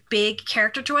such a big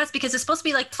character to us because it's supposed to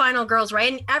be like final girls,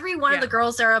 right? And every one of the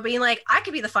girls there are being like, I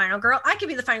could be the final girl, I could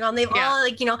be the final girl. And they've all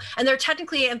like, you know, and they're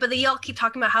technically, but they all keep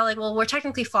talking about how like, well, we're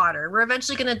technically fodder. We're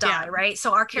eventually going to die, right?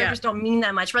 So our characters don't mean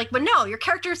that much. We're like, but no, your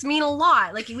characters mean a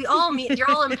lot. Like we all mean,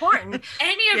 you're all important.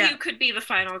 Any of you could be the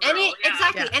final girl.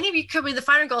 Exactly. Any of you could be the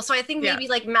final girl. So I think maybe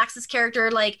like Max's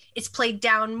character, like it's played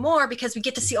down more because we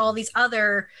get to see all these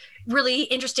other really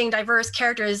interesting, diverse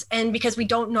characters, and because we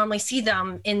don't normally see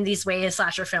them in these ways in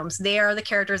slasher films, they are the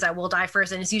characters that will die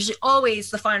first, and it's usually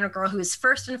always the final girl who is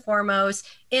first and foremost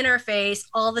in our face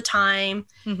all the time.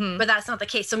 But that's not the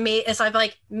case. So I've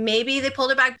like maybe they pulled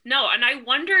it back. No, and I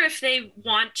wonder if they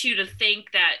want you to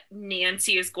think that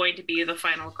Nancy is going to be the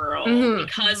final girl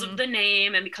because of the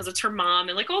name and because it's her mom,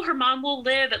 and like, oh, her mom will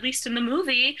live, at least in the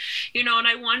movie, you know. And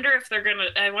I wonder if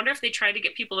they try to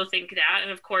get people to think that, and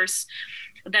of course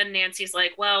then Nancy's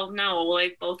like, well, no,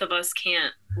 like both of us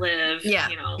can't live, you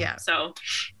know. So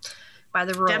by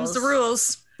the rules. Them's the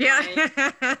rules. Yeah.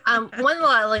 One of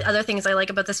the other things I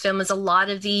like about this film is a lot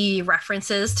of the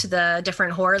references to the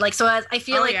different horror. Like, so I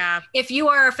feel if you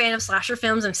are a fan of slasher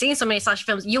films and seeing so many slasher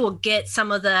films, you will get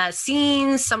some of the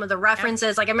scenes, some of the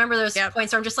references. Like I remember those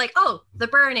points where I'm just like, oh, The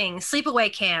Burning,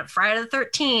 Sleepaway Camp, Friday the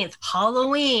 13th,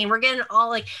 Halloween. We're getting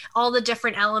all the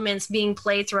different elements being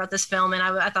played throughout this film. And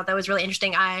I thought that was really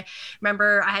interesting. I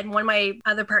remember I had one of my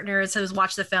other partners who's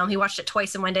watched the film. He watched it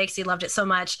twice in one day because he loved it so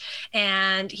much.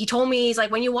 And he told me, he's like,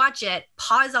 when you watch it,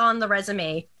 pause on the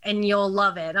resume and you'll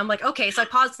love it. And I'm like, okay. So I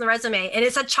paused on the resume and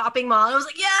it said Chopping Mall. I was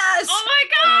like, yes! Oh my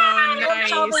God! Nice.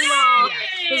 Chopping Mall.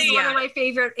 This is one of my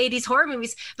favorite 80s horror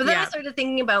movies. But then I started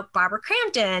thinking about Barbara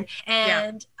Crampton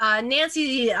and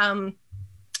Nancy,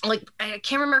 like I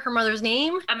can't remember her mother's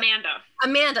name.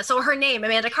 Amanda. So her name,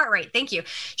 Amanda Cartwright. Thank you.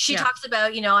 She talks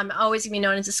about, you know, I'm always gonna be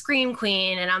known as a scream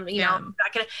queen, and I'm, you know,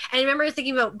 not gonna. And I remember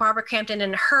thinking about Barbara Crampton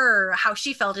and how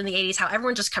she felt in the 80s, how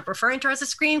everyone just kept referring to her as a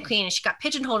scream queen, and she got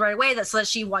pigeonholed right away. So that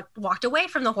she walked away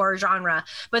from the horror genre.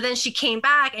 But then she came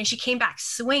back, and she came back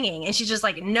swinging, and she's just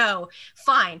like, no,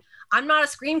 fine, I'm not a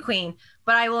scream queen,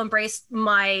 but I will embrace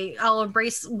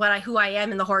who I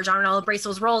am in the horror genre, and I'll embrace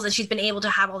those roles. And she's been able to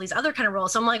have all these other kind of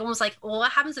roles. So I'm like, almost like, well,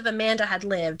 what happens if Amanda had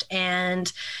lived?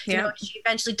 And, you know, she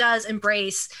eventually does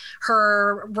embrace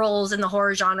her roles in the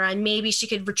horror genre, and maybe she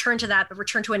could return to that, but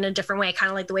return to it in a different way, kind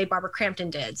of like the way Barbara Crampton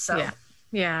did. So.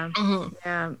 She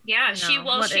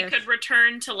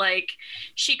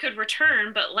could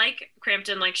return, but like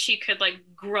Crampton, like she could like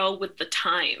grow with the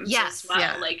times as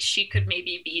well. Like she could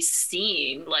maybe be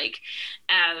seen like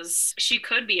as she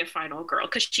could be a final girl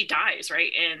because she dies,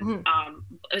 right? And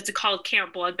it's called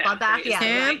Camp Bloodbath.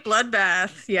 Camp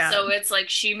Bloodbath. So it's like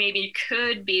she maybe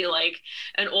could be like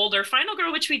an older final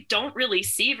girl, which we don't really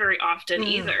see very often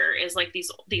either, is like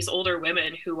these older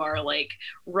women who are like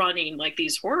running like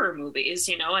these horror movies,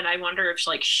 you know. And I wonder if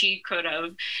like she could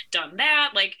have done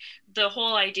that, like the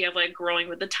whole idea of like growing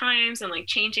with the times and like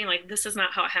changing, like this is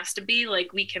not how it has to be,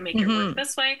 like we can make it work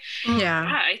this way.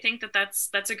 I think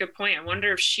that's a good point. I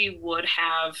wonder if she would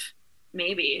have,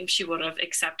 maybe if she would have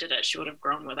accepted it, she would have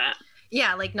grown with it.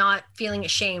 Yeah, like not feeling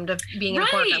ashamed of being in a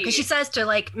horror film. Because she says to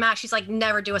like Max, she's like,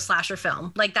 never do a slasher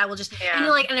film. Like that will just and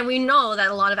like, and we know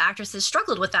that a lot of actresses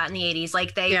struggled with that in the 80s.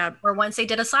 Like they or once they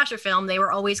did a slasher film, they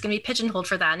were always gonna be pigeonholed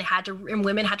for that. And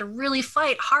women had to really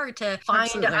fight hard to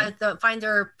find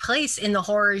their place in the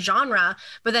horror genre.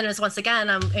 But then as once again,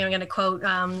 I'm gonna quote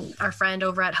our friend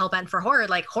over at Hellbent for Horror,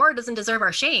 like horror doesn't deserve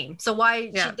our shame. So why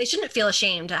they shouldn't feel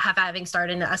ashamed to having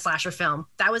started a slasher film.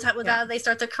 That was how they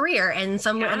start their career. And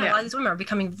and a lot of these women are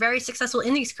becoming very successful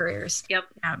in these careers. Yeah,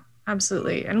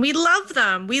 absolutely. And we love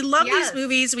them. We love these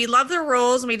movies. We love their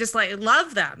roles, and we just like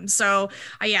love them. So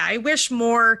I wish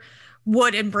more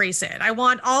would embrace it. I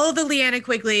want all of the Leanna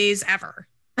Quigleys ever.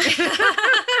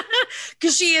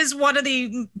 Because she is one of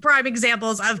the prime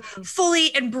examples of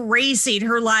fully embracing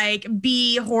her like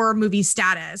B horror movie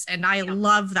status. And I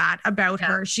love that about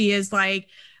her. She is like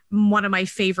one of my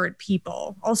favorite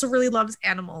people. Also really loves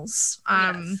animals.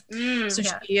 So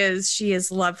she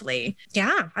is lovely.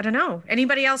 Yeah, I don't know.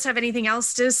 Anybody else have anything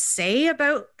else to say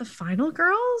about the Final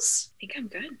Girls? I think I'm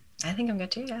good. I think I'm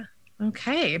good too, yeah.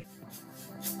 Okay.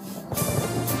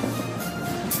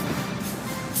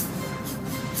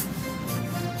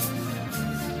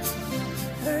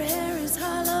 Her hair is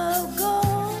hollow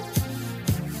gold.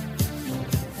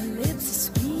 Her lips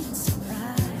are sweet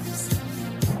surprise.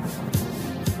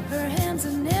 Her hands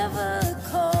are never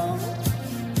cold.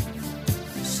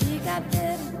 She got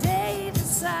Betty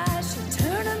Davis eyes. She'll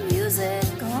turn her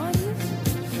music on you.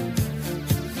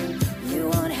 You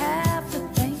won't have to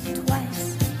think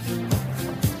twice.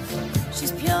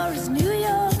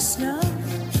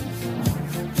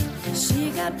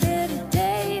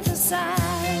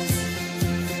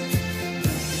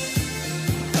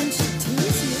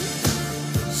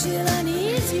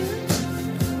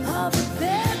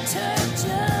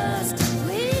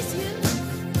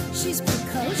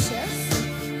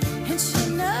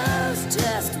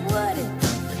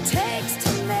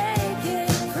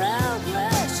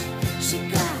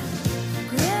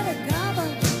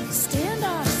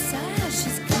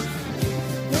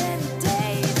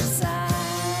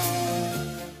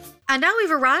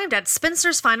 we've arrived at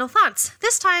Spinster's Final Thoughts,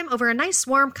 this time over a nice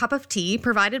warm cup of tea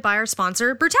provided by our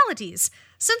sponsor, Brutalities.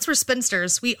 Since we're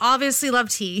spinsters, we obviously love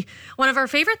tea. One of our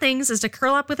favorite things is to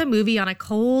curl up with a movie on a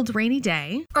cold, rainy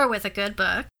day. Or with a good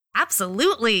book.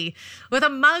 Absolutely. With a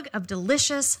mug of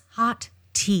delicious, hot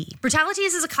tea.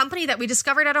 Brutalities is a company that we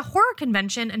discovered at a horror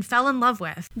convention and fell in love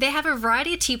with. They have a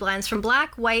variety of tea blends from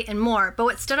black, white, and more, but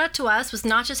what stood out to us was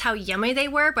not just how yummy they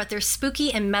were, but their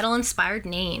spooky and metal-inspired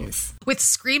names. With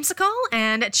Screamsicle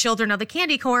and Children of the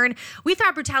Candy Corn, we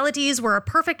thought Brutalities were a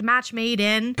perfect match made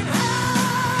in...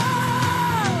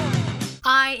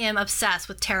 I am obsessed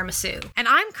with tiramisu. And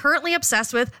I'm currently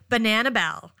obsessed with Banana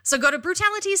Bell. So go to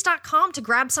Brutalities.com to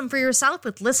grab some for yourself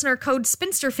with listener code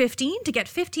SPINSTER15 to get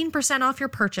 15% off your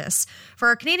purchase. For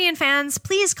our Canadian fans,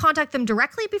 please contact them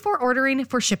directly before ordering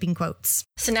for shipping quotes.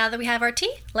 So now that we have our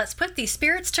tea, let's put these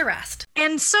spirits to rest.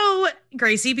 And so,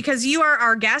 Gracie, because you are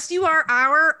our guest, you are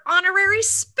our honorary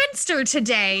spinster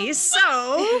today.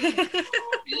 So...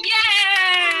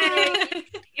 Yay!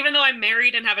 Even though I'm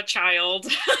married and have a child.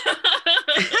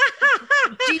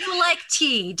 Do you like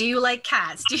tea? Do you like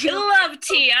cats? Do you love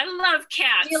tea? I love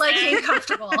cats. Do you like being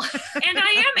comfortable? And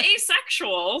I am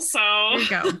asexual, so... There you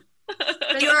go.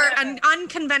 You're an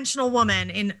unconventional woman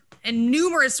in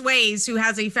numerous ways who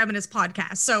has a feminist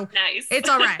podcast. So nice. It's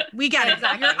all right. We get it.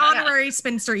 Exactly. You're honorary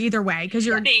spinster either way because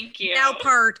you're now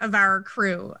part of our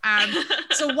crew.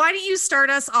 So why don't you start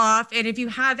us off? And if you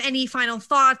have any final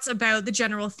thoughts about the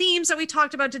general themes that we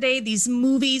talked about today, these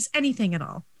movies, anything at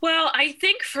all. Well, I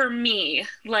think for me,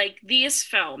 like these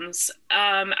films,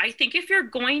 I think if you're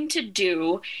going to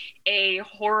do a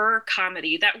horror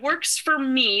comedy that works for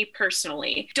me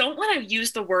personally, don't want to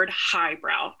use the word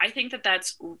highbrow. I think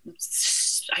that's,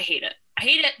 I hate it.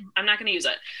 I'm not going to use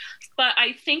it. But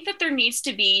I think that there needs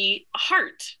to be a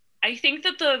heart. I think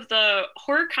that the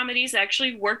horror comedies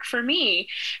actually work for me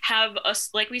have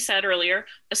like we said earlier,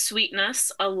 a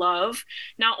sweetness, a love,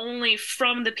 not only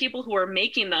from the people who are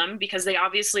making them because they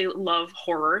obviously love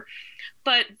horror,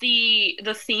 but the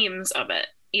themes of it.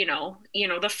 You know,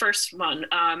 the first one,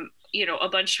 a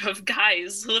bunch of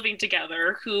guys living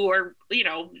together who are,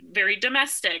 very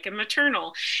domestic and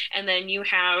maternal. And then you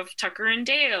have Tucker and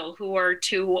Dale, who are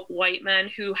two white men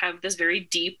who have this very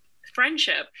deep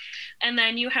friendship. And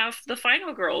then you have The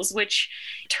Final Girls, which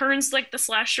turns like the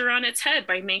slasher on its head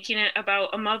by making it about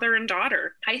a mother and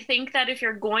daughter. I think that if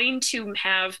you're going to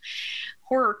have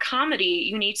horror comedy,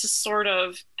 you need to sort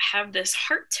of have this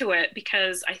heart to it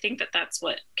because I think that that's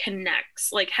what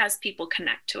connects, like has people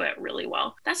connect to it really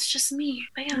well. That's just me.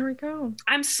 But yeah, there we go.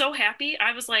 I'm so happy.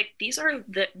 I was like, these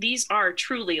are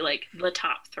truly like the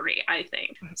top three, I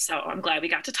think. So I'm glad we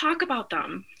got to talk about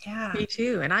them. Yeah, me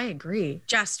too. And I agree.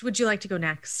 Jess, would you like to go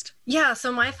next? Yeah,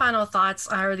 so my final thoughts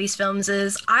are these films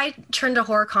is I turn to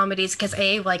horror comedies because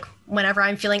like whenever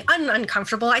I'm feeling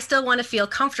uncomfortable, I still want to feel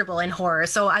comfortable in horror.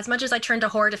 So as much as I turn to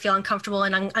horror to feel uncomfortable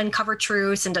and uncover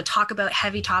truths and to talk about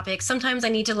heavy topics, sometimes I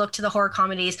need to look to the horror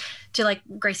comedies to, like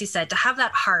Gracie said, to have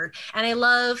that heart. And I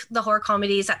love the horror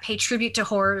comedies that pay tribute to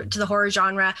the horror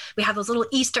genre. We have those little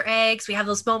Easter eggs. We have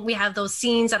those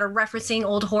scenes that are referencing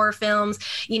old horror films,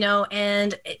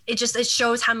 and it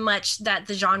shows how much that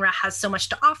the genre has so much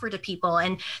to offer to people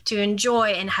and to enjoy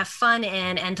and have fun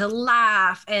in and to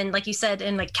laugh. And like you said,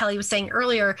 and like Kelly was saying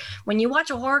earlier, when you watch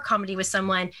a horror comedy with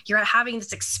someone, you're having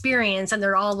this experience and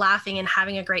they're all laughing and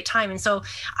having a great time. And so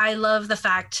I love the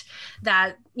fact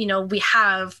that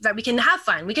we can have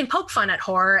fun. We can poke fun at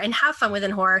horror and have fun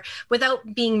within horror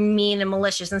without being mean and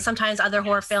malicious. And sometimes other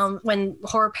horror films, when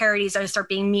horror parodies, I start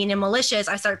being mean and malicious.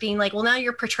 I start being like, well, now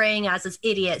you're portraying us as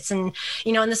idiots. And,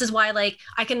 and this is why, like,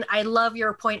 I love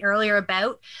your point earlier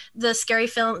about the scary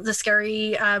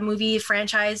movie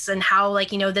franchise and how, like,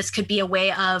 this could be a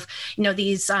way of,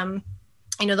 these, the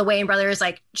Wayans brothers,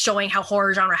 like showing how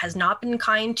horror genre has not been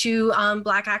kind to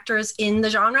Black actors in the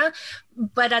genre.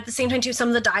 But at the same time, too, some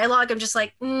of the dialogue, I'm just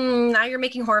like, now you're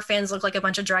making horror fans look like a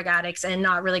bunch of drug addicts and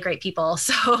not really great people.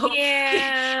 So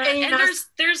yeah, and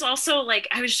there's also like,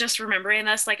 I was just remembering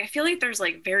this, like I feel like there's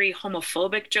like very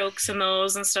homophobic jokes in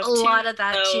those and stuff. A lot of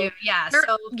that too. Yeah,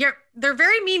 they're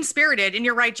very mean spirited, and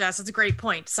you're right, Jess. It's a great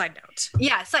point. Side note.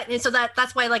 Yeah, and so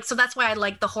that's why I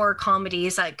like the horror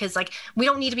comedies, because like we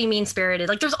don't need to be mean spirited.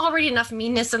 Like there's already enough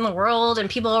meanness in the world, and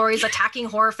people are always attacking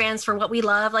horror fans for what we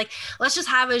love. Like let's just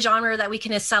have a genre that we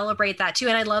can celebrate that too.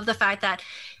 And I love the fact that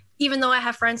even though I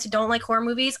have friends who don't like horror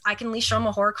movies, I can at least show them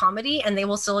a horror comedy and they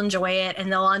will still enjoy it,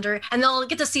 and they'll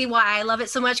get to see why I love it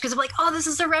so much, because I'm like, oh, this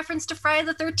is a reference to Friday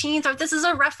the 13th, or this is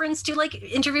a reference to like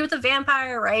Interview with a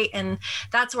Vampire, right? And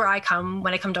that's where I come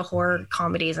when I come to horror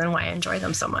comedies and why I enjoy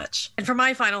them so much. And for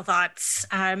my final thoughts,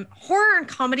 horror and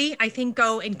comedy, I think,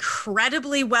 go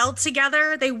incredibly well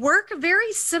together. They work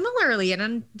very similarly and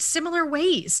in similar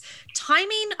ways.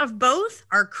 Timing of both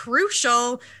are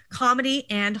crucial. Comedy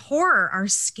and horror are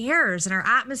scares and our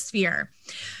atmosphere.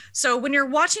 So when you're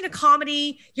watching a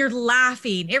comedy, you're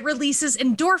laughing. It releases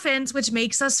endorphins, which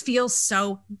makes us feel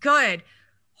so good.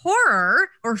 Horror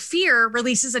or fear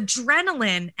releases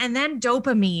adrenaline and then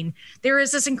dopamine. There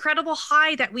is this incredible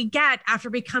high that we get after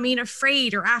becoming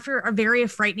afraid or after a very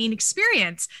frightening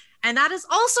experience. And that is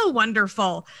also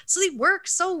wonderful. So they work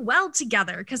so well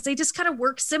together because they just kind of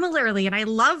work similarly. And I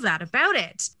love that about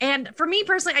it. And for me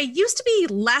personally, I used to be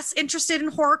less interested in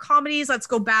horror comedies. Let's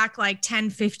go back like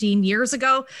 10, 15 years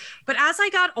ago. But as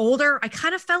I got older, I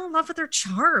kind of fell in love with their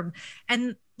charm.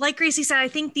 And like Gracie said, I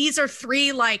think these are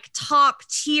 3 like top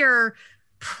tier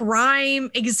prime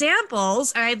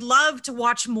examples, and I'd love to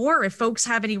watch more if folks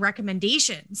have any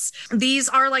recommendations. These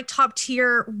are like top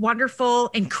tier, wonderful,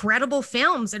 incredible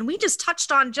films, and we just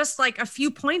touched on just like a few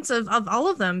points of all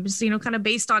of them, just, kind of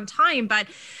based on time, but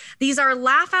these are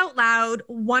laugh out loud,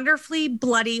 wonderfully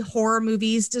bloody horror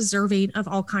movies deserving of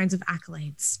all kinds of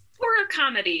accolades. Horror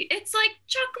comedy, it's like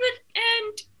chocolate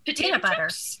and peanut butter.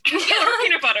 Yeah, or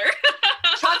peanut butter.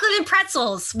 Chocolate and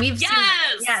pretzels. We've seen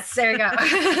that. Yes, there you go.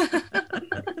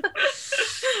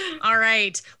 All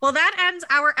right. Well, that ends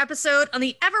our episode on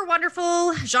the ever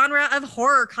wonderful genre of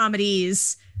horror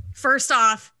comedies. First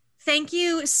off, thank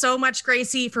you so much,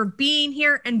 Gracie, for being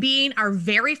here and being our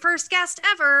very first guest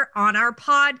ever on our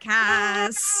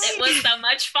podcast. It was so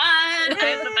much fun. I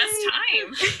had the best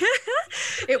time.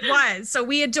 It was. So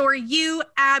we adore you,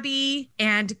 Abby,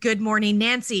 and Good Morning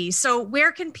Nancy. So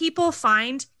where can people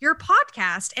find your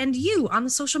podcast and you on the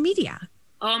social media?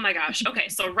 Oh my gosh. Okay.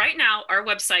 So right now our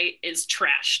website is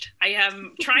trashed. I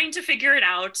am trying to figure it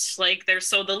out.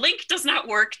 So the link does not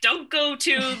work. Don't go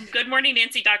to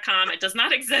goodmorningnancy.com. It does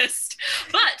not exist,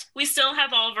 but we still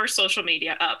have all of our social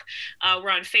media up.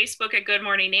 We're on Facebook at Good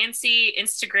Morning Nancy,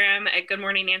 Instagram at Good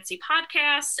Morning Nancy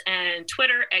Podcast, and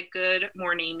Twitter at Good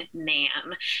Morning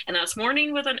Nan. And that's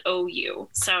morning with an OU.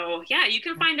 So yeah, you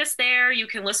can find us there. You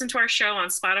can listen to our show on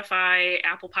Spotify,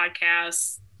 Apple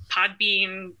Podcasts,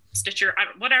 Podbean, Stitcher,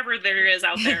 whatever there is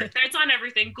out there. It's on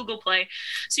everything, Google Play.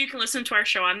 So you can listen to our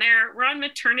show on there. We're on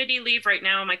maternity leave right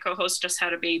now. My co-host just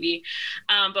had a baby,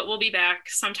 but we'll be back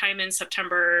sometime in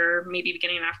September, maybe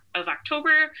beginning of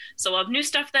October. So we'll have new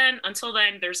stuff then. Until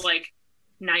then, there's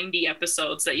 90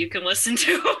 episodes that you can listen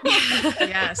to.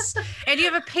 Yes. And you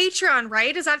have a Patreon,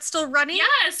 right? Is that still running?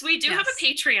 Yes, we do have a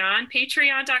Patreon,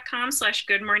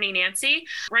 patreon.com/goodmorningnancy.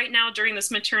 Right now, during this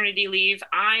maternity leave,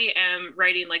 I am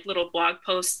writing little blog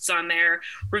posts on there,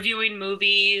 reviewing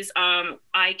movies.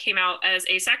 I came out as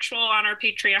asexual on our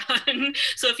Patreon.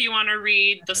 So if you want to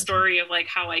read the story of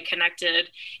how I connected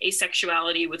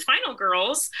asexuality with Final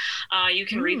Girls, you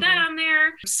can read that on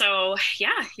there. So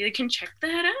yeah, you can check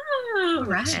that out.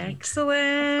 Right.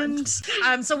 Excellent.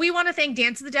 So we want to thank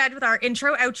Dance of the Dead with our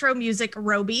intro, outro music,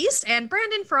 Robeast, and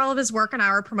Brandon for all of his work on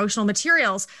our promotional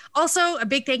materials. Also, a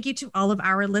big thank you to all of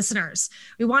our listeners.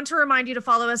 We want to remind you to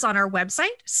follow us on our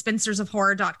website,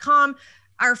 spinstersofhorror.com,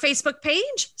 our Facebook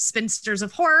page, Spinsters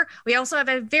of Horror. We also have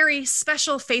a very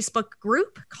special Facebook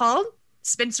group called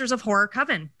Spinsters of Horror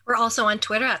Coven. We're also on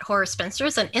Twitter at Horror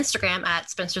Spinsters and Instagram at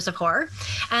Spinsters of Horror.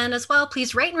 And as well,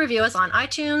 please rate and review us on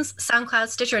iTunes, SoundCloud,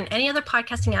 Stitcher, and any other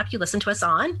podcasting app you listen to us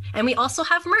on. And we also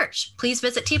have merch. Please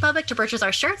visit TeePublic to purchase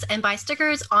our shirts and buy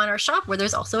stickers on our shop, where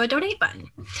there's also a donate button.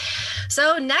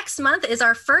 So next month is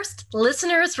our first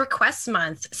listeners request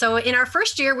month. So in our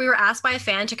first year, we were asked by a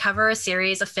fan to cover a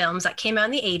series of films that came out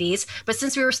in the 80s. But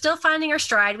since we were still finding our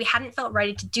stride, we hadn't felt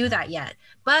ready to do that yet.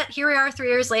 But here we are 3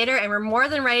 years later, and we're more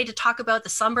than ready to talk about the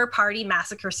Slumber Party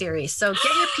Massacre series. So get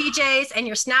your PJs and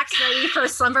your snacks ready for a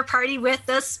slumber party with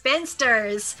the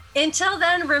Spinsters. Until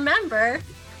then, remember,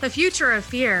 the future of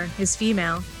fear is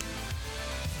female.